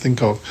things I can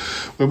think of.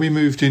 When we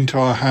moved into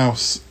our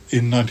house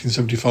in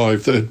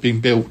 1975 that had been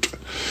built,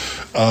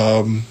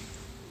 my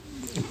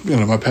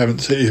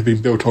parents, it had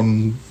been built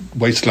on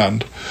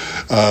wasteland.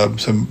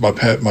 So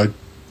my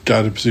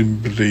dad had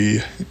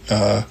presumably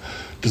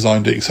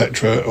designed it,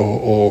 etc.,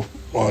 or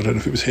I don't know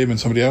if it was him and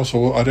somebody else,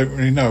 or I don't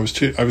really know.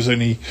 I was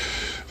only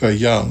very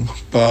young,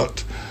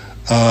 but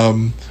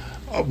as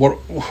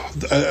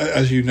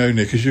you know,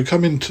 Nick, as you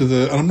come into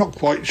and I'm not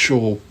quite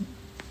sure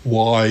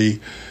why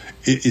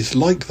it is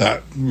like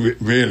that.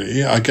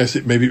 Really, I guess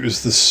maybe it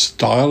was the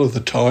style of the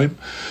time,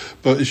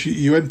 but as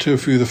you enter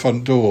through the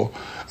front door,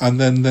 and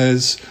then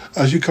as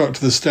you come up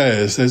to the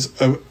stairs, there's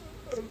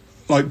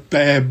like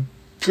bare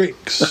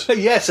bricks.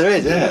 Yes, there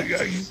is. Yeah.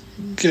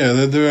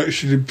 Yeah, they're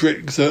actually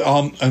bricks that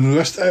aren't, and the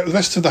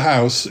rest of the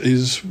house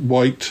is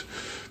white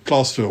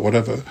plaster or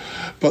whatever,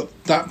 but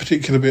that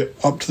particular bit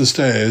up to the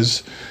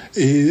stairs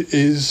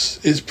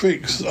is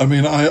bricks. I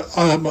mean,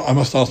 I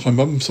must ask my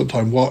mum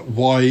sometime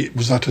why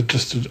was that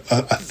just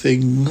a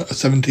thing, a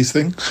 70s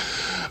thing.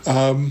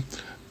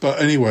 But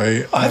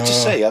anyway, I have to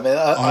say, I'm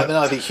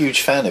a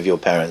huge fan of your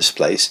parents'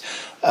 place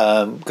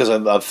because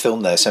I've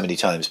filmed there so many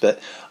times.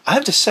 But I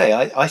have to say,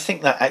 I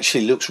think that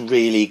actually looks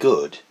really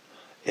good.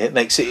 It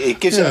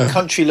gives it a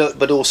country look,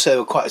 but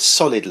also quite a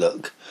solid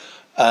look.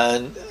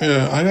 And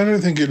I don't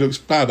think it looks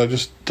bad. I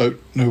just don't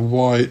know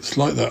why it's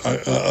like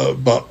that.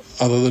 But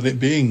other than it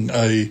being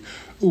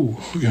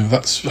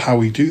that's how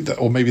we do that,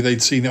 or maybe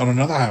they'd seen it on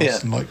another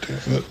house and liked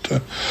it.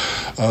 But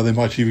they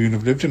might even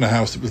have lived in a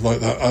house that was like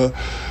that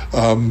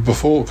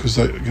before, because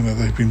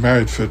they've been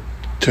married for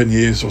 10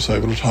 years or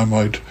so by the time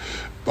I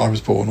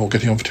was born, or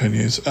getting on for 10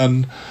 years.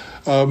 And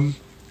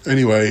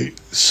anyway,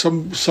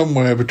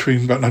 somewhere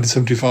between about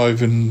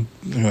 1975 and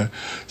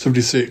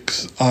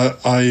 76,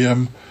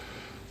 I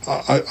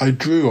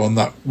drew on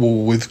that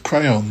wall with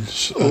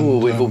crayons. Oh,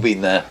 we've all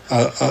been there.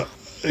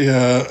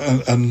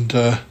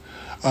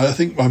 I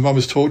think my mum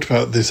has talked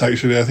about this,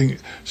 actually. I think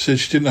she said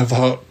she didn't have the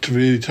heart to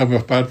really tell me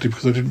off badly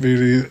because I didn't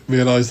really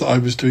realise that I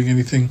was doing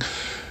anything.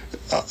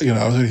 I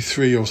was only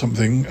 3 or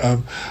something. I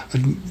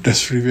didn't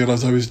necessarily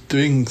realise I was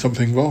doing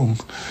something wrong.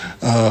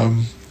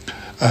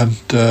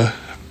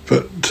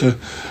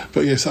 But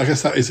yes, I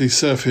guess that is a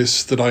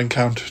surface that I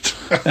encountered.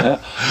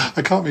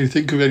 I can't really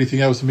think of anything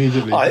else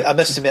immediately. I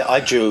must admit, I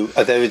drew.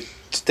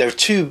 There are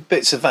 2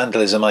 bits of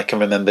vandalism I can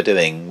remember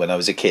doing when I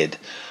was a kid.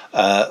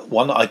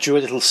 One, I drew a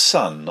little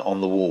sun on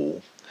the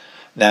wall.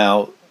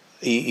 Now,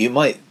 you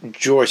might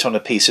draw it on a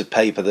piece of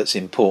paper that's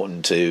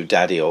important to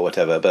Daddy or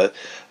whatever, but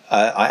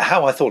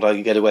how I thought I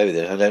could get away with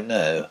it, I don't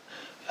know.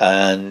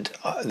 And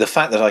the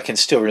fact that I can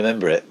still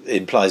remember it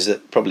implies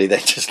that probably they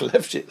just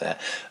left it there.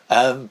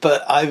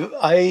 But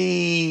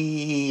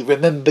I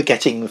remember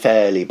getting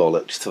fairly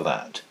bollocked for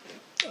that.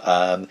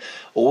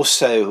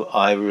 Also,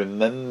 I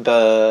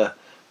remember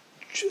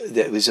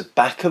there was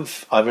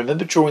I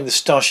remember drawing the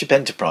Starship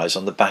Enterprise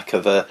on the back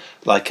of a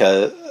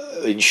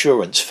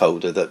insurance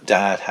folder that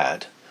Dad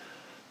had.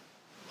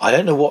 I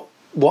don't know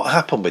what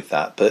happened with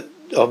that, but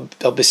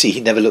obviously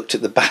he never looked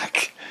at the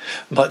back.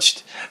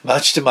 Much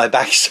to my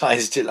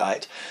backside's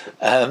delight,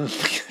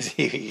 because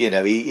he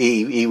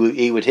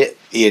would hit.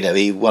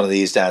 One of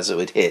these dads that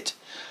would hit,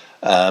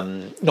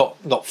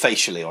 not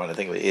facially or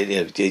anything.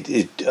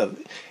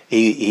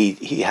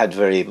 He had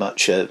very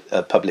much a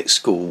public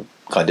school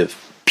kind of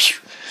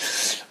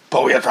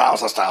pull your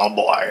trousers down,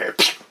 boy.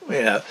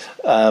 You know,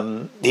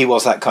 he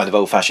was that kind of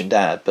old-fashioned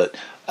dad. But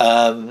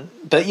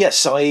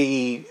yes,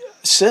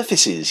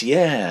 surfaces.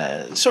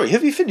 Yeah. Sorry,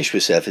 have you finished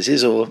with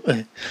surfaces or?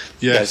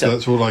 Yes,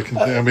 that's all I can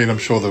think. I mean, I'm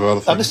sure there are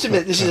other things. I must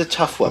admit, this is a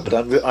tough one, but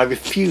I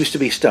refuse to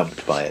be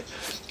stumped by it.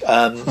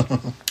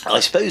 I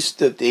suppose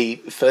that the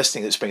first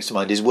thing that springs to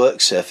mind is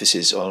work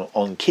surfaces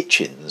on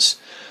kitchens.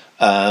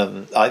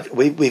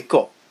 We've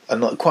got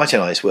quite a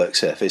nice work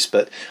surface,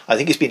 but I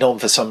think it's been on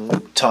for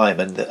some time,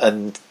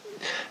 and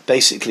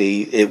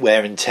basically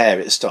wear and tear,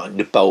 it's starting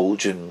to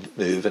bulge and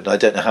move, and I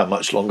don't know how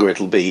much longer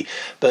it'll be.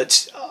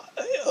 But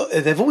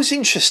they've always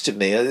interested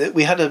me.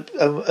 We had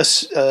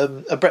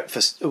a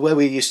breakfast where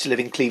we used to live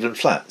in Cleveland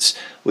Flats.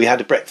 We had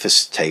a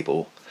breakfast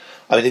table.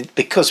 I mean,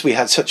 because we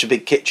had such a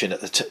big kitchen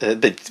at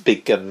the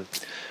big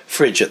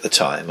fridge at the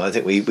time. I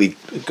think we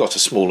got a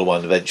smaller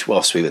one eventually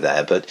whilst we were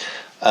there, but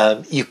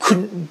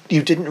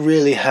you didn't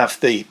really have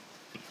the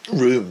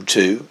room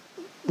to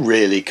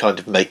really kind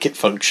of make it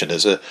function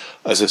as a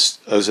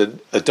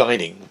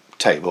dining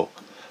table.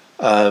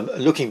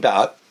 Looking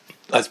back,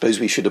 I suppose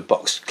we should have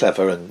boxed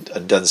clever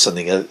and done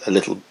something a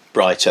little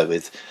brighter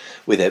with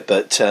it.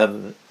 But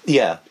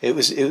it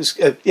was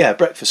a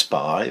breakfast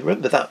bar. I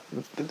remember that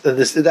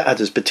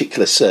had a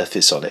particular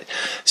surface on it.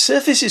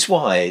 Surfaces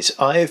wise,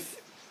 I've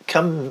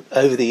come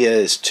over the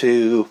years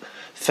to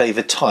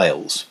favour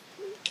tiles.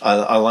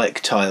 I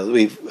like tiles.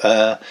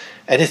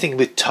 Anything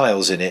with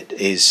tiles in it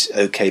is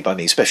okay by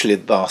me, especially in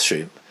the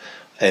bathroom.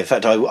 In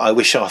fact, I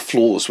wish our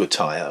floors were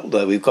tiled.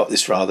 We've got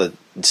this rather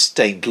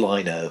stained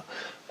lino,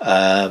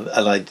 and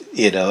I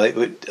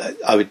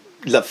would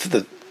love for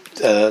the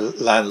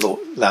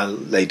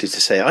landlady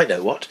to say, "I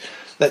know what.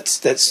 Let's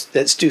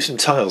do some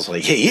tiles on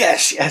it."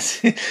 Yes. Yeah,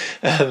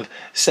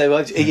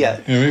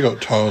 we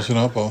got tiles in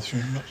our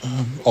bathroom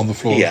on the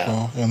floor as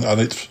well, and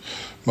it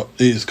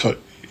is quite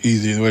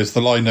easy. Whereas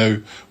the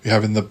lino we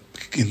have in the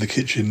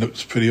kitchen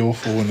looks pretty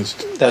awful, and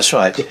that's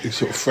right. It's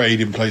sort of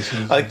frayed in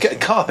places.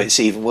 Carpet's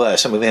even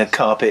worse. I mean, we had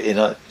carpet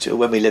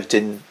when we lived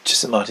in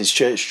St Martin's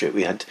Church Street.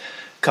 We had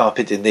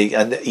carpet and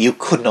you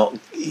could not.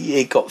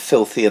 It got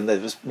filthy, and there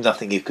was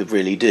nothing you could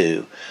really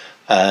do.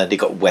 And it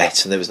got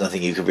wet, and there was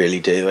nothing you could really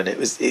do, and it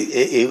was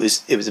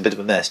a bit of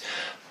a mess.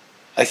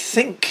 I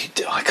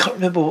can't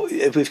remember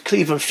with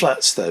Cleveland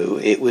Flats though.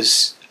 It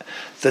was.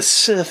 The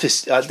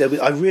surface,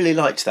 I really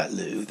liked that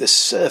loo. The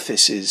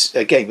surface is,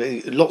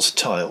 again, lots of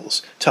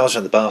tiles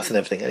around the bath and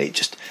everything, and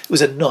it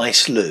was a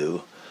nice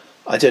loo.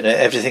 I don't know,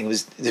 everything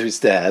was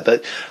there,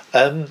 but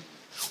I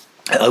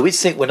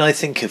always think, when I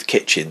think of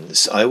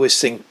kitchens, I always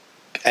think,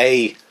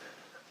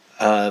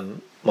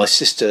 my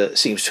sister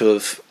seems to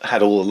have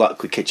had all the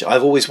luck with kitchen.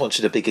 I've always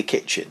wanted a bigger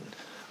kitchen.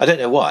 I don't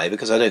know why,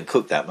 because I don't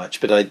cook that much,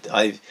 but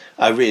I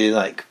really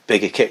like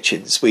bigger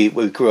kitchens. We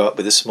grew up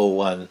with a small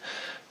one.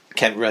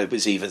 Kent Road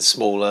was even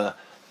smaller.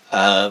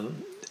 I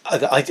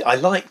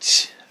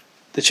liked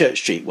the Church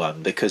Street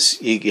one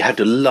because you had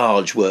a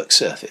large work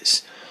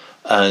surface,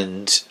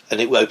 and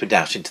it opened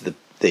out into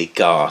the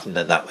garden,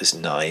 and that was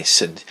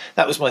nice. And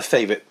that was my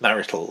favourite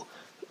marital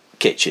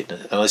kitchen,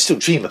 and I still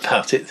dream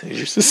about it.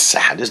 It's just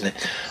sad, isn't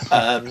it?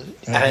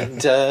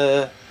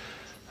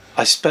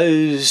 I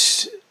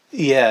suppose,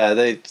 yeah.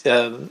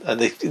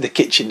 The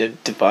kitchen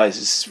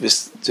devices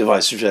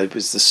road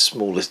was the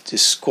smallest, the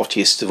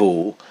squattiest of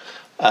all.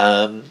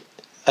 And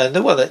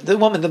the one at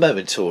the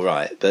moment's all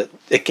right, but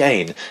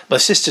again, my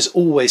sister's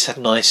always had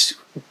nice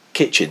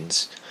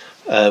kitchens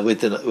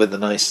with the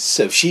nice.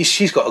 So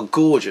she's got a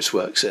gorgeous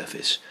work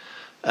surface.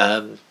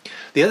 The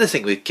other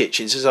thing with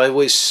kitchens is I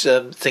always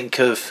think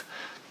of,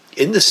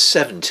 in the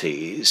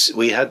 70s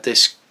we had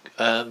this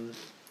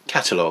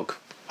catalogue.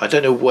 I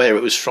don't know where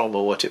it was from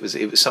or what it was.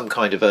 It was some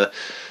kind of a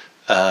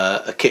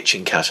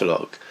kitchen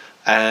catalogue,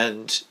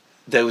 and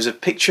there was a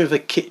picture of a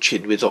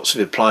kitchen with lots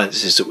of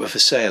appliances that were for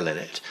sale in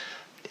it.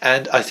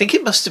 And I think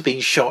it must have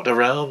been shot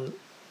around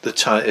the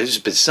time. It was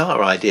a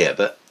bizarre idea,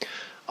 but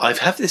I've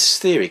had this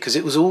theory because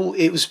it was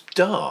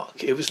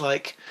dark. It was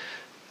like,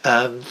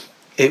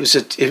 it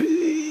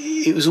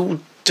was all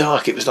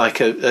dark. It was like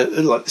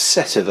like the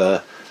set of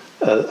a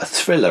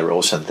thriller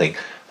or something.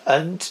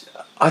 And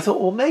I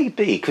thought, well,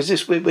 maybe,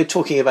 because we're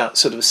talking about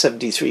sort of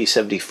 73,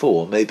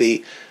 74,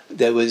 maybe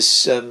there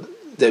was,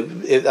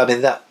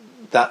 that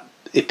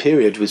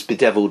period was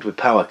bedevilled with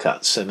power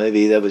cuts, so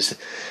maybe it was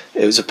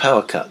a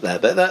power cut there,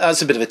 but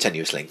that's a bit of a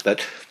tenuous link.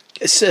 But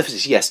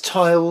surfaces, yes,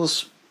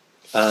 tiles,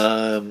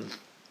 anything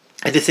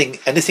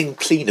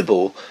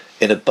cleanable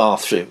in a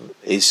bathroom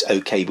is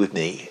okay with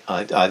me.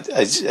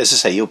 As I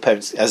say, your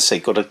parents,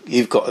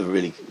 you've got a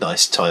really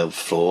nice tiled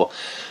floor,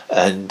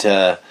 and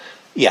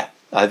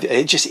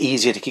it's just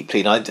easier to keep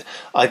clean. I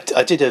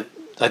did a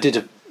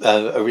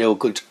real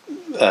good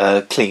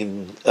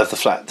clean of the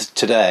flat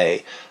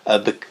today.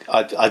 But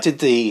I did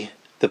the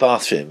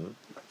bathroom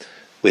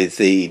with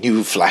the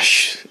new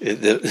flash,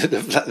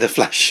 the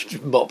flash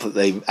mop that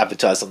they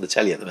advertise on the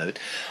telly at the moment,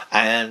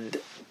 and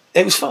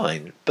it was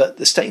fine. But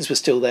the stains were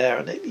still there,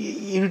 and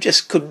you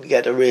just couldn't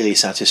get a really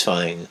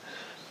satisfying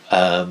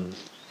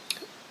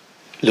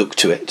look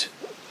to it.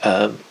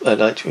 Yeah,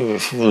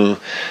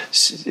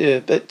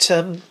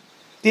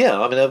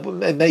 I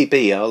mean,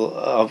 maybe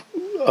I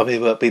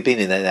mean, we've been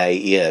in there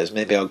 8 years.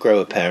 Maybe I'll grow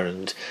a pair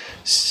and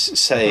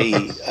say,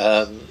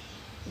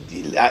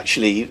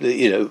 actually,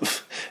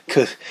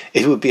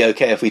 it would be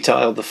okay if we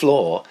tiled the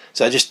floor.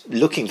 So I'm just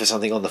looking for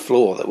something on the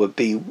floor that would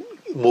be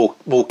more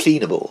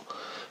cleanable.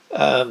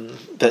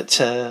 But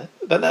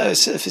no,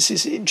 surface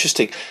is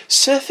interesting.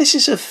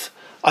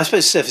 I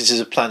suppose surfaces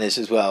of planets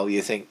as well.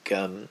 You think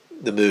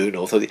the moon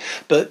or something,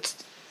 but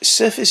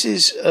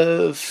surfaces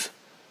of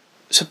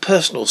some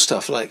personal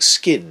stuff like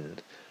skin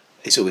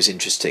is always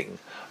interesting.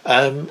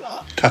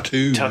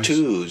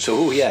 Tattoos.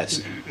 Oh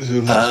yes.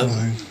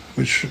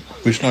 Which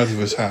neither of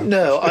us have.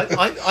 No,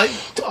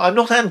 I'm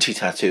not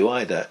anti-tattoo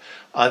either.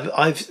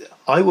 I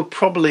would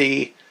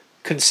probably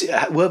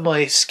consider, were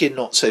my skin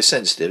not so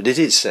sensitive, and it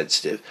is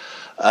sensitive,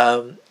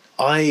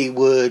 I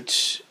would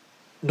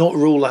not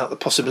rule out the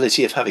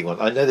possibility of having one.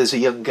 I know there's a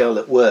young girl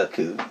at work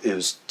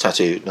who's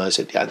tattooed, and I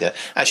said, yeah,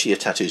 actually your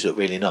tattoos look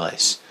really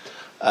nice.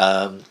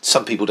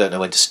 Some people don't know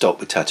when to stop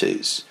with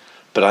tattoos,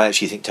 but I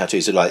actually think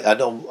tattoos are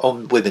and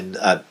on women,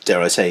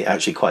 dare I say,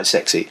 actually quite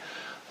sexy.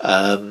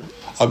 I'm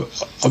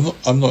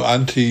not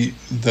anti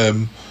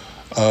them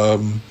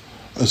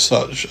as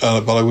such,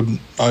 but I wouldn't.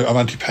 I'm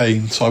anti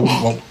pain, so I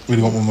wouldn't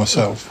really want one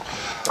myself.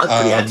 I'm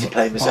pretty anti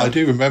pain myself. I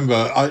do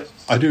remember.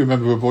 I do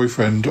remember a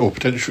boyfriend who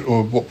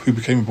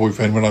became a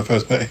boyfriend when I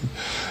first met him,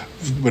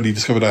 when he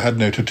discovered I had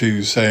no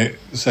tattoos,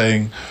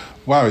 saying,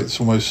 "Wow, it's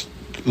almost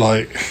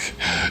like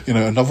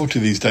a novelty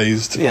these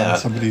days to find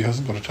somebody who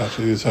hasn't got a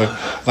tattoo." So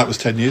that was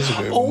 10 years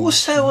ago.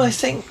 Also, I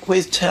think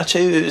with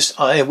tattoos,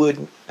 I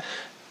would,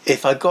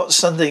 if I got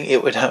something,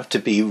 it would have to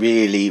be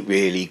really,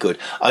 really good.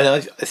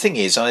 The thing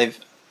is, I'm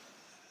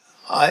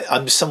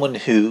someone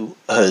who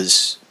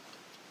has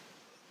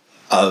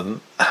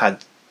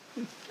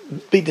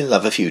been in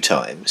love a few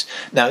times.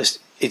 Now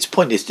it's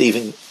pointless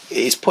getting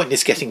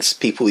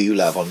people you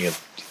love on your,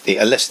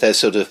 unless they're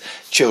sort of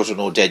children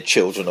or dead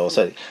children or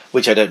something,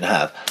 which I don't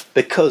have,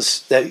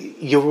 because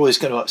you're always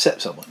going to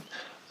upset someone.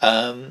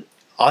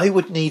 I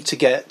would need to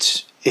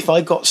get, if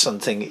I got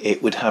something,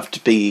 it would have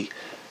to be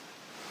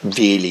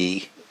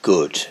really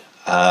good.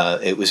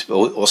 It was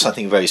or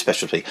something very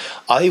special to me.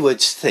 I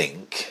would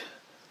think.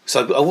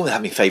 So I wouldn't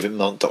have my favourite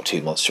Doctor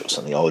Who monster or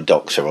something, or a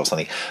Doctor or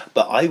something,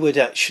 but I would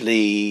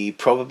actually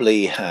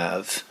probably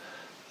have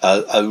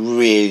a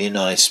really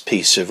nice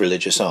piece of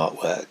religious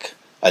artwork,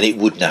 and it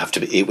wouldn't have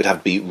to be. It would have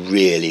to be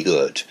really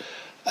good,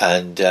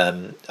 and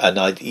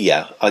I'd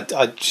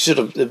sort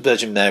of the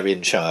Virgin Mary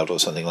and Child or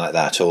something like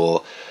that,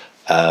 or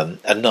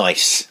a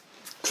nice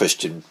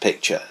Christian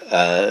picture.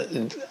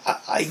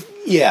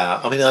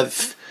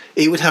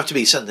 It would have to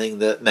be something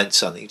that meant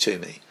something to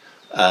me.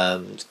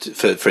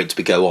 For it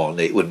to go on,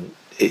 it wouldn't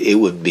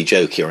be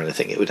jokey or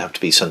anything. It would have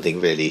to be something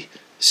really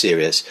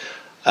serious.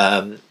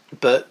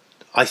 But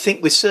I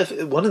think with this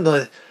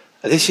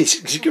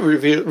is going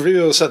to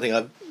reveal something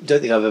I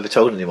don't think I've ever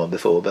told anyone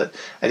before. But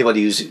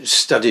anybody who's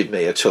studied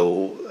me at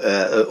all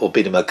or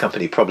been in my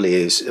company probably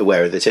is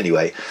aware of it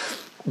anyway.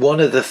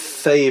 One of the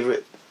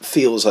favourite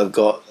feels I've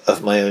got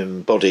of my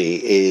own body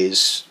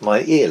is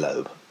my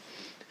earlobe.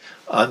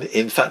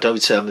 In fact, I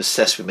would say I'm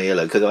obsessed with my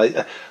earlobe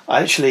because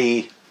I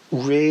actually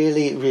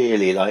really,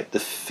 really like the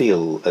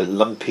feel,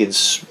 lumpy and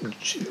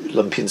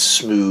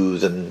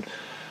smooth, and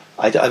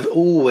I've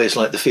always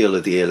liked the feel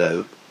of the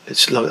earlobe.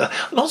 It's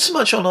not so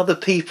much on other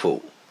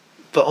people,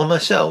 but on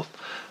myself.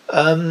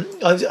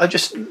 I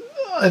just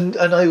and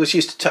I always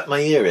used to tuck my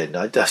ear in.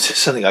 That's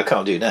something I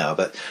can't do now.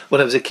 But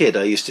when I was a kid,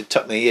 I used to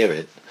tuck my ear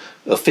in,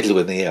 or fiddle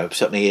with my ear,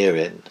 tuck my ear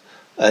in.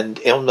 And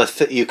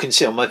you can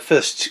see on my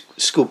first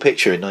school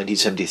picture in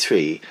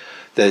 1973,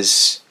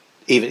 there's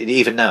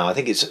even now. I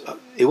think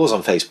it was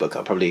on Facebook.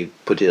 I'll probably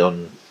put it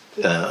on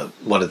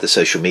one of the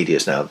social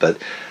medias now. But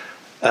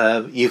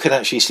you can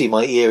actually see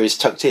my ear is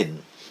tucked in,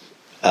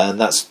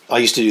 and I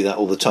used to do that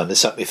all the time. I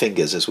suck my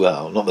fingers as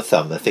well, not my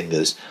thumb, my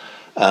fingers.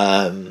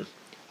 And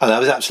I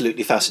was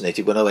absolutely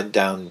fascinated when I went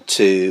down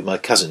to my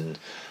cousin,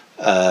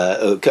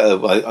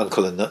 my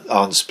uncle and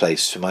aunt's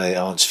place for my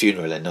aunt's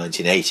funeral in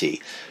 1980.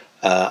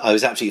 I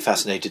was absolutely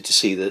fascinated to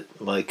see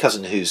that my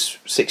cousin, who's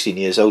 16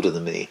 years older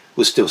than me,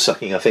 was still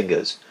sucking her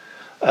fingers,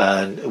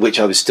 which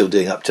I was still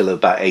doing up till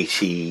about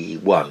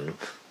 81,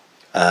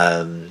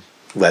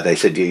 where they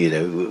said,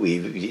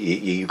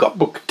 you got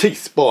book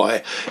teeth,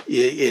 boy,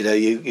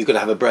 you've got to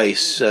have a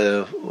brace,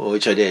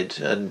 which I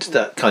did, and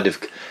that kind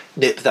of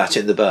nipped that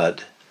in the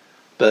bud.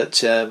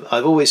 But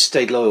I've always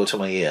stayed loyal to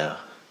my ear.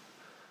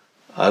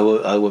 I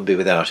wouldn't be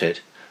without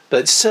it.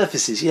 But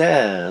surfaces,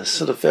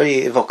 sort of very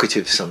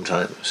evocative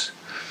sometimes.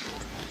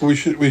 We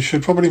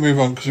should probably move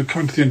on because we're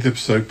coming to the end of the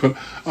episode. But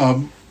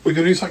we're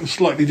going to do something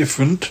slightly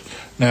different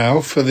now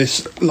for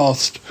this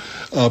last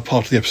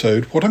part of the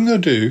episode. What I'm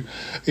going to do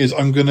is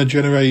I'm going to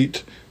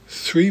generate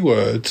 3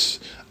 words,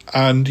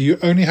 and you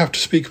only have to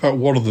speak about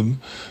one of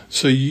them.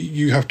 So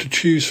you have to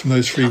choose from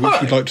those 3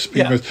 which you'd like to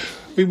speak most.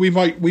 We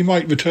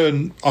might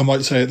return. I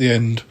might say at the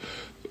end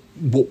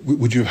what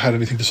would you have had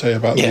anything to say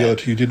about the other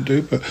two you didn't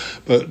do?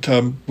 But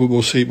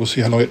we'll see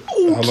how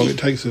long it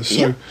takes us.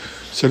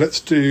 So let's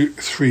do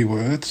 3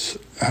 words,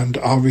 and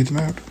I'll read them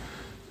out.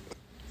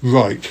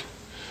 Right.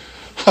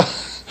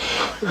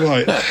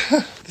 Right.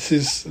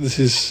 This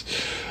is.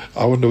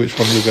 I wonder which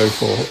one you'll go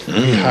for.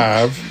 We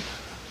have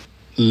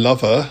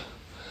lover.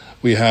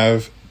 We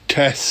have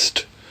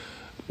test.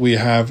 We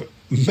have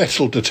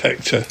metal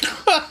detector.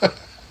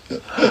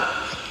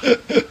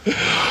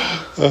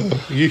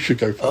 You should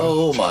go first.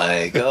 Oh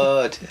my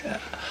god!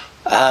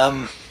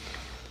 I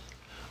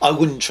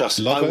wouldn't trust.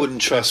 Lover, I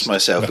wouldn't trust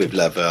myself metal. with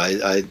lover.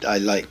 I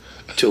like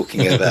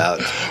talking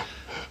about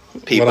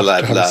people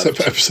I've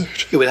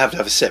loved. You would have to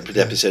have a separate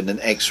episode, an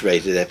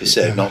X-rated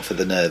episode, not for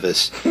the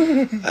nervous.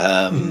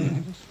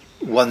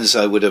 Ones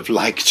I would have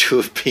liked to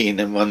have been,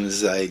 and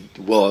ones I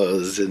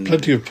was. And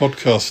plenty of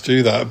podcasts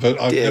do that, but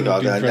I've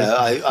never been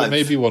very. It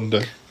made me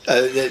wonder.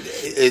 I'm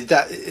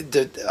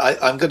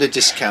going to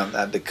discount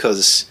that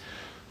because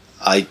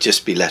I'd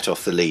just be let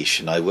off the leash,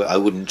 and I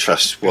wouldn't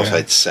trust what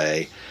I'd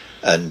say,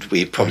 and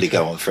we'd probably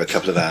go on for a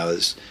couple of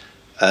hours.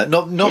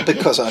 Not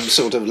because I'm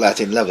sort of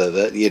Latin lover,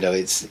 but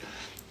it's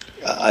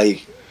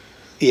I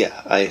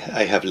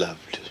have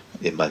loved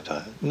in my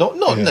time. Not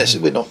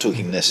necessarily. We're not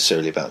talking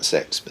necessarily about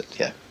sex, but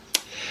yeah.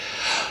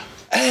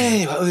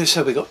 Anyway,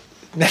 so we got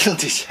metal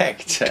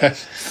detector.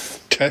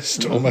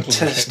 Test or metal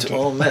detector. Test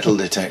or metal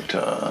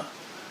detector.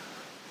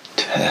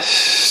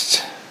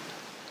 Test.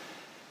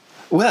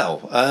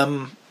 Well,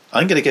 I'm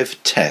going to go for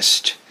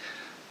test.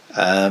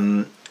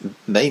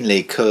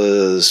 Mainly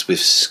because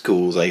with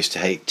schools I used to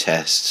hate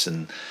tests,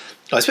 and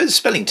I suppose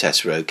spelling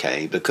tests were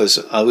okay because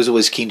I was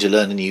always keen to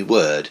learn a new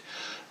word.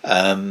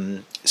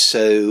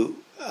 So,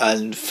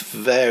 and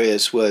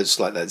various words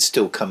like that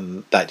still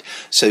come back.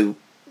 So,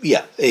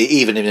 yeah,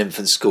 even in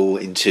infant school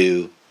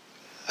into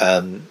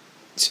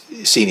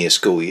senior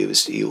school, you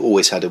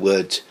always had a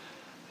word.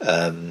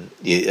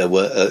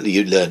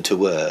 You learned a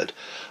word.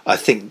 I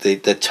think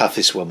the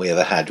toughest one we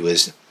ever had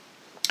was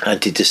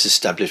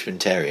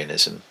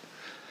anti-disestablishmentarianism,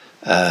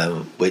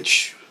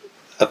 which,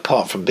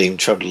 apart from being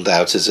trundled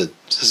out as a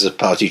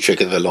party trick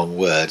of a long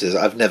word,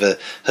 I've never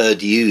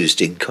heard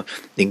used in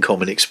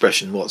common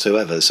expression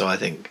whatsoever. So I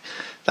think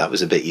that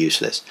was a bit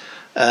useless.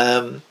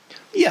 I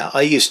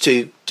used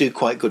to do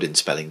quite good in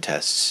spelling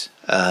tests.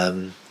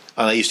 And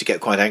I used to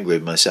get quite angry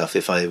with myself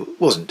if I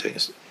wasn't doing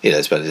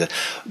spelling tests.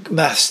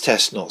 Maths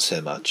tests, not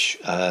so much.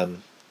 I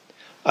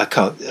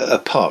can't,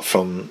 apart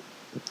from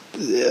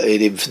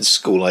in infant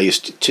school, I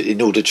used to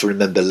in order to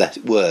remember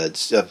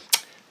numbers,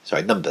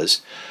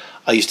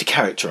 I used to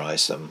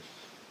characterise them.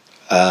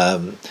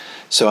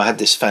 So I had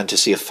this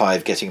fantasy of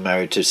 5 getting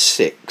married to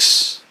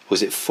 6.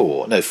 Was it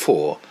 4? No,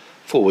 4.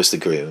 4 was the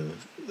groom,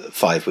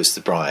 5 was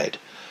the bride.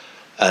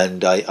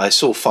 And I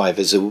saw 5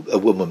 as a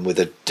woman with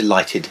a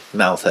delighted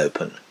mouth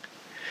open,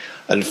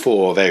 and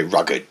 4 very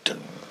rugged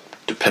and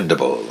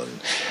dependable.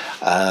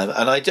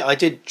 And I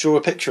did draw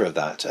a picture of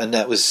that, and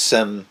that was.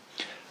 And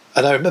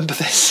I remember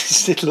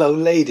this little old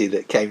lady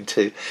that came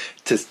to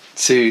do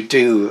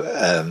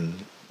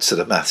sort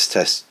of maths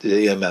test,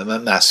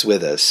 maths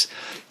with us,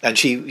 and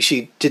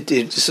she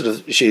did sort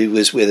of, she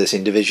was with us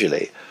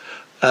individually,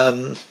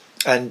 and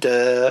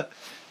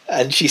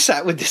she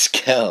sat with this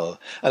girl,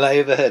 and I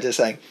overheard her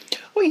saying,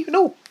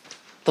 "Well,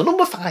 the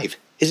number 5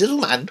 is a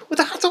little man with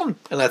a hat on,"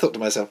 and I thought to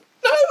myself,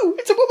 "No,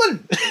 it's a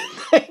woman."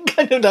 I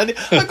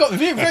got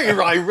very, very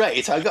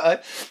irate. I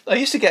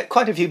used to get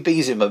quite a few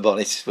bees in my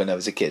bonnet when I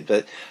was a kid,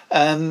 but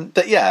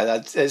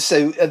yeah.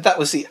 So that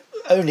was the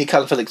only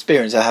colourful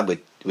experience I had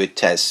with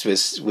tests.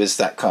 Was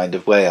that kind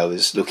of way I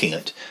was looking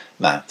at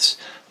maths.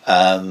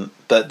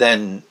 But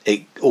then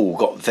it all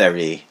got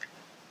very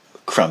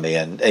crummy,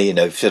 and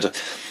sort of.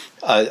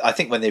 I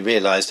think when they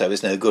realised I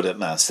was no good at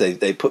maths,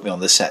 they put me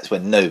on the sets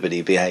when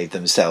nobody behaved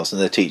themselves and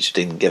the teacher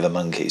didn't give a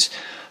monkeys.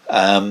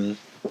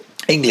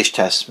 English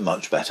tests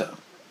much better,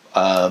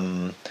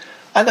 and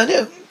I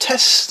don't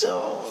test.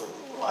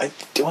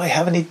 Do I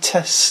have any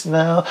tests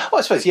now? Oh,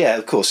 I suppose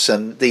of course.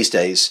 These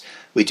days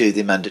we do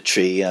the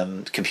mandatory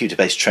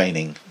computer-based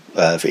training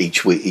for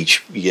each week.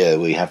 Each year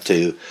we have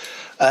to,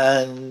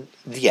 and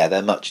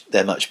they're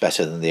much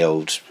better than the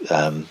old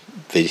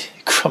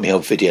crummy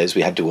old videos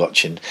we had to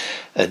watch, and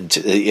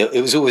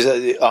it was always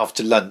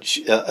after lunch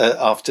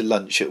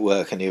at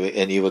work,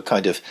 and you were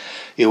kind of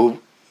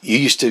you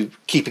used to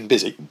keeping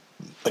busy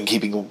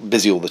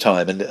all the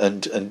time,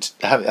 and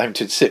having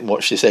to sit and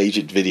watch this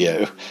agent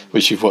video,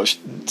 which you've watched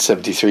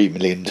 73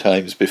 million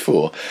times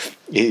before,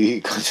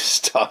 you kind of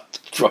start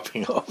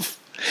dropping off.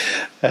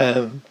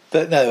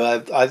 But no,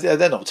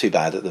 they're not too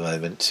bad at the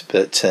moment.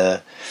 But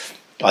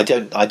I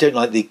don't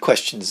like the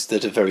questions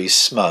that are very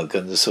smug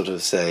and sort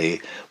of say,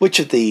 which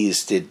of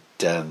these did?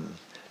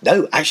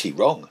 No, actually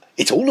wrong.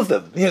 It's all of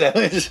them, Or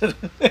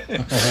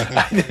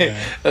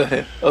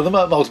the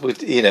multiple,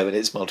 and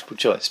it's multiple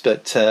choice.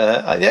 But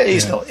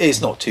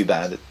it's not too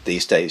bad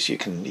these days. You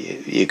can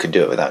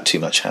do it without too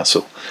much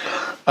hassle,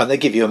 and they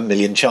give you a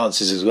million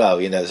chances as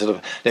well. Sort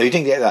of. No, you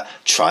didn't get that.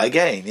 Try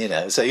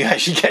again. So you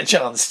actually get a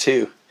chance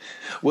to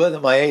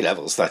Weren't my A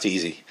levels that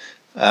easy?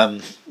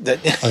 I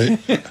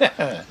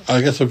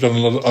guess I've done a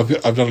lot.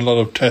 I've done a lot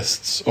of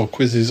tests or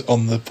quizzes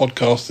on the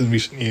podcast in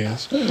recent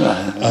years.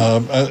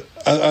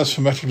 As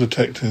for metal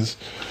detectors,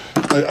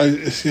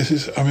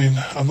 I mean,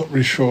 I'm not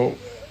really sure.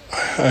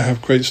 I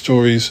have great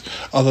stories,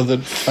 other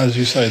than, as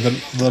you say,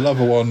 the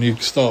lover one. You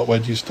start. Where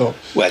do you stop?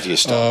 Where do you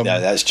stop? No,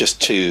 that's just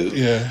too.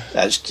 Yeah.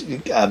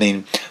 I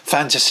mean,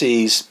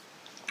 fantasies,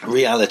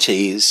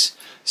 realities,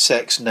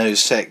 sex, no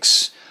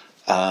sex.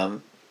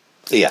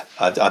 Yeah,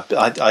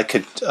 I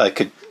could,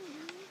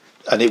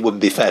 and it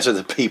wouldn't be fair to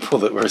the people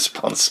that were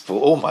responsible,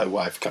 or my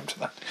wife, come to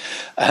that.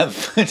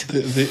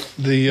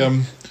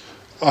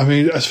 I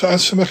mean, as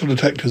for metal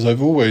detectors,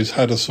 I've always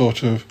had a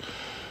sort of,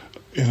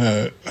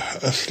 a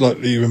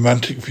slightly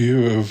romantic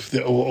view of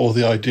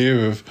the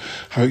idea of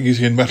how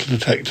using a metal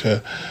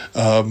detector.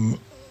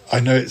 I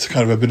know it's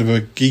kind of a bit of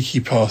a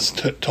geeky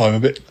pastime, a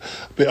bit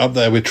up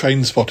there with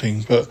train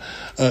spotting, but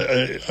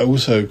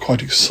also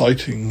quite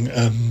exciting.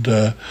 And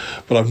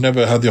but I've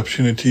never had the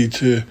opportunity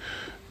to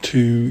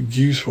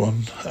use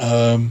one.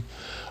 I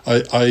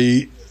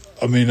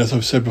mean, as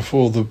I've said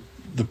before,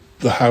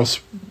 the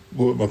house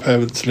my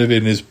parents live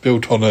in is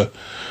built on a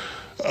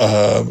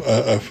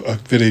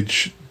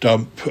village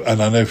dump,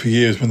 and I know for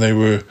years when they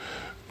were,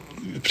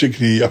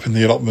 particularly up in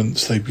the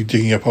allotments, they'd be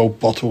digging up old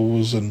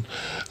bottles, and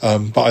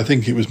but I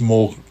think it was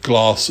more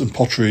glass and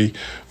pottery,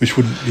 which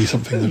wouldn't be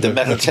something that the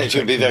metal detector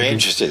would be very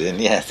interested in.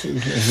 Yes,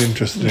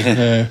 interested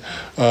in.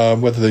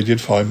 Whether they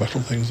did find metal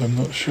things, I'm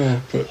not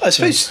sure. But I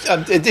suppose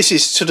this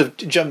is sort of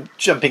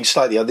jumping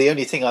slightly on. The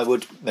only thing I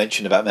would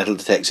mention about metal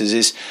detectors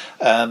is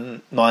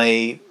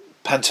my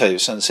Panto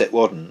Sunset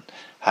Wadden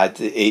had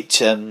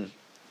it.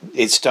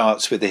 It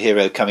starts with the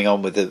hero coming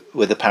on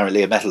with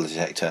apparently a metal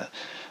detector.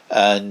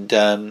 And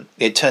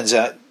it turns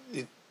out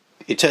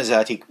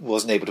he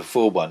wasn't able to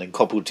afford one, and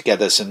cobbled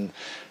together some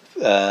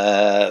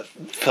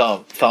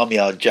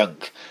farmyard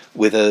junk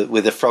with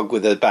a frog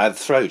with a bad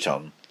throat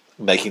on,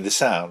 making the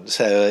sound.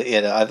 So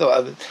I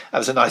thought that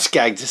was a nice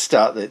gag to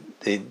start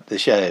the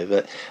show.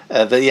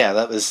 But yeah,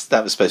 that was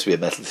supposed to be a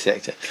metal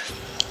detector.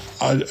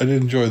 I did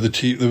enjoy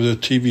there was a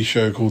TV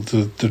show called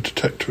The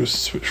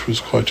Detectorists, which was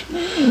quite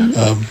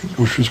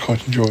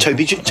enjoyable.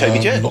 Toby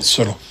Jones. Not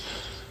so long.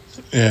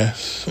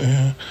 Yes,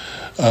 yeah.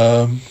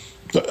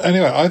 But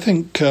anyway, I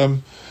think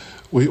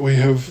we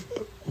have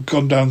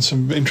gone down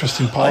some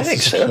interesting paths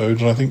this episode,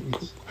 and I think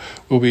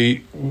we'll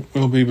be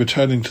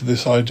returning to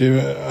this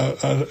idea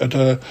at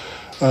a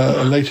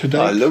later date.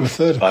 I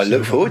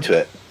look forward to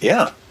it.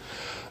 Yeah.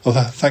 Well,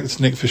 thanks,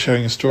 Nick, for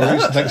sharing your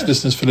stories. And thanks,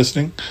 listeners, for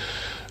listening.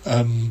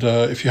 And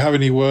if you have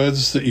any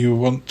words that you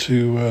want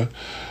to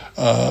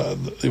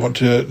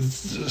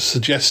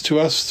suggest to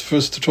us for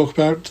us to talk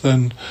about,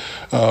 then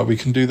we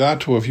can do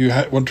that. Or if you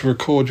want to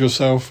record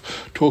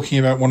yourself talking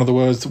about one of the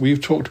words that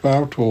we've talked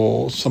about,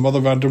 or some other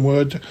random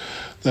word,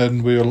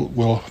 then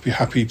we'll be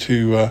happy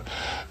to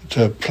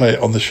play it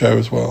on the show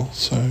as well.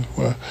 So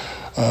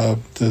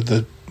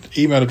the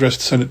email address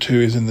to send it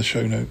to is in the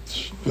show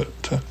notes.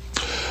 But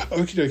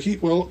okie dokie.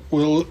 Well,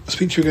 we'll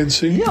speak to you again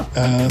soon. Yeah.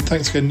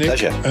 Thanks again, Nick.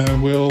 Pleasure.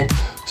 And we'll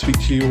speak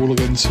to you all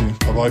again soon.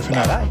 Bye bye for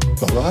now.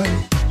 Bye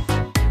bye.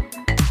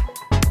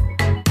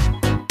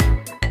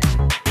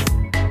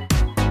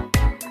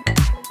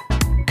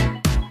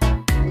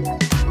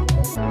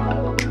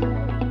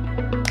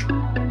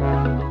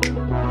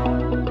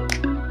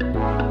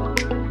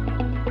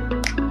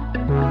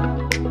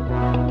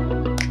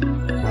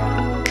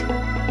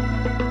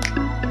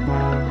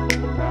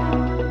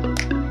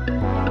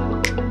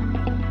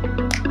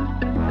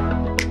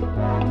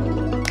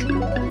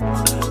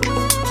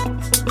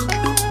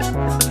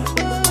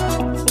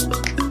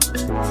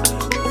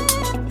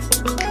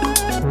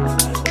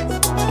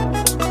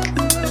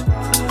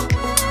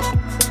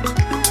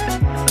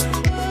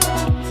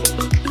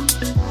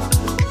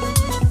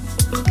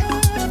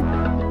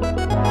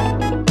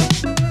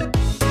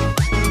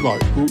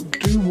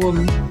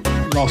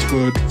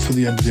 For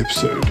the end of the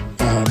episode,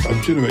 and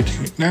I'm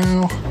generating it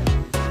now.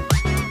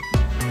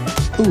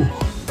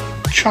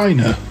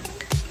 China,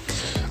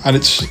 and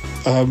it's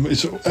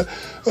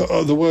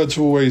the words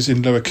are always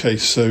in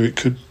lowercase, so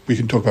we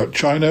can talk about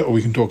China, or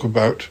we can talk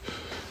about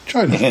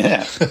China.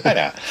 Yeah.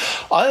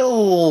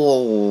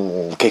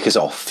 I'll kick us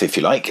off if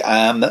you like.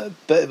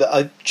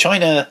 But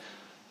China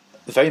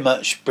very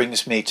much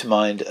brings me to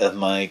mind of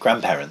my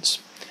grandparents,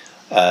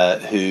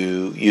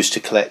 who used to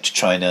collect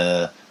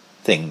China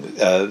thing,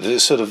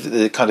 sort of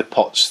the kind of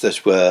pots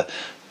that were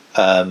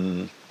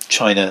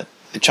China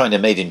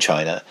made in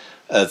China,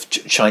 of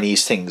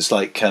Chinese things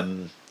like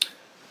in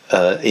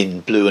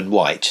blue and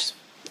white,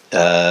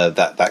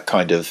 that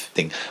kind of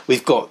thing.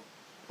 We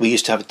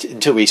used to have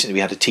until recently.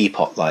 We had a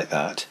teapot like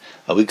that.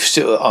 We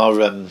still our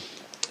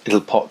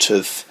little pot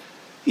of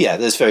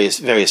There's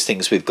various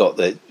things we've got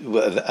that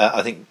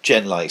I think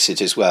Jen likes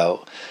it as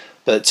well.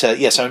 But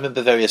yes, I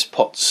remember various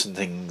pots and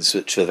things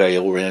which were very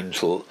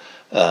oriental.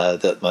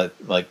 That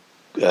my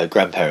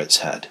grandparents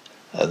had,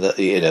 that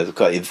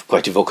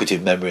quite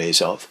evocative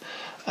memories of.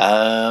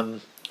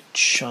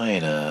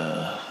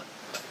 China.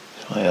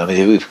 I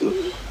mean, we've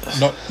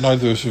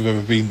Neither of us have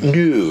ever been there.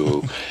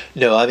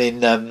 no. I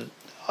mean,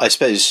 I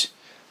suppose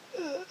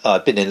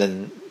I've been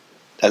in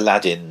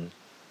Aladdin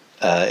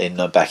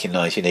back in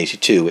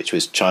 1982, which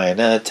was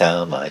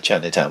Chinatown, My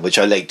Chinatown, which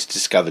I later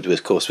discovered,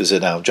 of course, was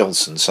an Al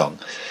Jolson song.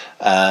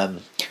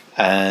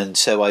 And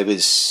so I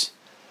was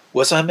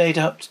I made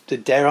up,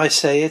 dare I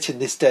say it, in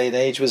this day and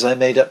age, was I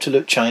made up to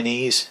look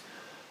Chinese?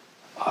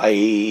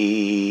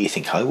 I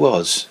think I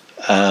was.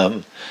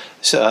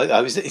 So I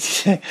was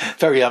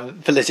very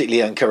politically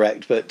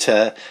incorrect, but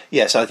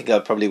yes, I think I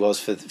probably was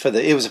for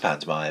the. It was a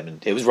pantomime,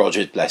 and it was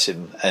Rogers, bless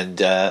him, and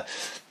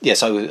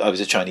yes, I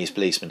was a Chinese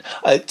policeman.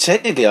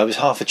 Technically, I was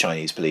half a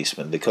Chinese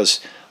policeman because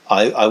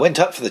I went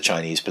up for the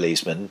Chinese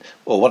policeman,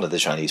 or one of the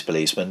Chinese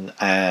policemen,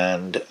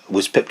 and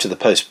was pipped to the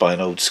post by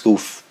an old school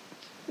friend.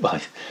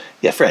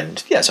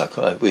 Yes,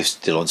 we're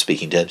still on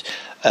speaking terms.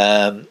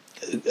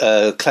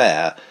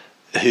 Claire,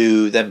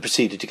 who then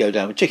proceeded to go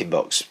down with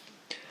chickenpox.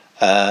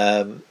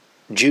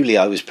 Duly,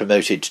 I was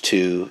promoted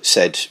to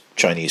said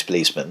Chinese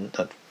policeman,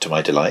 to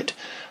my delight,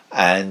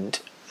 and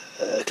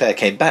Claire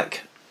came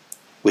back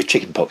with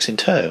chickenpox in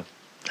tow,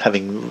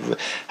 having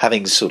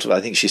sort of, I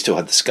think she still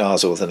had the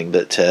scars or something,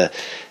 but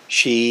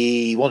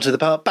she wanted the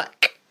part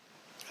back,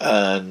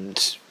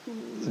 and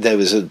there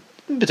was a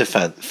bit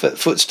of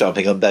foot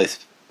stomping on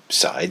both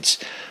sides,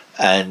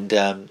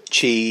 and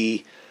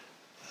she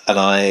and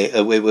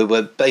I, we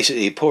were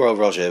basically, poor old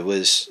Roger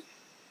was.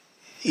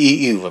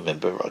 You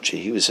remember Roger?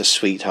 He was a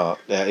sweetheart.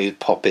 He'd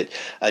pop it,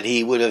 and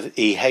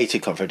he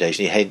hated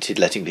confrontation. He hated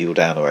letting people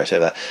down or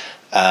whatever.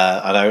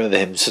 And I remember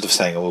him sort of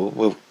saying,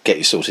 "We'll get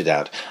you sorted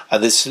out."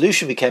 And the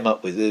solution we came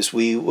up with is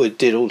we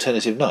did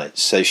alternative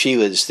nights. So she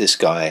was this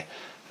guy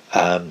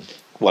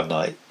one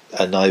night,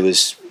 and I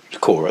was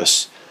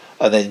chorus,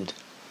 and then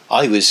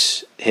I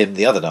was him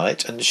the other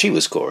night, and she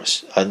was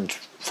chorus. And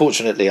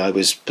fortunately, I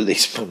was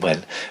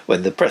policeman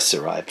when the press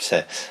arrived.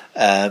 So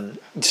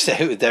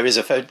there is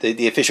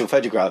the official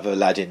photograph of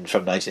Aladdin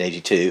from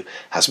 1982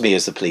 has me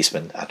as the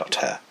policeman and not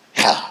her.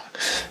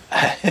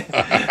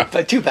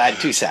 But too bad,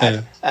 too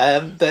sad.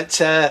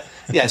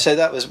 Yeah. So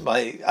that was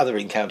my other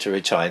encounter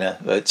in China.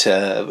 But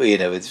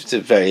it's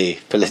a very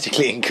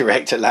politically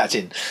incorrect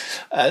Aladdin,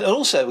 and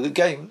also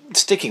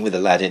sticking with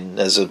Aladdin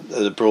as a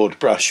broad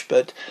brush,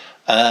 but.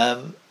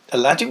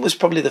 Aladdin was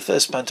probably the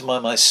first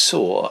pantomime I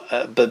saw,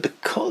 but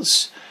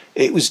because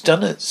it was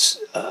done at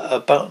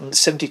about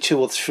 72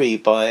 or 3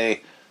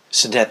 by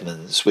St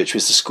Edmunds, which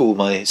was the school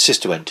my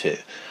sister went to,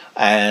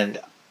 and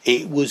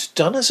it was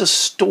done as a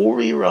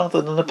story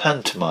rather than a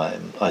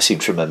pantomime, I seem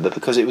to remember,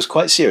 because it was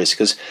quite serious,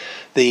 because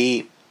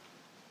I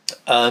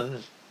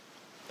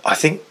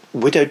think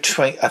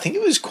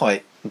it was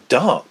quite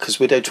dark, because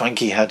Widow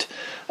Twankey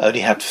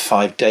only had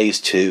 5 days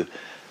to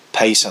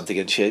pay something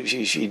and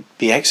she'd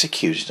be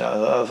executed.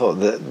 I thought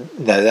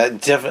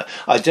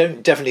I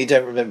definitely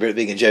don't remember it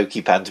being a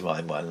jokey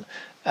pantomime one,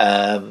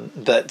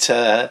 but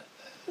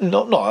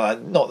not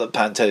that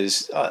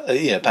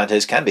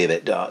pantos can be a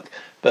bit dark,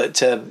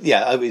 but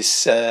I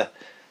was I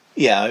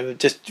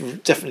just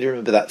definitely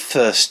remember that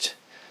first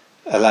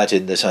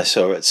Aladdin that I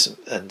saw at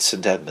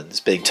St Edmunds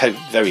being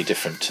very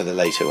different to the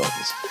later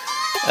ones,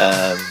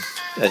 and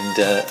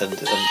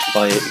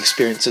my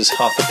experience as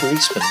half a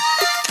policeman.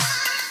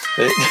 I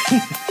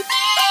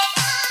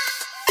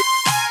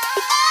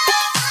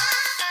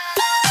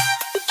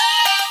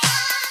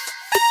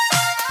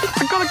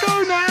gotta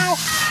go now.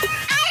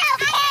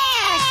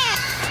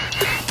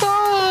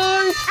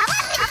 Bye.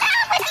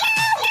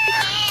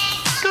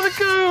 Gotta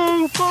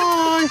go.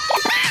 Bye.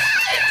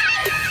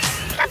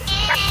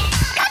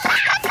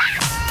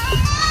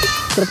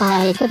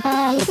 Goodbye.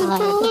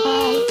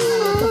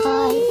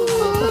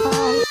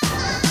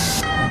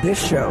 This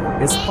show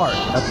is part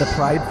of the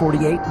Pride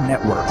 48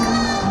 network.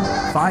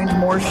 Find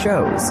more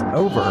shows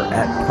over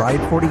at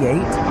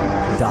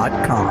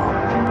pride48.com.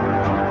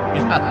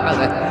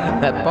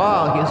 That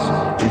Paul,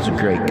 he's a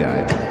great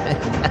guy.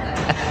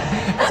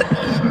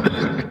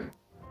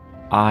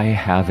 I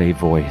have a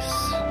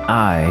voice.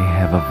 I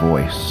have a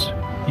voice.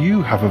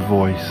 You have a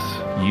voice.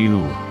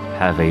 You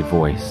have a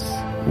voice.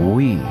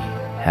 We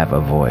have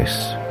a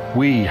voice.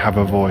 We have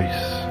a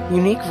voice.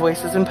 Unique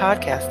voices in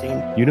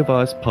podcasting.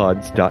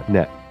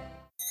 UnivazPods.net.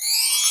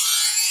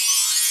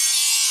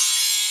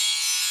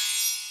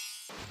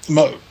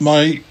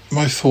 My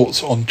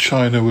thoughts on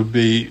China would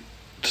be,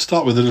 to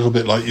start with, a little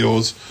bit like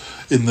yours,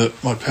 in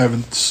that my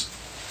parents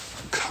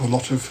have a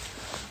lot of,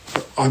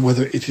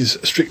 whether it is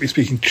strictly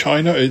speaking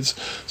China, it's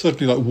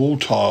certainly like wall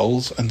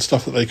tiles and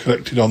stuff that they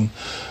collected on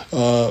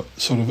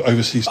sort of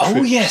overseas trips.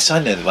 Oh yes,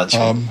 I know the ones.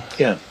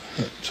 Yeah.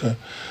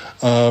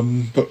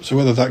 But so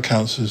whether that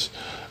counts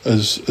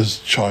as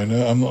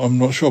China, I'm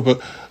not sure.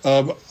 But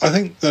I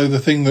think though the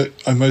thing that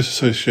I most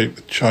associate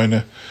with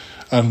China,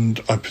 and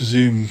I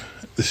presume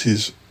this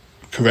is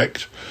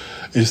correct,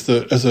 is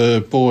that as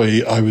a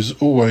boy I was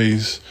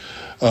always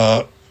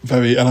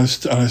very, and I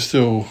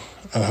still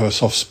have a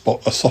soft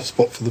spot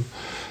for them.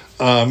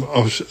 I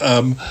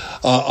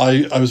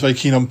was very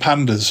keen on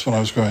pandas when I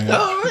was growing up,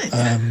 oh, right.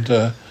 and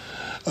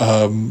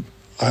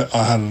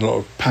I had a lot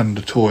of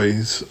panda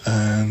toys,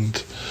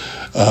 and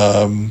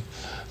I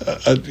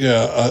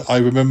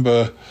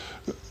remember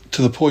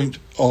to the point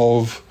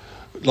of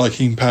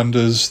liking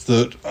pandas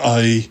that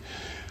I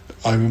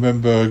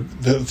remember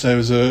that there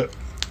was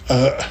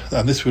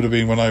and this would have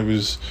been when I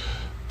was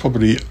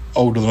probably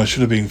older than I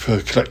should have been for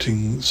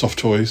collecting soft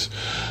toys,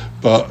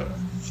 but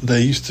there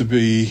used to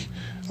be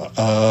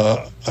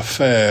a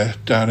fair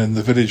down in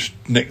the village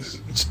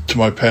next to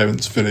my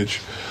parents'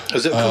 village.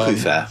 Was it a cuckoo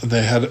fair?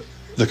 They had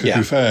the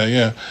cuckoo fair,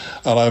 yeah.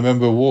 And I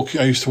remember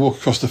I used to walk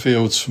across the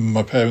fields from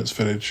my parents'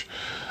 village,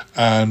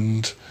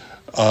 and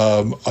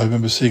I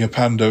remember seeing a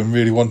panda and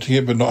really wanting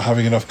it but not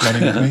having enough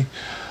money with me,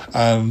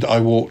 and I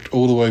walked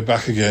all the way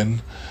back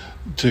again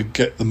to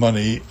get the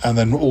money, and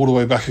then all the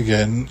way back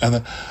again, and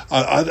then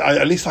I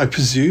at least I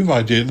presume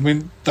I did. I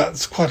mean,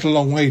 that's quite a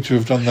long way to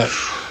have done that,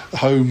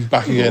 home,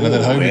 back again, and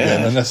then home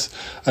again,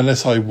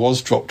 unless I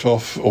was dropped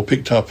off or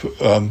picked up.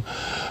 Or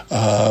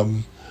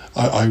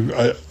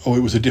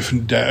it was a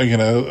different day.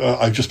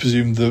 I just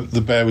presumed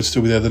the bear would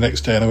still be there the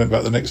next day, and I went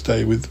back the next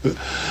day with. But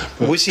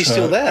was he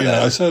still there?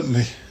 Yeah, I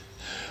certainly.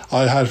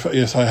 I had.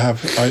 Yes, I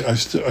have. I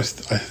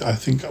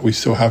think we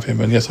still have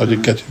him, and yes, I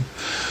did get him.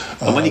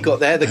 And when he got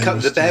there, the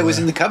bear was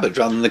in the cupboard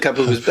rather than the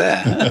cupboard was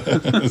bare.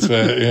 That's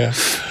right. Yeah.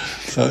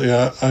 So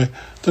yeah, I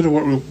don't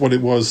know what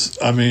it was.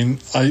 I mean,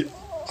 I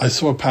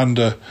saw a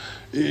panda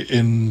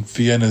in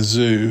Vienna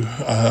Zoo,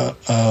 I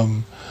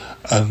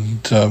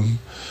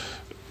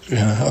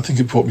think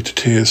it brought me to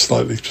tears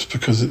slightly, just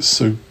because it's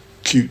so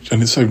cute,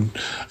 and it's so,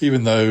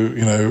 even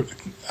though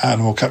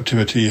animal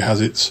captivity has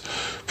its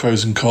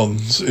pros and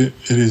cons, it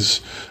is,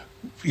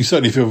 you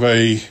certainly feel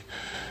very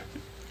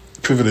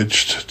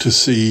privileged to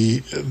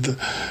see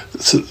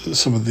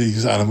some of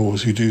these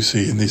animals you do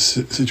see in these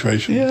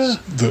situations.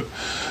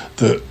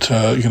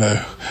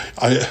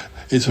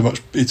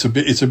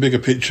 It's a bigger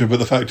picture, but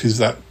the fact is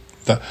that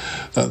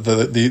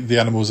the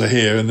animals are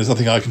here, and there's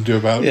nothing I can do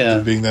about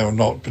them being there or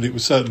not. But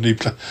it's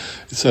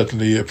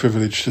certainly a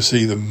privilege to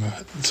see them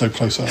so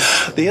close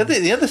up. The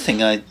other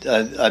thing,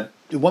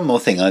 one more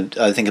thing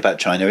I think about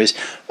China is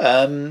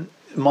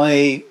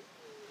my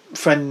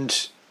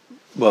friend.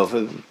 Well,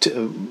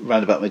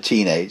 round about my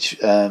teenage,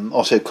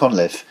 Otto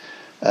Conliffe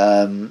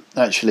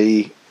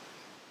actually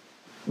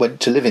went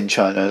to live in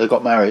China. They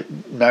got married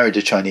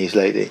a Chinese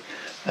lady,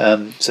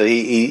 so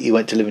he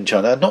went to live in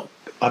China.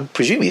 I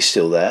presume he's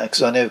still there,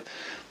 because I know,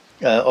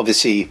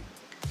 obviously,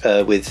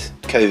 with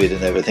COVID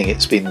and everything,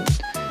 it's been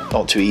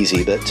not too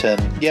easy. But I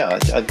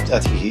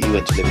think he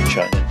went to live in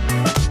China.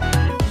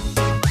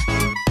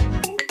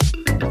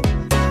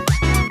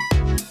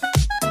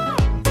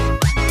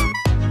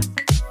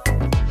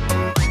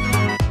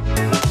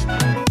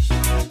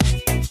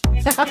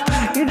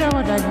 You know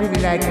what I'd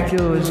really like to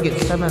do is get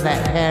some of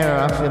that hair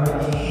off him,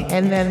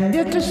 and then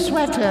knit a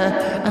sweater,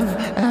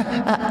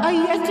 a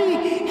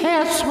Yeti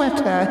hair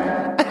sweater.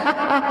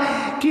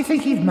 Do you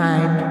think he'd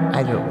mind?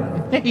 I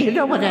don't know. You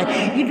know what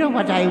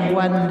I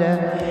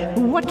wonder?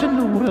 What in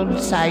the world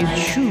size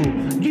shoe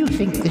do you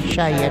think the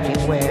Shy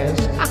Yeti wears?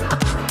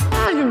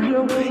 I don't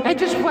know. I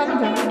just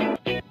wonder.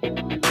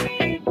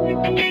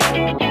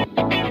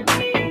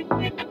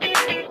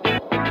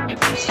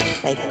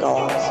 They go.